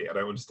don't get it. I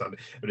don't understand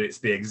it. But it's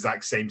the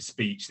exact same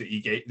speech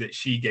that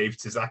she gave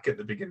to Zach at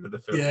the beginning of the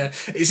film. Yeah,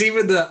 it's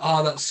even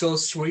that's so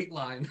sweet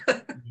line.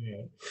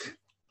 Yeah,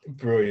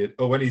 brilliant.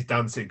 Or when he's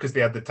dancing, because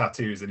they had the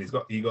tattoos, and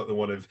he got the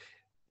one of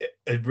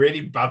a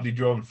really badly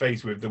drawn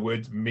face with the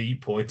words "me"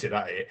 pointed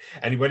at it.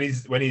 And when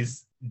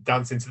he's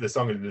dancing to the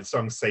song and the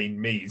song's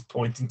saying "me," he's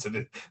pointing to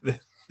the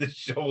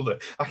shoulder.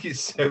 Like, it's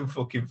so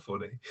fucking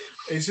funny.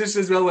 It's just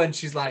as well when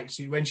she's like,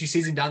 when she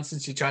sees him dancing,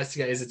 she tries to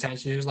get his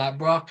attention. She's like,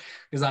 "Brock,"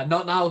 he's like,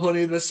 "Not now,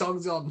 honey. The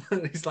song's on."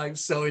 He's like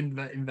so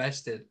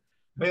invested.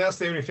 I mean, that's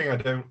the only thing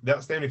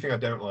I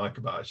don't like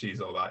about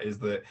She's All That is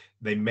that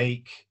they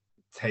make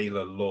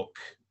Taylor look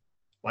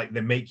like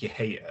they make you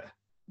hate her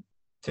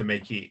to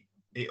make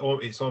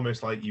it's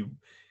almost like you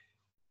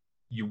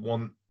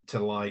want to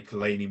like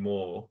Lainey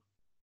more,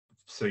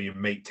 so you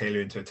make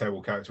Taylor into a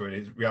terrible character. And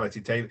in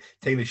reality,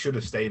 Taylor should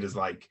have stayed as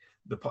like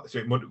so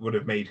it would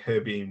have made her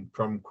being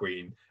prom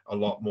queen a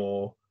lot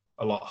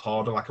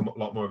harder, like a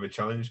lot more of a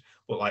challenge.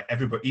 But like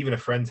everybody, even her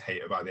friends,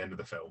 hate her by the end of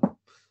the film.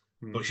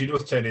 But they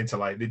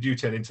do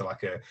turn into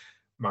like a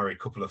married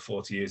couple of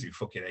 40 years who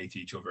fucking hate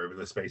each other over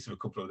the space of a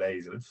couple of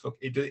days. And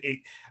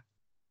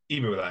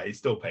even with that, it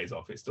still pays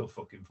off. It's still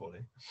fucking funny.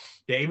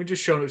 Yeah, even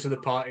just showing up to the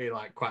party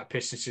like quite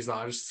pissed, and she's like,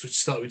 "I just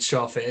started with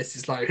short face."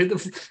 It's like, you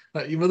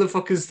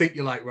motherfuckers think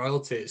you're like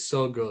royalty. It's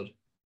so good.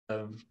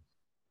 But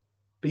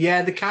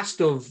yeah, the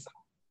cast of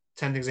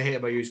 10 Things I Hate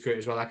About You is great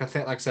as well. Like I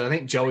said, I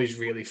think Joey's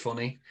really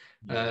funny.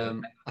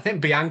 I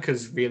think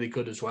Bianca's really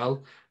good as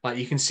well. Like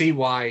you can see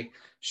why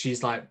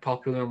she's like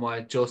popular and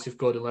why Joseph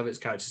Gordon-Levitt's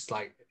character is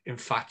like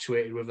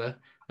infatuated with her.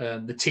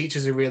 The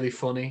teachers are really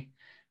funny.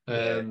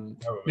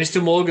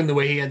 Mr. Morgan, the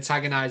way he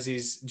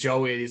antagonizes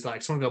Joey, he's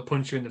like, "Someone's gonna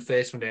punch you in the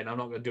face one day, and I'm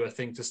not gonna do a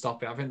thing to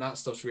stop it." I think that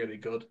stuff's really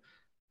good.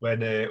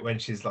 When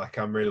she's like,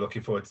 "I'm really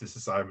looking forward to this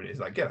assignment," he's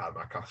like, "Get out of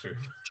my classroom."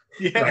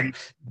 Yeah, like,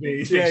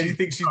 he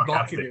thinks she's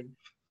mocking him.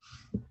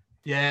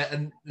 Yeah,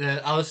 and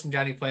Alison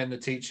Janney playing the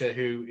teacher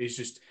who is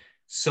just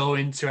so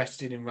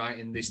interested in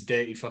writing this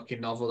dirty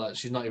fucking novel that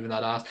she's not even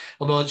that arsed.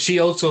 Although she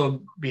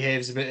also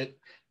behaves a bit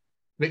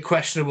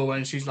questionable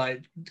when she's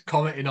like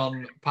commenting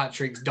on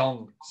Patrick's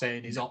dong,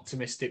 saying he's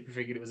optimistic for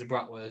thinking it was a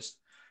bratwurst.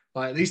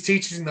 Like these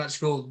teachers in that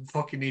school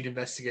fucking need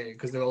investigating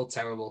because they're all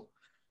terrible.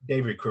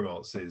 David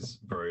Krumholtz is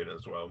brilliant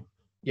as well.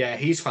 Yeah,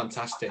 he's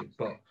fantastic,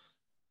 but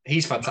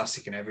he's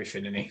fantastic in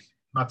everything, isn't he?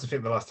 I had to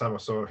think the last time I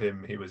saw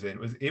him, he was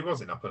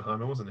in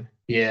Oppenheimer, wasn't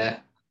he? Yeah.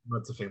 I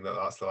had to think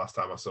that's the last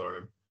time I saw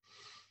him.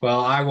 Well,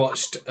 I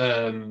watched 2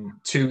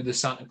 of the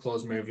Santa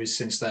Claus movies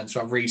since then,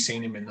 so I've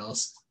re-seen him in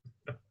those.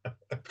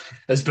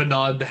 As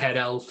Bernard the head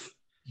elf.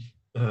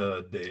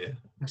 Oh dear.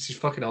 This is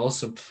fucking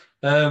awesome.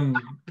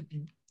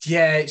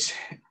 Yeah,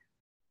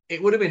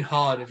 it would have been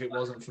hard if it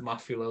wasn't for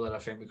Matthew Lillard, I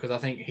think, because I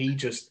think he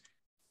just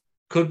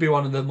could be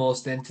one of the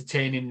most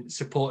entertaining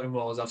supporting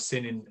roles I've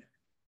seen in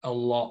a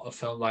lot of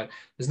films. Like,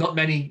 there's not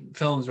many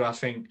films where I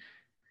think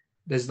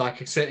there's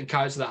like a certain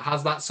character that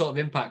has that sort of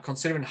impact,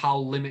 considering how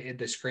limited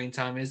the screen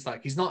time is.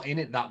 Like, he's not in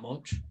it that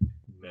much,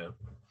 No.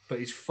 but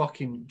he's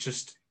fucking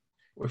just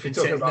Well, if you're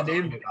insane.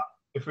 talking about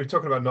if we're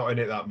talking about not in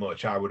it that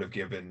much, I would have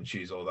given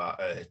She's All That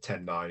a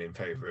 10-9 in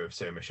favour of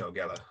Sarah Michelle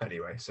Gellar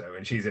anyway. So,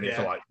 and she's in it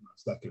for like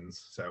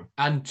seconds. So,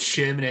 and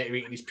Shermanator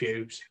eating his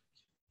pubes.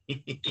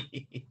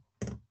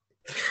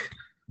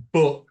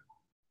 But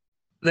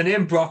the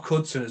name Brock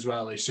Hudson as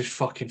well is just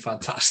fucking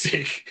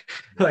fantastic.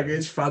 Like,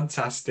 it's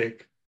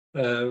fantastic.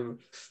 We'll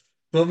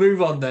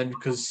move on then,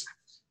 because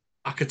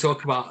I could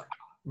talk about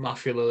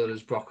Matthew Lillard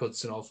as Brock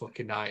Hudson all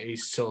fucking night.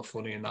 He's so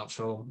funny in that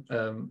film.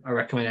 I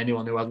recommend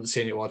anyone who hasn't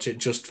seen it watch it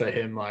just for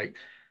him. Like,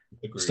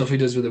 agreed. Stuff he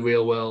does with the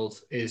real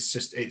world is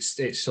just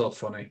it's so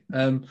funny.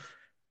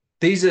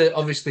 These are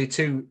obviously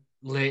two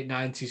late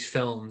 90s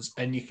films,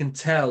 and you can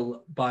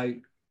tell by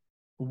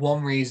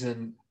one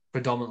reason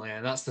predominantly,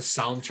 and that's the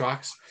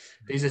soundtracks.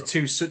 These are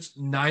two such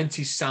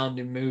 90s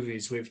sounding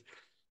movies with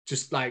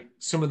just like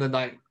some of the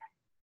like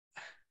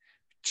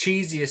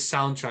cheesiest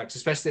soundtracks,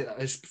 especially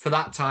for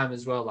that time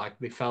as well. Like,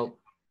 they felt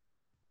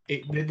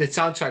the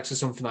soundtracks are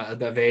something like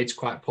that have aged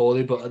quite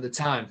poorly, but at the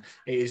time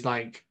it is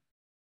like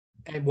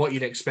what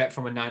you'd expect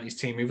from a 90s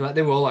teen movie. Like,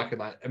 they were all like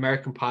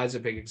American Pie is a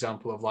big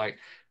example of like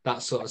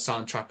that sort of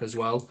soundtrack as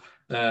well.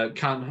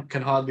 Can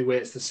Hardly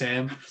Wait's the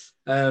same.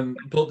 But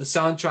the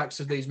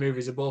soundtracks of these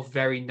movies are both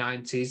very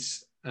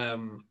 90s.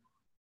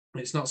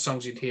 It's not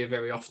songs you'd hear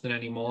very often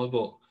anymore,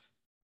 but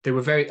they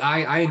were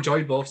I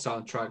enjoyed both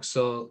soundtracks,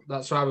 so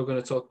that's why we're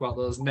going to talk about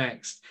those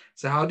next.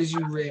 So how did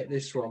you rate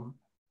this one?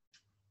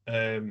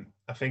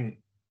 I think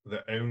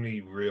the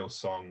only real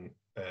song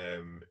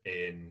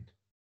in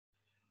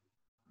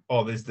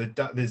there's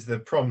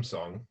the prom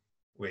song,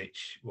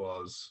 which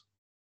was,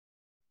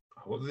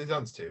 what did they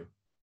dance to?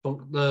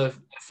 The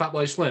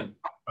Fatboy Slim.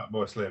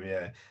 Fatboy Slim,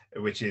 yeah,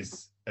 which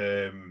is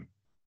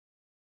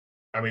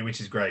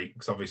which is great,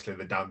 because obviously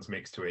the dance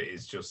mix to it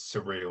is just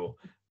surreal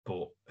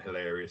but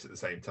hilarious at the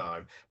same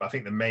time. But I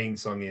think the main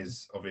song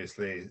is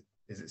obviously,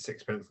 is it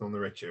Sixpence None the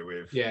Richer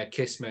with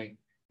Kiss Me.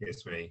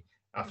 Kiss Me.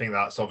 I think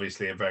that's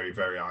obviously a very,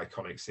 very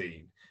iconic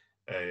scene,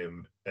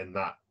 and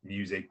that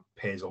music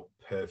pairs up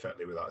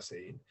perfectly with that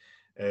scene.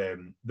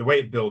 The way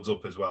it builds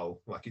up as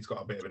well, like, it's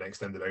got a bit of an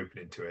extended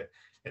opening to it,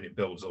 and it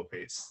builds up.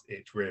 It's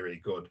really,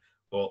 really good.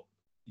 But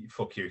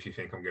fuck you if you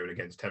think I'm going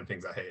against 10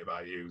 Things I Hate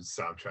About You's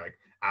soundtrack.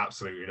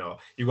 Absolutely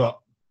not. You've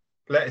got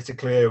Letter to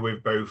Clear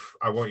with both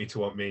I Want You to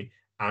Want Me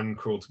and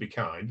Cruel to Be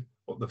Kind.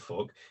 What the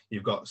fuck?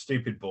 You've got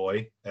Stupid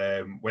Boy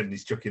when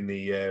he's chucking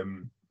the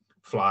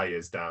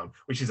flyers down,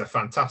 which is a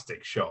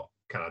fantastic shot.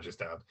 Can I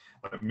just add?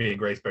 Like, me and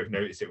Grace both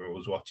noticed it when we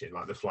was watching,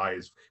 like the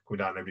flyers coming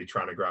down, everybody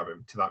trying to grab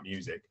him to that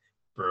music.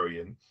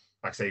 Brilliant.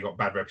 Like I say, you got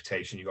Bad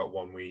Reputation, you got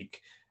 1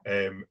 Week.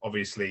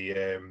 Obviously,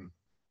 the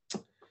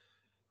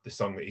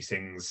song that he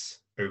sings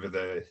over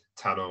the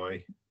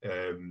tannoy.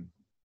 What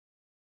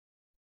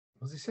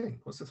does he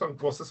sing? What's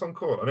the song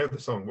called? I know the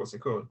song. What's it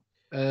called?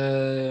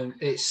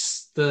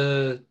 It's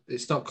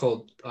not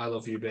called I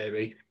Love You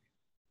Baby.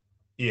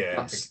 Yeah,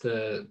 that's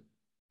the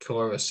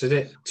chorus. Is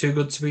it Too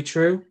Good to Be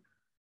True?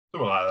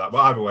 Something like that. But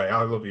either way,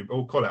 I love you.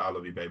 We'll call it I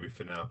Love You Baby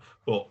for now.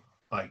 But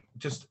like,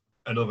 just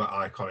another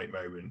iconic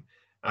moment.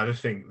 I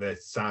just think the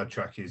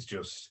soundtrack is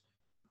just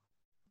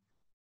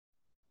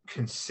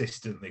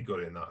consistently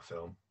good in that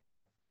film.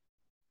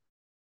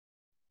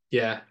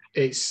 Yeah,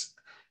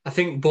 I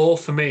think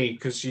both for me,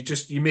 because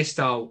you missed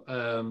out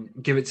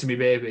Give It to Me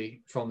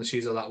Baby from the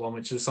She's All That one,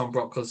 which is a song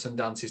Brock Hudson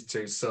dances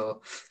to.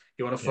 So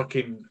you want to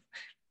fucking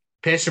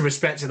pay some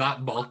respect to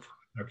that, Bob.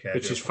 Okay,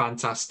 which is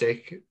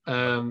fantastic.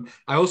 I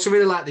also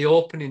really like the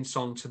opening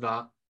song to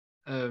that,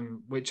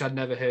 which I'd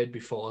never heard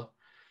before.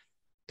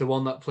 The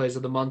one that plays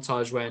at the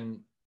montage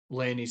when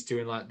Laney's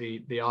doing like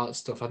the art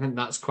stuff. I think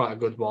that's quite a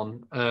good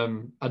one.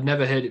 I'd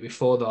never heard it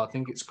before though. I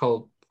think it's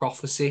called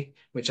Prophecy,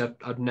 which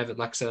I'd never,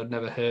 like I said, I'd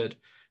never heard.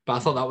 But I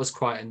thought that was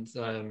quite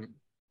an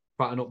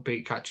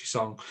upbeat, catchy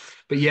song.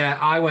 But yeah,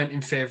 I went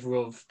in favour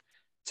of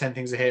 10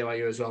 Things I Hate About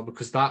You as well,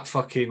 because that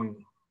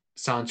fucking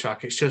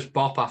soundtrack, it's just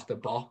bop after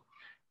bop.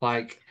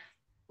 Like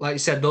you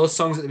said, those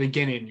songs at the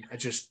beginning are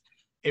just,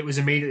 it was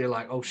immediately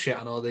like, oh shit,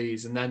 I know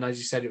these. And then, as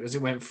you said, as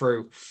it went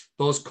through,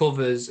 those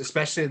covers,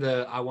 especially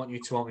the I Want You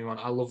to Want Me one,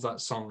 I love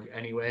that song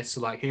anyway.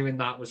 So like, hearing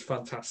that was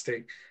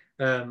fantastic.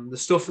 The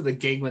stuff at the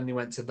gig when they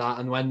went to that,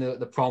 and when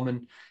the prom,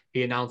 and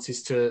he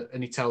announces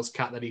and he tells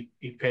Kat that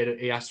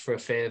he asked for a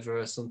favor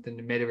or something,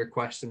 he made a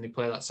request, and they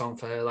play that song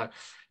for her. Like,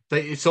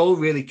 it's all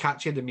really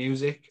catchy, the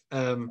music.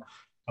 I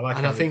like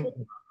how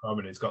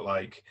it's got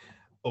like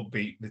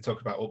upbeat. They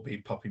talk about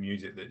upbeat poppy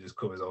music that just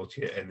covers all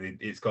shit, and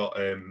it's got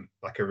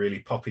like a really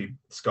poppy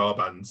ska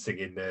band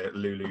singing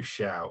Lulu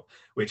Shout,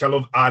 which I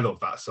love. I love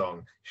that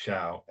song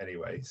Shout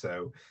anyway.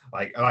 So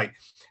like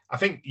I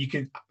think you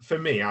can, for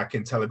me, I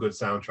can tell a good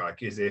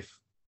soundtrack is if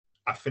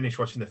I finish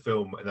watching the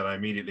film and then I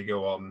immediately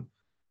go on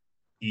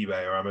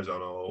eBay or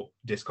Amazon or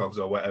Discogs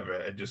or whatever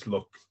and just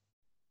look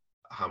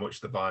how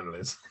much the vinyl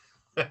is.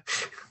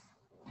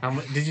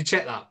 Did you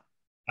check that?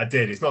 I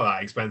did. It's not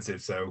that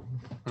expensive, so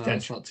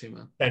It's not too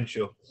bad.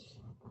 potential.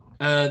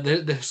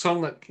 The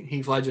song that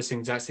Heath Ledger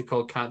sings is actually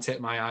called "Can't Take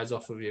My Eyes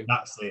Off of You."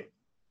 That's it.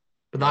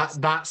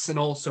 But that's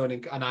also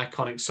an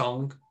iconic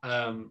song.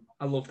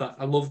 I love that.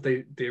 I love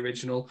the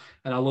original,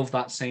 and I love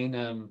that scene.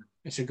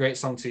 It's a great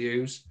song to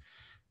use,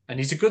 and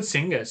he's a good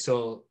singer.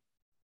 So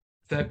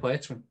fair play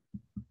to him.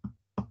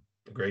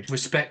 Agreed.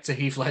 Respect to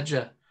Heath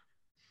Ledger.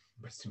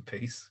 Rest in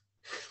peace.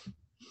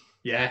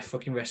 Yeah,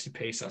 fucking rest in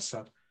peace. That's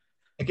sad.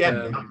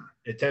 Again,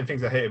 10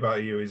 Things I Hate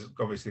About You is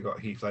obviously got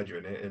Heath Ledger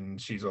in it,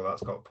 and She's All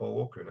That's got Paul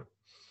Walker in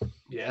it.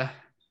 Yeah,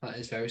 that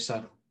is very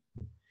sad.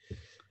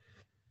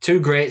 Two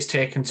greats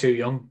taken too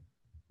young.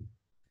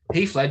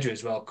 Heath Ledger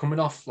as well, coming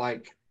off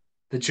like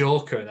the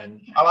Joker, and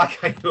then I like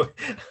how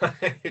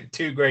you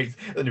two greats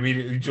and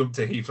immediately jumped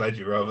to Heath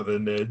Ledger rather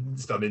than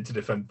standing to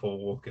defend Paul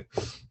Walker.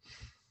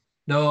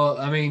 No,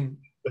 I mean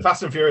the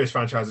Fast and Furious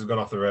franchise has gone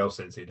off the rails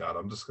since he died.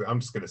 I'm just going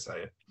to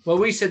say it. Well,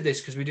 we said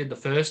this because we did the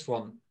first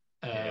one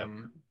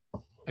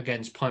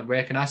against Point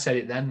Break, and I said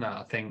it then that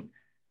I think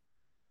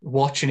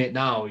watching it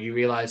now, you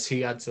realize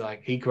he had to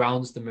he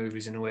grounds the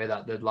movies in a way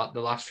that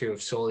the last few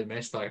have sorely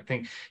missed. Like I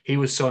think he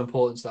was so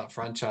important to that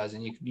franchise,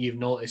 and you've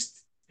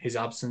noticed his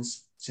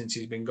absence since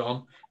he's been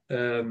gone.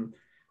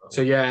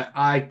 So yeah,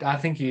 I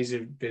think he's a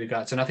bit of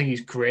guts, and I think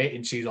he's great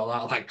in She's All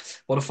That. Like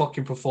what a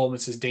fucking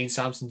performance as Dean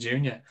Sampson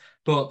Jr.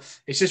 But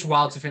it's just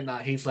wild to think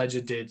that Heath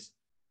Ledger did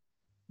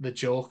the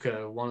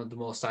Joker, one of the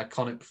most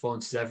iconic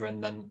performances ever,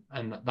 and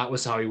that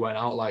was how he went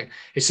out. Like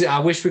I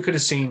wish we could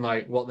have seen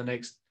like what the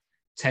next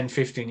 10,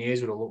 15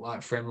 years would have looked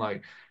like for him.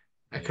 Like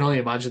I can only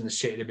imagine the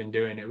shit he'd have been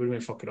doing. It would have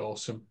been fucking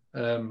awesome.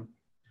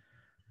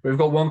 We've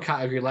got one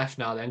category left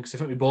now then, because I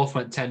think we both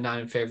went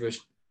 10-9 in favour of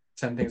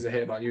 10 Things I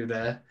Hate About You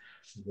there.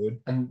 Good.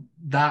 And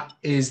that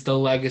is the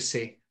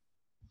legacy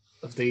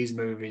of these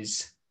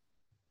movies.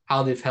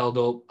 How they've held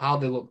up, how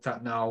they looked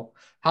at now,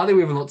 how they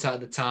were even looked at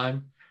the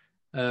time.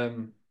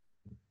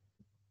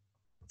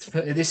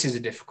 This is a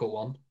difficult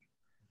one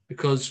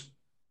because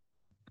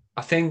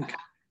I think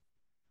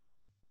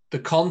the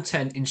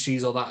content in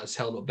She's All That has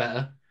held up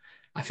better.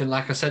 I think,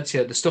 like I said to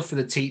you, the stuff with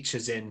the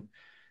teachers in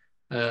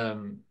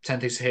 10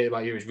 Things I Hate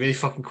About You is really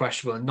fucking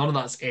questionable, and none of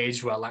that's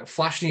aged well. Like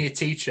flashing your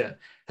teacher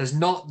has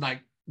not,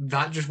 like,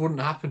 that just wouldn't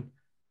happen.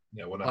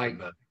 Yeah, what happened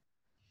then?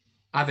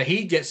 Either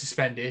he'd get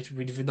suspended,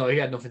 even though he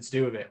had nothing to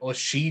do with it, or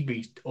she'd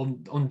be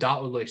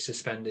undoubtedly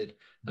suspended.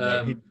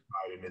 No, he'd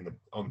be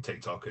on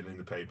TikTok and in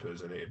the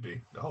papers, and it'd be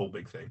a whole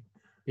big thing.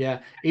 Yeah,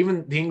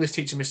 even the English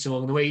teacher, Mr.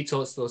 Morgan, the way he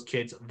talks to those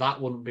kids, that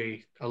wouldn't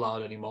be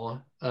allowed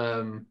anymore.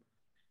 The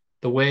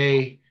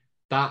way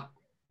that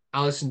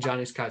Alison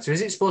Janney's character,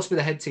 is it supposed to be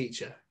the head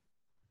teacher?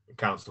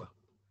 Counselor.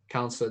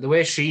 The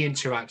way she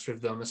interacts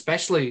with them,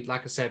 especially,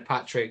 like I said,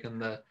 Patrick,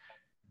 and the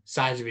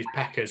size of his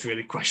pecker is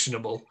really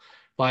questionable.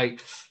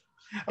 Like,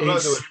 I've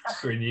not done a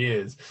pecker in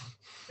years.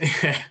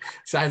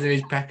 Size of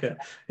his pecker.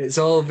 It's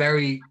all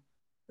very...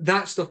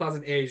 That stuff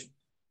hasn't aged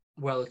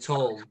well at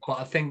all, but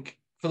I think,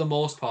 for the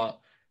most part,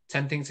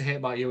 10 Things I Hate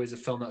About You is a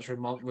film that's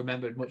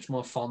remembered much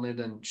more fondly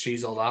than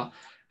She's All That.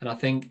 And I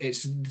think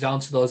it's down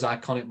to those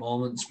iconic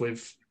moments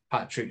with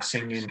Patrick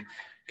singing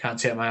Can't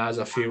Take My Eyes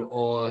Off You,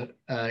 or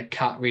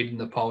Kat reading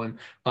the poem.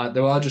 Like,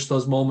 there are just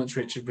those moments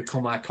which have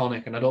become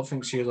iconic, and I don't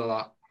think She's All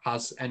That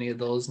has any of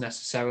those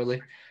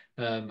necessarily.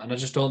 And I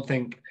just don't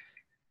think...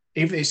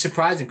 Even it's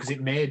surprising because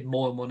it made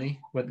more money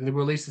when they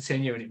released the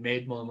 10 year, and it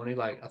made more money.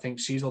 Like I think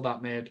She's All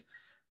That made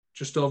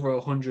just over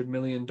 $100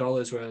 million,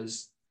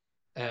 whereas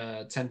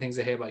 10 Things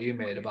I Hate About You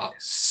made about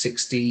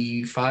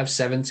 65,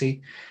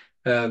 70.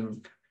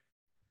 So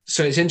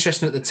it's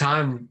interesting at the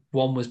time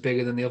one was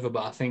bigger than the other,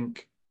 but I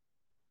think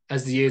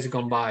as the years have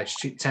gone by,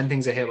 10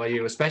 Things I Hate About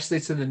You,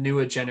 especially to the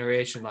newer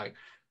generation, like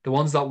the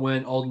ones that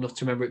weren't old enough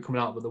to remember it coming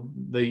out, but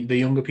the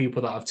younger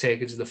people that have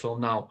taken to the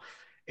film now,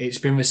 it's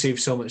been received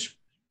so much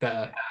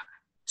better.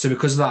 So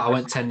because of that, I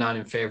went 10-9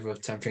 in favour of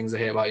 10 Things I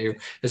Hate About You.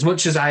 As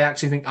much as I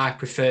actually think I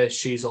prefer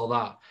She's All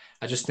That,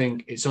 I just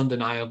think it's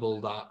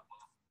undeniable that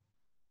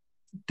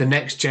the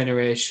next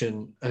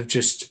generation have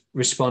just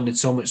responded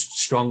so much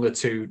stronger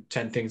to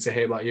 10 Things I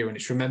Hate About You, and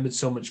it's remembered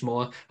so much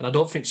more. And I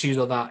don't think She's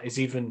All That is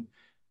even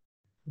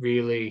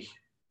really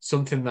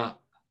something that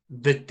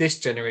this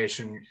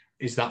generation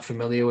is that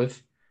familiar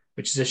with,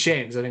 which is a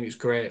shame because I think it's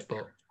great.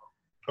 But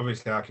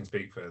obviously, I can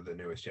speak for the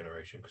newest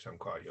generation because I'm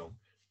quite young.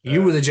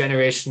 You were the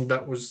generation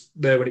that was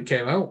there when it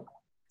came out.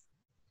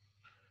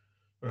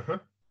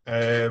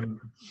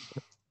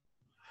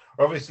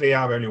 Obviously,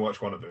 I've only watched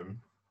one of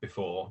them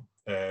before,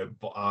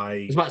 but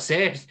I was about to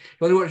say, you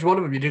only watched one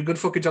of them. You did a good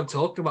fucking job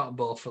talking about them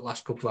both for the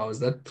last couple of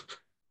hours then.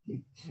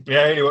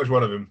 Yeah, I only watched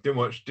one of them. Didn't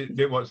watch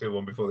the other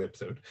one before the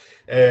episode.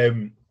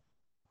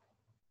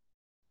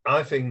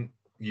 I think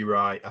you're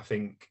right. I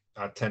think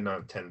at 10 out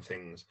of 10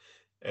 things,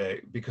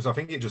 because I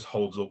think it just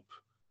holds up.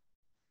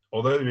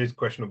 Although there is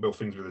questionable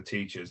things with the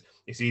teachers,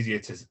 it's easier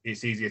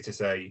to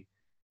say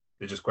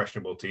they're just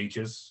questionable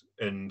teachers,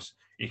 and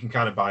you can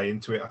kind of buy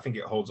into it. I think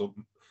it holds up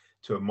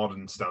to a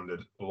modern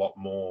standard a lot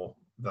more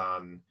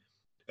than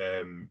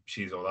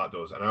She's All That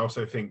does. And I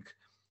also think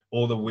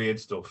all the weird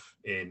stuff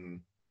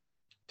in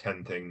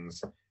 10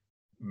 Things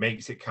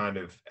makes it kind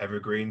of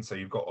evergreen. So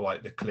you've got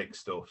like the click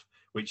stuff,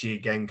 which you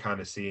again kind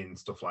of see in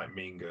stuff like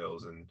Mean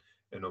Girls and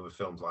other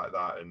films like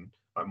that, and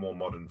like more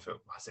modern film.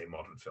 I say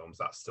modern films,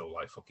 that's still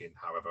like fucking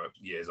however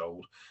years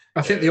old.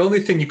 I think the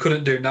only thing you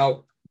couldn't do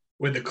now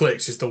with the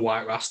clicks is the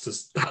white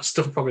rastas. That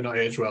stuff probably not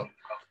aged well.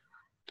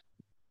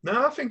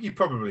 No, I think you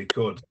probably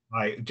could.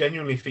 I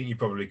genuinely think you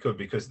probably could,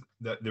 because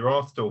there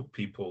are still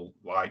people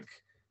like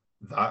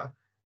that.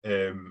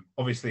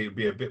 Obviously, it would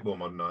be a bit more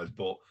modernized,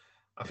 but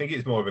I think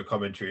it's more of a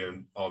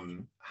commentary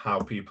on how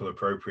people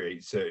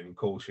appropriate certain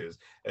cultures,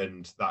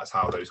 and that's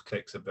how those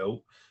cliques are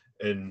built.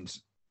 And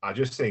I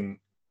just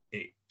think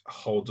it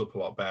holds up a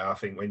lot better. I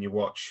think when you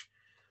watch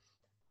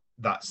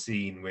that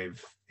scene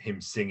with him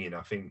singing,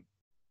 I think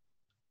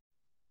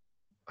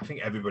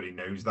everybody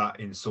knows that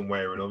in some way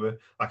or another.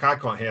 Like, I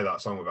can't hear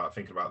that song without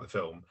thinking about the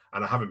film,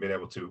 and I haven't been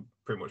able to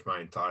pretty much my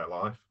entire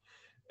life.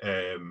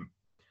 I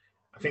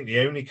think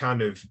the only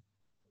kind of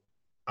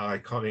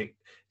iconic...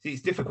 See,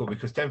 it's difficult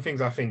because 10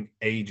 Things, I think,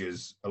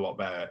 ages a lot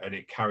better and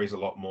it carries a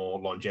lot more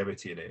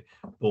longevity in it.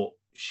 But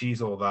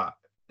She's All That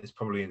is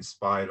probably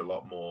inspired a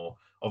lot more,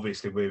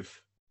 obviously,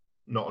 with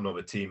not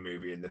another teen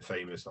movie in the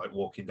famous, like,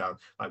 walking down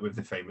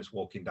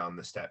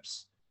the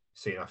steps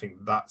scene. I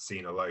think that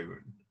scene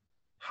alone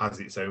has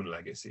its own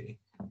legacy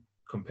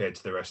compared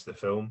to the rest of the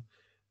film.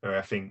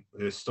 I think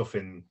there's stuff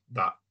in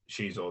that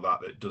She's All That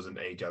that doesn't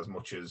age as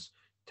much as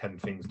 10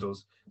 Things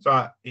does.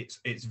 So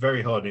it's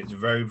very hard, and it's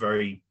very,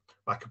 very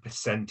like a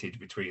percentage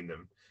between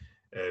them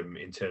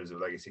in terms of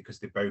legacy, because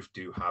they both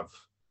do have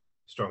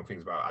strong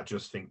things about it. I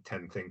just think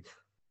 10 Things,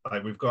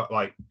 like, we've got,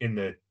 like, in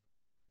the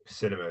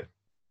cinema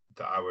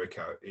that I work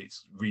at,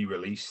 it's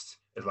re-released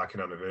as like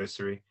an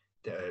anniversary,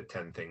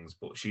 10 Things,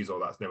 but She's All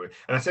That's nowhere.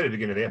 And I said at the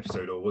beginning of the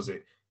episode, or was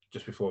it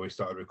just before we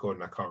started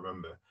recording, I can't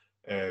remember.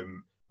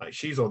 Like,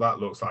 She's All That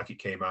looks like it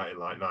came out in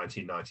like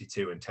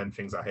 1992, and 10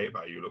 Things I Hate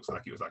About You looks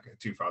like it was like a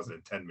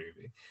 2010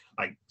 movie.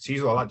 Like,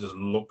 She's All That just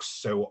looks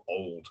so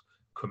old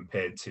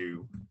compared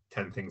to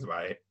 10 Things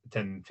I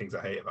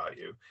Hate About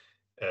You.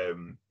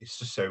 It's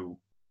just so,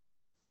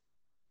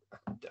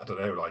 I don't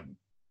know, like,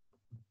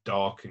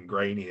 dark and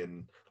grainy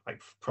and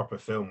like proper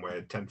film,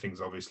 where 10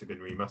 Things obviously been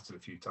remastered a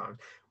few times.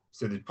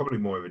 So there's probably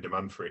more of a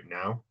demand for it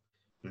now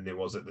than there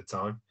was at the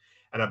time.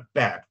 And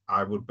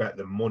I would bet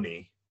the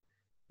money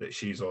that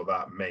She's All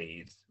That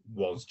made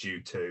was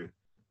due to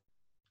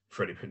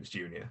Freddie Prinze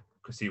Jr.,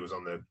 because he was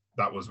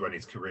that was when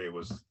his career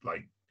was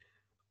like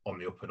on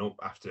the up and up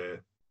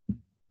after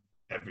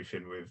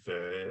everything with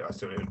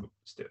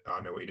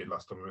I Know What You Did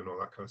Last Summer and all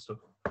that kind of stuff.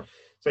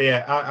 So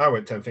yeah, I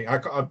went 10 Things.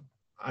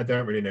 I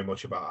don't really know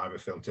much about either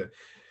film to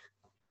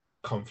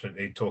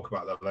confidently talk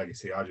about that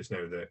legacy. I just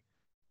know that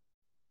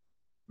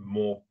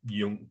more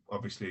young,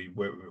 obviously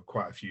work with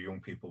quite a few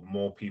young people,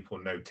 more people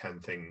know 10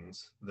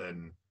 Things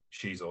than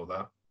She's All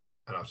That,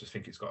 and I just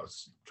think it's got a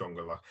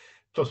stronger life.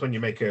 Plus, when you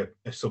make a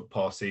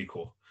subpar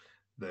sequel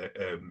that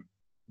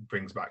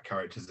brings back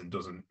characters and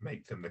doesn't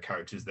make them the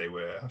characters they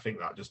were, I think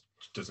that just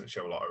doesn't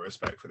show a lot of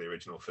respect for the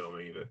original film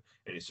either,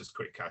 and it's just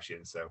quick cash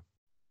in. So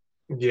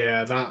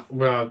yeah,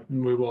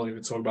 we won't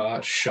even talk about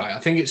that shit. I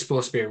think it's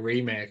supposed to be a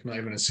remake, not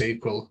even a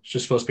sequel. It's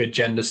just supposed to be a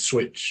gender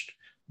switched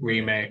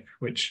remake,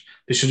 which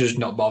they should have just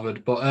not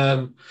bothered.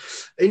 But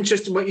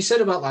interesting what you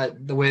said about like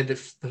the way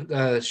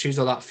that She's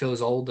All That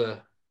feels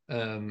older,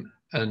 and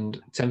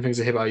 10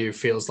 Things I Hate About You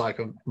feels like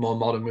a more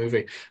modern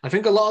movie. I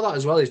think a lot of that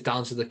as well is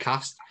down to the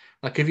cast.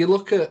 Like, if you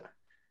look at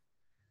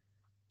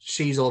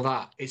She's All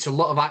That, it's a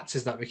lot of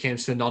actors that became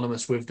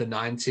synonymous with the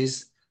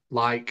 90s,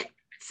 like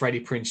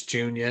Freddie Prinze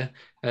Jr.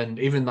 and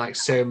even like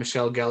Sarah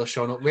Michelle Gellar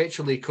showing up,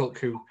 Rachel Lee Cook,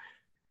 who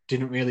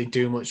didn't really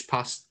do much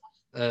past.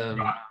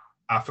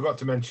 I forgot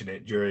to mention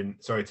it during.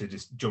 Sorry to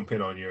just jump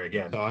in on you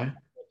again. Sorry.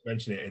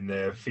 Mention it in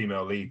the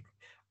female lead.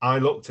 I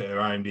looked at her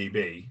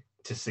IMDb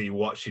to see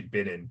what she'd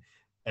been in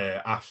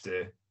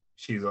after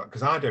She's Like,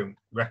 because I don't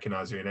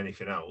recognize her in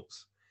anything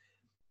else.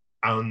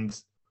 And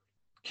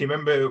can you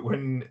remember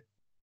when,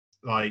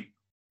 like,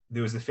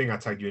 there was the thing I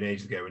tagged you in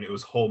ages ago, and it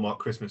was Hallmark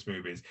Christmas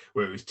movies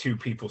where it was two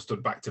people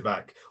stood back to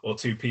back, or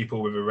two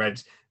people with a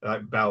red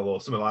bell or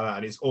something like that,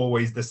 and it's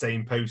always the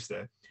same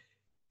poster.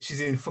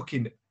 She's in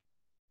fucking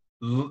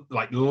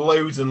like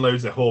loads and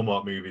loads of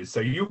Hallmark movies.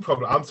 So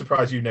I'm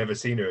surprised you've never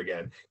seen her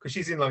again, because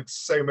she's in like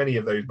so many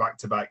of those back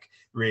to back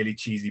really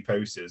cheesy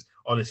posters.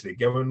 Honestly,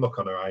 go and look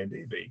on her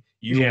IMDb.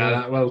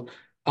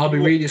 I'll be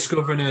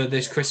rediscovering her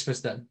this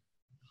Christmas then.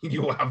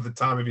 You will have the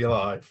time of your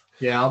life.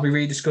 Yeah, I'll be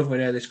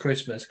rediscovering her this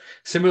Christmas.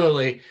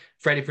 Similarly,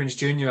 Freddie Prinze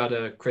Jr. had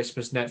a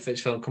Christmas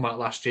Netflix film come out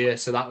last year,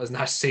 so that was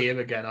nice to see him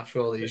again after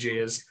all these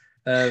years.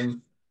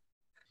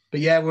 But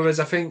yeah, whereas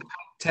I think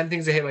 10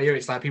 Things I Hate About You,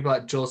 it's like people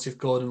like Joseph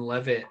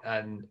Gordon-Levitt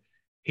and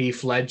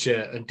Heath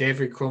Ledger and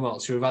David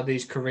Krumholtz, who have had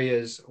these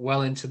careers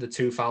well into the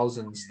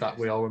 2000s that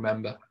we all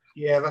remember.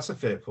 Yeah, that's a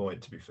fair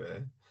point, to be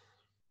fair.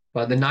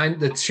 But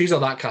the She's All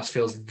That cast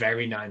feels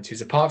very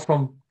 90s, apart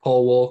from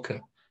Paul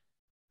Walker.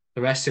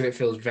 The rest of it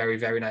feels very,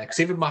 very nice. Because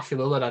even Matthew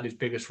Lillard had his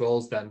biggest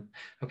roles then.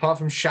 Apart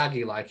from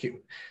Shaggy,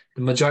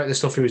 the majority of the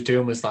stuff he was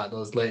doing was like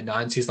those late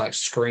 90s, like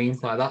Scream.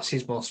 Like that's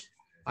his most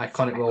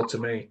iconic role to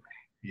me.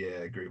 Yeah,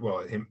 I agree.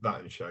 Well,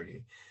 that and Shaggy.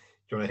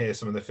 Do you want to hear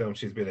some of the films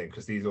she's been in?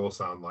 Because these all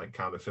sound like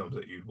kind of films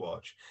that you'd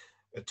watch.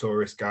 A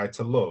Tourist Guide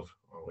to Love.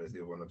 Oh, where's the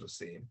other one I've just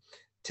seen?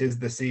 'Tis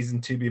the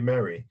Season to Be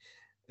Merry.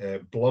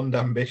 Blonde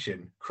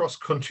Ambition. Cross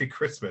Country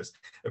Christmas.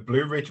 A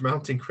Blue Ridge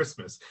Mountain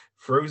Christmas.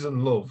 Frozen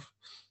Love.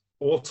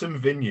 Autumn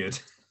Vineyard.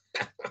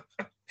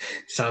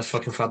 Sounds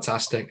fucking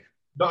fantastic.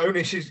 Not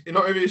only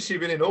has she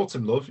been in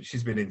Autumn Love,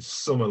 she's been in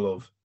Summer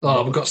Love.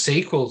 Oh, we've got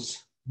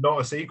sequels. Not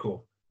a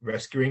sequel.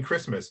 Rescuing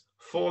Christmas.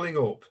 Falling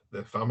Up.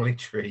 The Family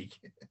Tree.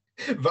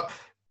 But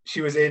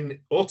she was in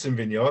Autumn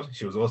Vineyard.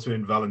 She was also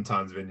in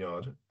Valentine's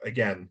Vineyard.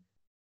 Again,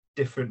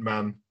 different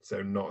man,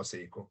 so not a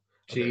sequel.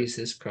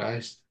 Jesus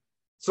Christ.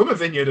 Summer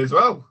Vineyard as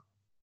well.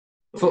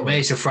 Fuck me,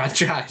 it's a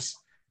franchise.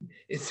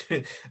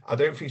 I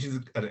don't think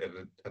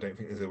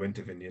there's a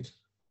Winter Vineyard.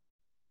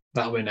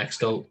 That'll be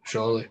next up,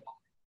 surely.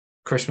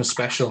 Christmas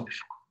special.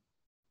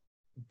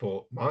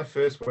 But My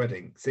First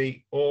Wedding.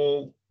 See,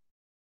 all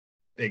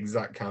the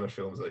exact kind of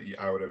films that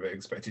I would have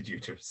expected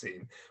you to have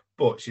seen.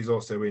 But she's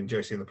also in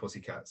Josie and the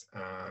Pussycats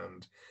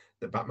and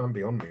the Batman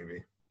Beyond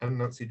movie and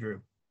Nancy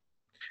Drew.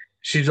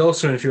 She's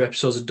also in a few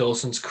episodes of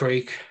Dawson's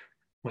Creek,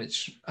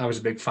 which I was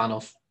a big fan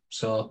of.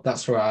 So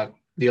that's where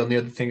the only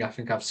other thing I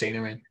think I've seen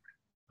her in.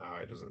 Oh,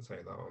 it doesn't say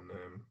that on.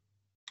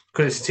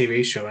 Because it's a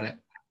TV show, isn't it?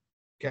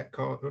 Get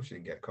Caught. No, she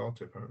didn't get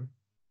caught, apparently.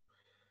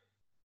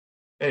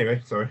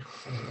 Anyway, sorry.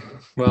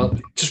 Well,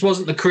 it just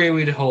wasn't the career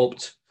we'd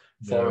hoped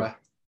for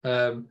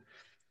her.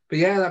 But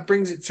yeah, that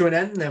brings it to an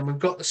end then. We've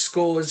got the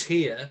scores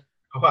here.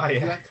 Oh,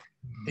 yeah.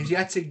 If you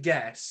had to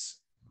guess,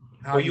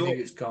 how do you think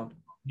it's gone?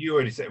 You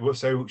already said, well,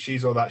 so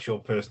She's All That's your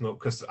personal,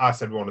 because I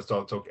said we want to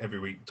start every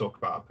week talk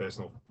about our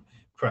personal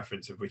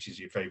preference of which is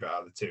your favourite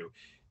out of the two.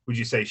 Would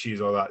you say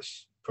She's All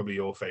That's probably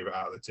your favourite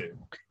out of the two?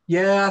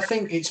 Yeah, I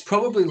think it's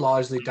probably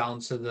largely down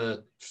to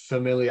the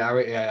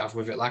familiarity I have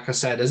with it. Like I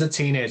said, as a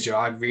teenager,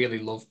 I really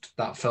loved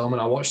that film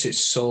and I watched it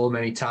so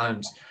many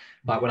times,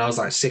 like when I was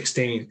like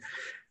 16.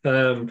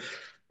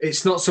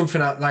 It's not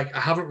something I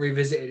haven't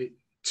revisited it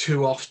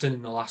too often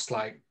in the last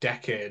like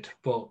decade,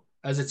 but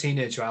as a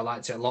teenager, I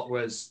liked it a lot.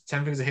 Whereas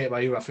 10 Things I Hate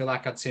About You, I feel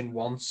like I'd seen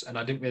once and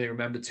I didn't really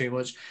remember too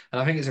much.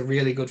 And I think it's a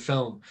really good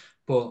film,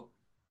 but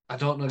I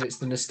don't know if it's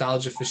the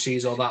nostalgia for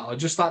She's All That or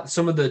just like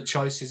some of the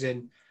choices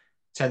in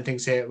 10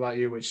 Things I Hate About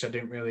You, which I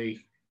didn't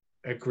really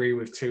agree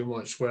with too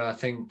much, where I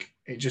think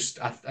it just,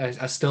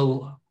 I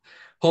still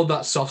hold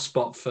that soft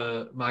spot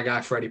for my guy,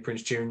 Freddie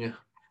Prinze Jr.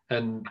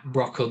 and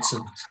Brock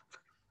Hudson.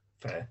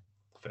 Fair.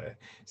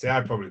 See,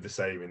 I'm probably the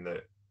same in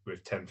that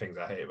with 10 Things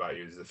I Hate About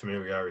You is the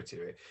familiarity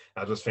of it.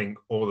 I just think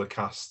all the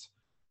cast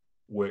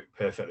work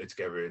perfectly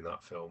together in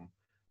that film.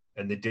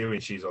 And they do in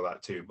She's All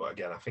That too. But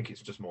again, I think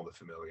it's just more the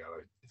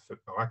familiarity.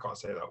 Oh, I can't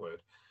say that word.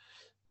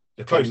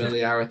 The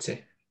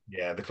familiarity.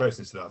 Yeah, the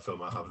closeness to that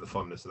film, I have the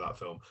fondness of that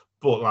film.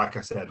 But like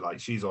I said, like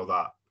She's All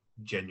That,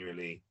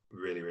 genuinely,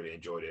 really, really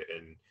enjoyed it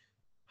and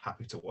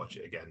happy to watch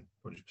it again,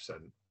 100%.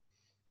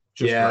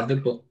 Michelle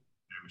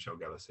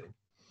Gellar scene.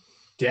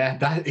 Yeah,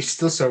 that it's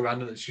still so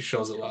random that she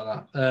shows it like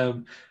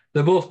that.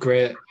 They're both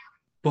great,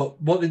 but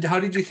how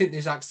did you think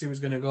this actually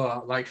was going to go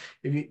out? Like,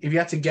 if you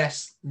had to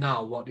guess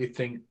now, what do you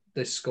think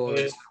this score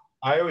is?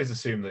 I always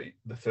assume that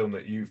the film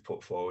that you've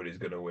put forward is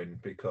going to win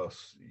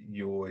because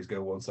you always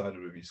go one-sided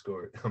with your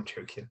score. I'm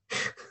joking.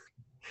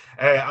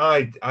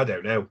 I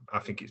don't know. I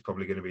think it's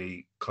probably going to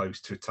be close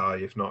to a tie,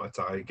 if not a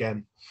tie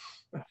again.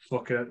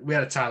 Fuck it. We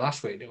had a tie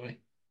last week, didn't we?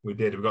 We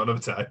did. We've got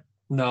another tie.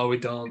 No, we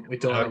don't. We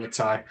don't have a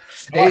tie.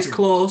 It's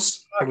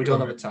close, but we don't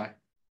have a tie.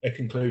 A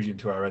conclusion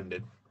to our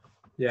ending.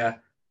 Yeah,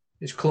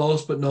 it's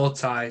close, but no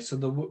tie. So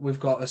we've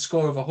got a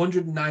score of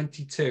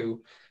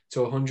 192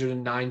 to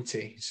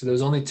 190. So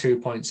there's only 2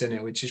 points in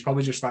it, which is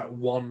probably just like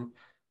one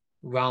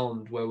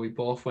round where we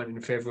both went in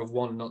favour of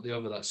one, not the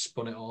other. That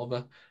spun it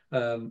over.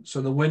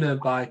 So the winner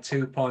by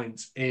 2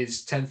 points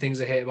is 10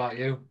 Things I Hate About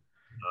You.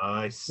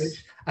 Nice.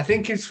 Which I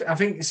think it's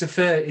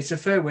a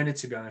fair winner,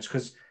 to be honest,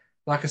 because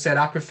like I said,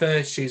 I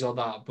prefer She's All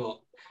That, but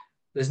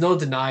there's no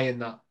denying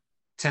that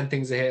 10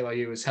 Things I Hate About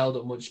You has held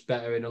up much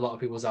better in a lot of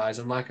people's eyes.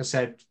 And like I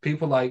said,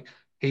 people like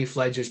Heath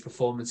Ledger's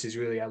performances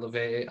really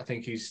elevate it. I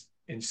think he's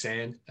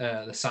insane.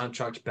 The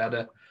soundtrack's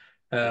better.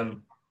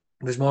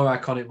 There's more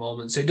iconic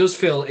moments. It does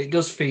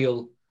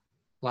feel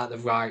like the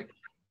right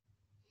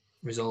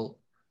result.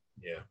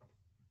 Yeah,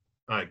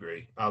 I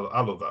agree. I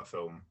love that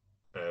film.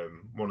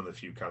 One of the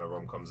few kind of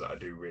rom-coms that I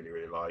do really,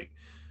 really like.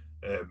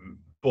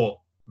 But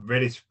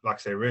really, like I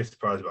say, really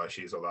surprised by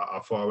She's All That. I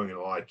thought I wasn't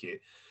going to like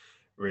it.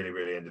 Really,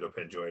 really ended up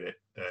enjoying it.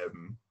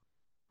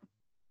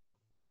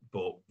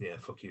 But yeah,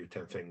 fuck you,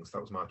 10 Things.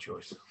 That was my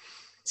choice.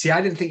 See,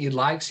 I didn't think you'd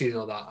like She's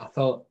All That.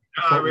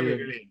 I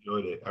really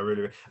enjoyed it. I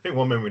think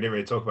one moment we didn't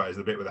really talk about is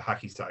the bit with the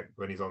hacky sack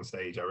when he's on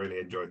stage. I really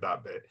enjoyed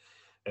that bit.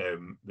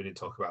 We didn't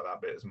talk about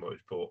that bit as much,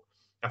 but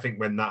I think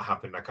when that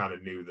happened, I kind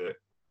of knew that.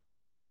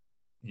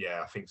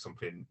 Yeah, I think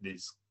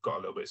it's got a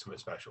little bit something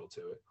special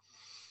to it.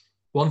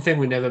 One thing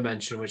we never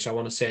mentioned, which I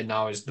want to say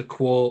now, is the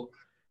quote,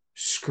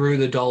 "Screw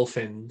the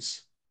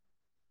Dolphins."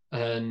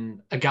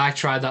 And a guy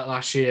tried that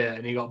last year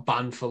and he got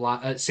banned for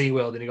life at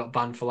SeaWorld and he got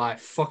banned for life.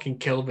 Fucking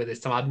killed me this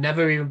time. I'd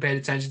never even paid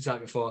attention to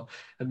that before.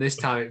 And this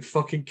time it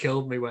fucking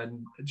killed me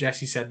when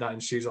Jesse said that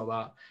and she's all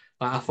that.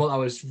 Like I thought that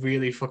was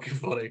really fucking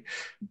funny.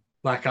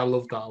 Like I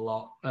loved that a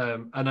lot.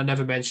 And I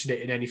never mentioned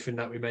it in anything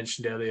that we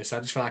mentioned earlier. So I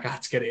just feel like I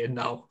had to get it in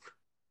now.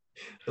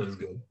 That was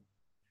good.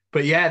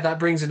 But yeah, that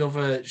brings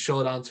another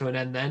showdown to an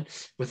end then.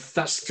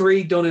 That's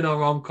 3 done in our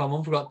rom-com.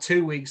 We've got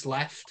 2 weeks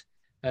left.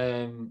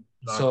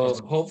 Nice So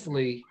one.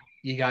 hopefully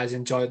you guys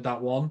enjoyed that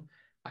one.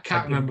 I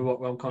can't remember what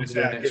rom-coms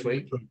are doing next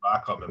week. I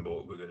can't remember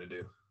what we're going to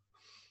do.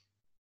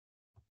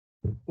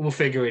 We'll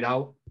figure it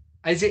out.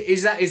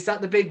 Is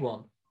that the big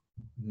one?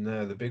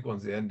 No, the big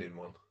one's the ending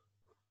one.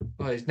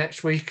 Well, is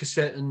next week a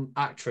certain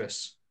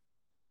actress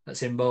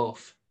that's in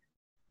both?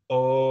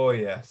 Oh,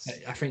 yes.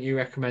 I think you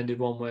recommended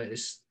one where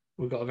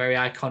we've got a very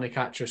iconic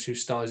actress who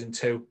stars in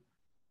 2.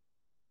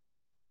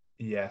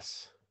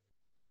 Yes.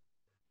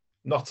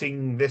 Not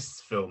in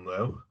this film,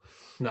 though.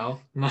 No.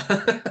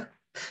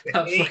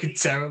 That's fucking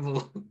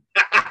terrible.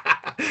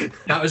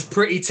 That was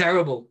pretty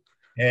terrible.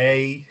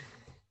 Hey.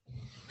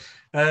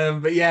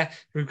 But yeah,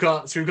 we've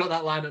got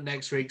that lineup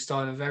next week,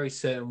 starring a very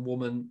certain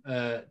woman,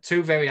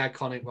 2 very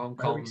iconic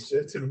rom-coms.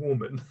 Very certain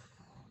woman.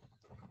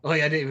 Oh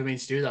yeah, I didn't even mean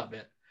to do that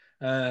bit.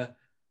 A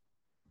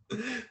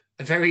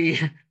very,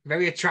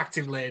 very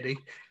attractive lady. Is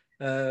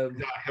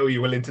that a hill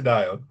you're willing to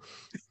die on?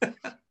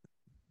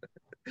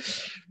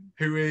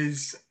 Who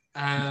is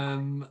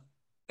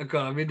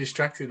God, I'm being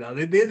distracted now.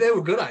 They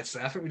were good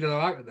actually. I think we did all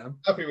right with them.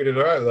 I think we did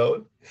all right with that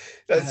one.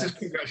 Let's just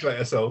congratulate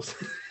ourselves.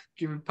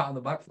 Give him a pat on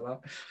the back for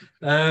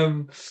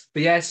that.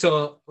 But yeah,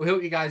 so we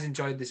hope you guys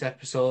enjoyed this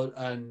episode.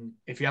 And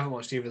if you haven't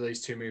watched either of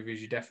these 2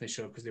 movies, you definitely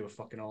should because they were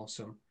fucking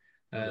awesome.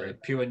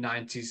 Pure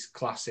 90s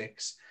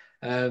classics.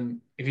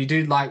 If you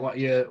do like what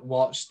you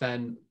watched,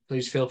 then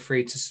please feel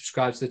free to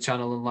subscribe to the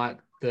channel and like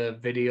the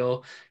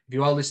video. If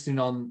you are listening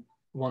on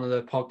one of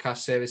the podcast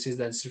services,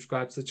 then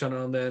subscribe to the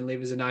channel on there and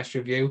leave us a nice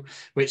review.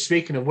 Which,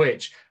 speaking of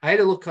which, I had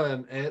a look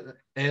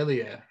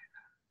earlier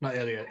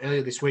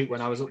this week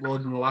when I was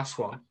uploading the last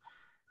one,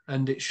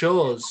 and it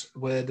shows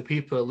where the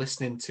people are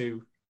listening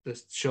to the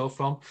show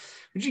from.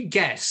 Would you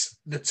guess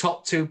the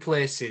top 2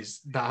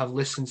 places that have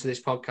listened to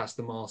this podcast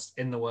the most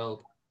in the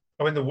world?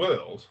 Oh, in the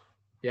world?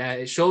 Yeah,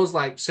 it shows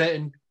like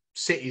certain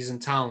cities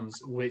and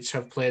towns which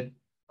have played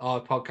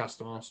our podcast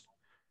the most.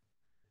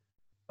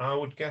 I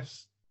would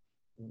guess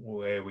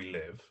where we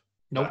live.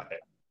 Nope.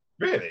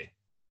 Really?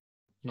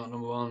 Not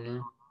number 1,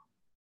 no.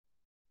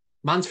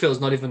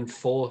 Mansfield's not even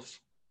 4th.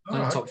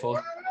 Not top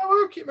 4.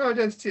 I'll keep my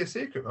identity a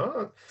secret,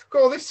 man.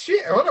 Got all this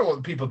shit. I don't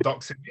want people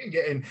doxing me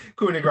and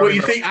coming and What do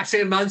you think? I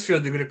say in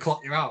Mansfield, they're going to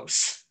clock your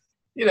house.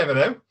 You never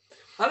know.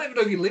 I don't even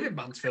know if you live in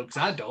Mansfield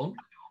because I don't.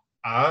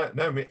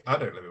 No, I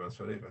don't live in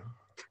Mansfield either.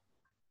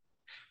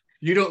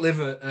 You don't live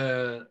at.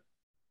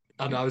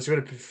 I know I was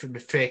going to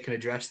fake an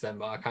address then,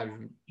 but I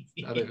don't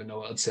even know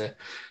what I'd say.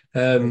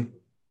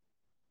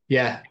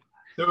 Yeah.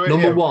 So,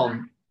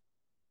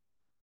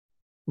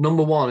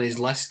 Number one is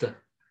Leicester.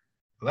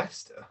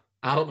 Leicester.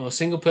 I don't know a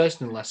single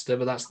person in Leicester,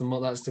 but that's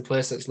the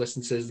place that's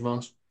listened to the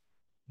most.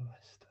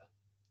 Leicester.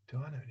 Do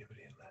I know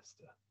anybody in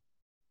Leicester?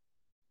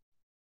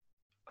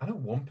 I know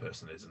one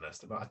person is in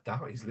Leicester, but I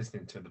doubt he's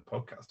listening to the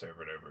podcast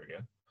over and over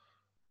again.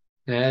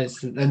 Yeah,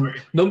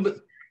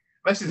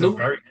 Leicester's a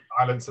very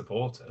silent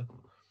supporter.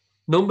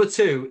 Number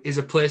 2 is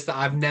a place that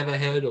I've never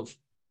heard of.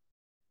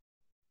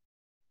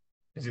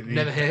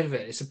 Never heard of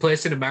it. It's a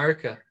place in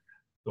America.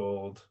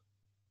 Called.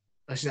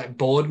 Actually, like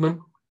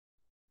Boardman.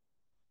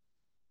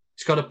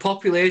 It's got a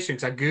population,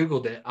 because I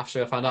Googled it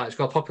after I found out, it's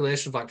got a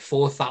population of like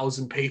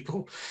 4,000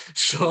 people.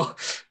 So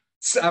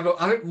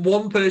I think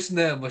one person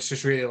there must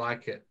just really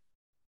like it.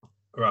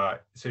 Right.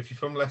 So if you're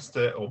from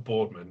Leicester or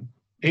Boardman.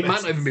 It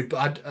might not even be,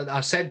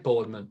 I said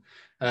Boardman.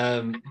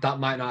 That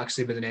might not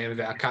actually be the name of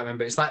it. I can't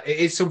remember. It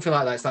is something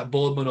like that. It's like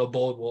Boardman or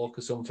Boardwalk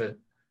or something.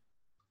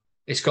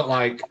 It's got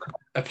like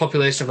a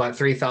population of like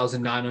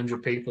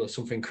 3,900 people or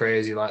something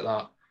crazy like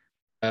that.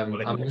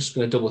 I'm just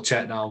going to double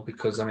check now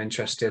because I'm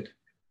interested.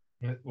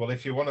 Well,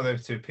 if you're one of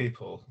those 2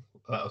 people,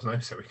 let us know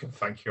so we can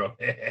thank you on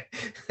here.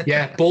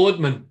 Yeah,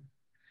 Boardman.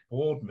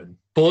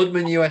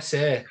 Boardman,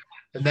 USA.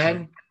 And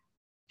then...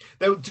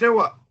 Do you know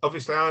what?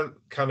 Obviously, I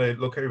kind of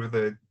look over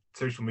the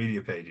social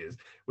media pages,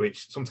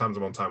 which sometimes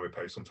I'm on time with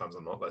posts, sometimes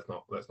I'm not. Let's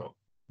not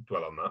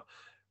dwell on that.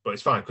 But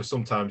it's fine because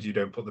sometimes you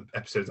don't put the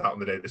episodes out on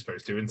the day they're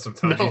supposed to, and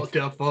sometimes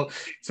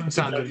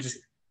sometimes I just.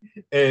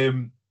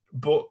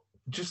 But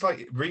just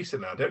like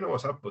recently, I don't know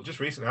what's happened, but just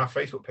recently, our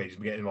Facebook page has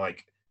been getting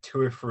like 2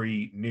 or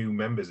 3 new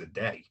members a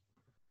day,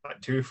 like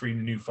 2 or 3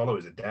 new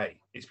followers a day.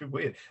 It's been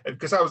weird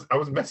because I was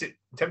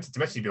tempted to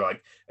message you, be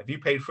like, "Have you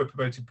paid for a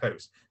promoted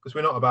post?" Because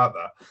we're not about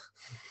that.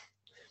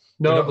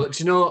 No, but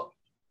do you know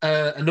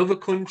another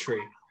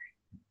country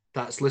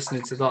that's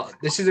listening to that?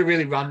 This is a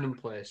really random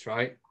place,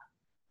 right?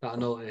 That I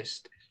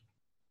noticed.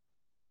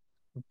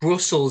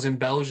 Brussels in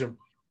Belgium.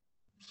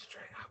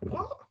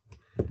 What?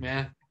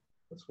 Yeah.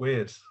 That's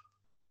weird.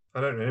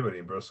 I don't know anybody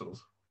in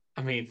Brussels.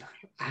 I mean,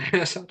 I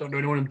don't know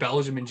anyone in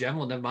Belgium in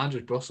general, never mind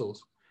just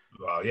Brussels.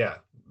 Well, yeah,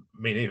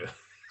 me neither.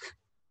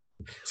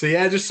 So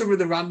yeah, just some of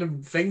the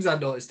random things I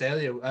noticed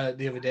earlier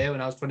the other day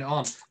when I was putting it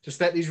on. Just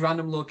like these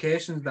random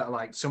locations that are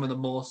like some of the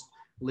most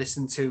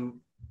listened to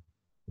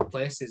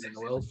places in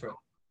the world for it.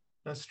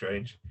 That's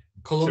strange.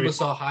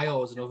 Columbus,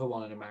 Ohio is another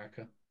one in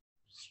America.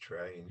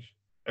 Strange.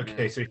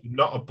 Okay, so if you're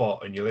not a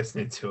bot and you're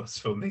listening to us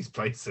from these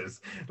places,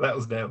 let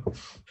us know.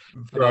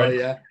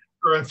 Yeah.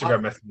 For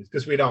Instagram messages,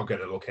 because we don't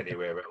get to look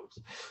anywhere else.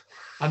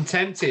 I'm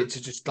tempted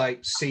to just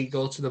like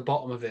go to the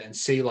bottom of it and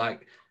see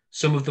like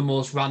some of the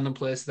most random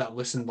places that I've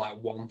listened like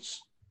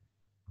once.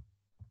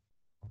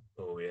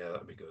 Oh yeah,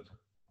 that'd be good.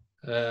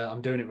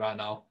 I'm doing it right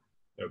now.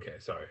 Okay,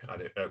 sorry.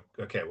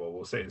 Okay, well,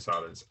 we'll sit in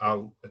silence.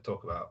 I'll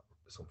talk about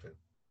something.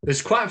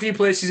 There's quite a few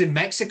places in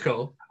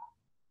Mexico.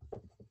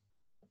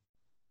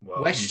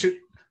 Well,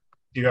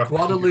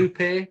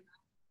 Guadalupe,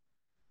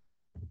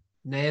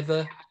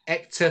 Neva,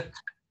 Hector.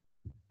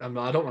 I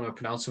don't want to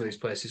pronounce some of these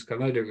places because I'm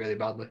going to do it really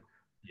badly.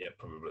 Yeah,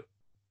 probably.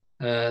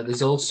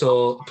 There's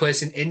also a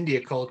place in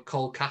India called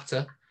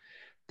Kolkata.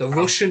 The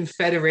Russian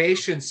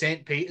Federation,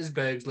 St.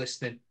 Petersburg's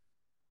listening.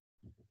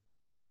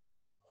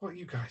 What are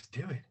you guys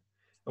doing?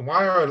 And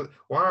why are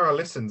our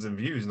listens and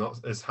views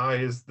not as high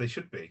as they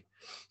should be?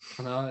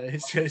 I know,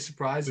 it's really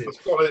surprising.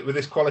 With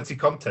this quality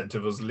content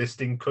of us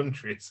listing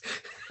countries.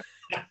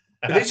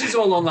 But this is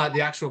all on like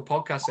the actual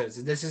podcast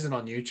services. This isn't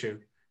on YouTube.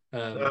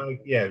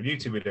 Yeah,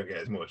 YouTube we don't get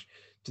as much.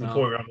 To the point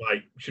where I'm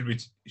like, should we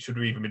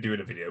even be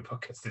doing a video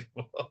podcast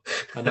anymore?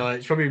 I know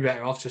it's probably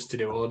better off just to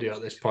do audio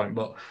at this point,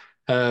 but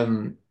I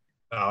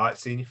like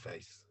seeing your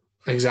face.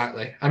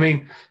 Exactly. I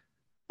mean,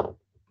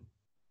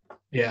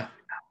 yeah,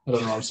 I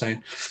don't know what I'm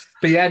saying,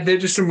 but yeah, they're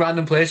just some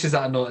random places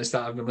that I noticed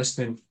that I've been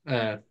listening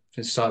since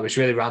the start. It's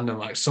really random.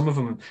 Like some of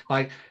them,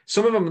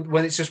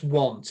 when it's just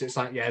once, it's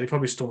like, yeah, they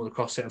probably stumbled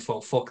across it and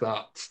thought, fuck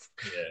that.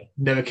 Yeah.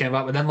 Never came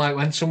back. But then like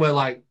when somewhere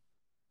like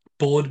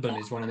Boardman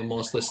is one of the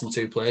most listened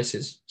to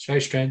places. It's very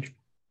strange.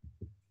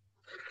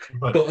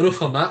 But enough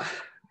on that.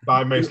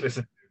 By most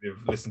listened to,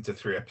 they've listened to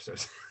 3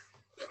 episodes.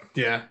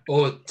 Yeah,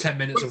 or 10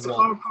 minutes of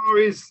one. How far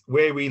is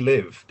where we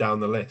live down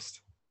the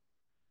list?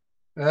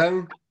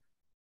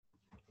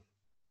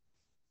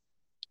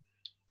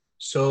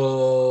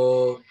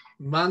 So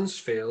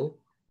Mansfield,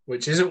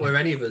 which isn't where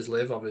any of us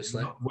live,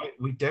 obviously.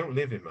 We don't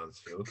live in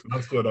Mansfield.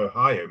 Mansfield,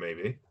 Ohio,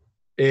 maybe.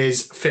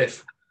 Is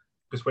 5th.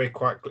 Because we're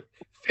quite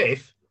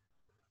 5th.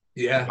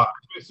 Yeah. But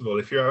first of all,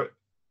 if you're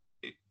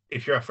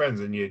our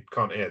friends and you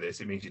can't hear this,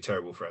 it means you're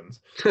terrible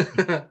friends. You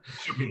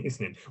should be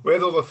listening.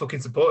 Where's all the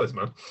fucking supporters,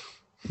 man?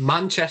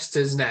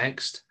 Manchester's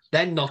next,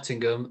 then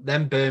Nottingham,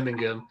 then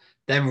Birmingham,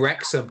 then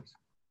Wrexham.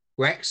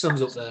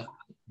 Wrexham's up there.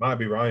 Might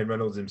be Ryan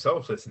Reynolds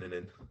himself listening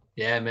in.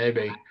 Yeah,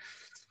 maybe.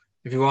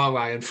 If you are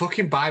Ryan,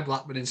 fucking buy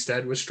Blackburn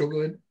instead. We're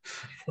struggling.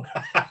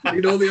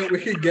 You know what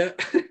we can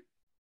get.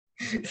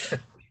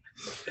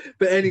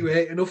 But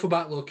anyway, enough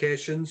about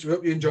locations. We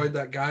hope you enjoyed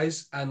that,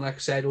 guys. And like I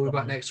said, we'll be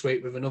back next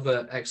week with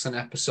another excellent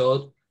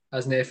episode.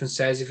 As Nathan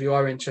says, if you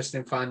are interested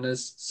in finding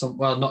us,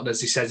 not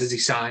as he says, as he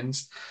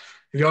signs.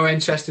 If you're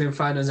interested in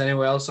finding us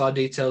anywhere else, our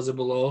details are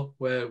below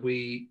where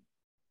we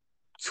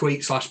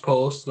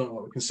tweet/post. I don't know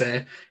what we can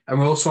say. And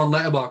we're also on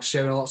Letterboxd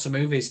sharing lots of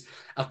movies.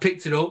 I've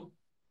picked it up.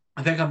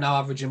 I think I'm now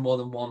averaging more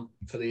than one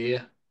for the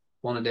year.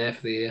 One a day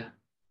for the year.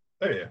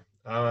 Oh, yeah.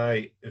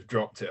 I have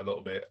dropped it a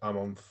little bit. I'm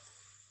on...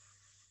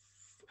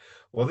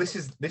 Well, this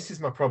is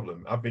my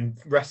problem. I've been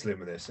wrestling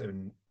with this,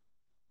 and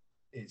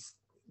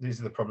these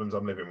are the problems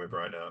I'm living with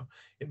right now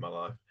in my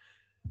life.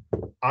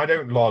 I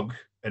don't log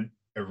a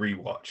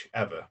rewatch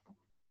ever,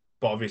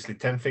 but obviously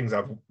 10 things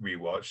I've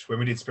rewatched. When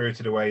we did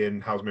Spirited Away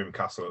and Howl's Moving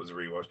Castle, it was a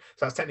rewatch.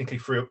 So that's technically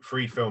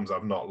 3 films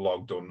I've not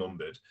logged or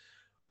numbered.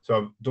 So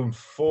I've done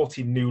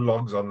 40 new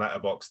logs on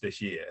Letterboxd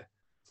this year.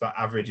 So that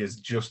averages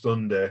just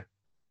under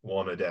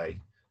 1 a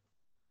day.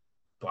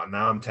 But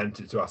now I'm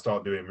tempted to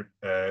start doing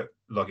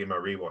logging my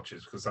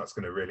rewatches because that's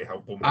going to really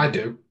help. I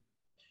do.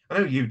 I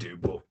know you do,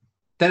 but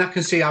then I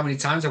can see how many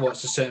times I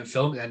watched a certain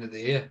film at the end of the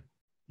year.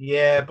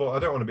 Yeah, but I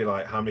don't want to be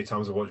like how many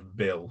times I watched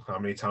Bill, how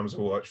many times I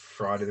watched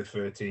Friday the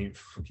 13th,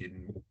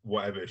 fucking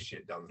whatever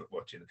shit Dan's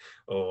watching.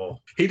 Or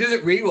he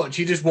doesn't rewatch;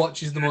 he just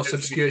watches the most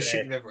obscure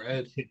shit you've ever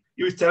heard.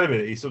 He was telling me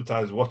that he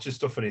sometimes watches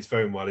stuff on his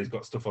phone while he's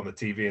got stuff on the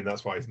TV, and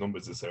that's why his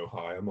numbers are so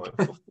high. I'm like,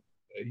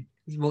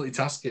 he's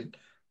multitasking.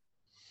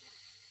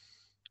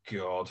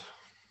 God.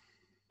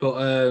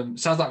 But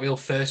sounds like real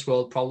first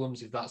world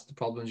problems if that's the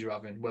problems you're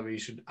having, whether you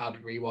should add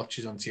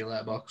rewatches onto your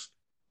Letterboxd.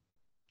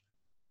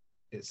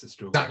 It's a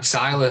struggle. Zack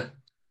Seiler.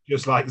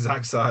 Just like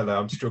Zack Seiler,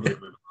 I'm struggling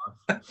with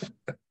life.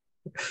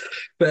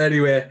 But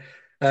anyway,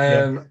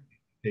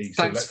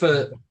 thanks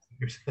for...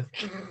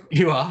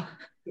 You are?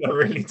 I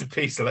really need to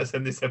pee, so let's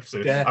end this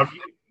episode. Yeah.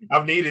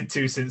 I've needed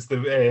to since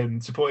the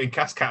supporting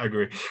cast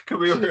category. Can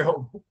we hurry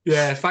home?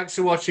 Yeah, thanks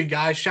for watching,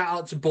 guys. Shout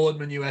out to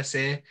Boardman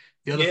USA,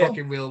 the other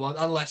fucking real one,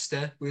 and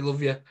Leicester. We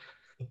love you.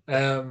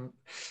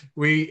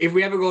 If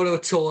we ever go to a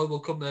tour,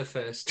 we'll come there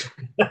first.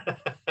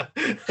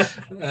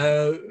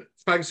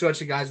 Thanks for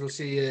watching, guys. We'll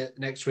see you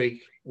next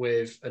week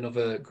with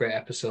another great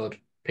episode.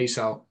 Peace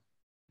out.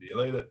 See you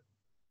later.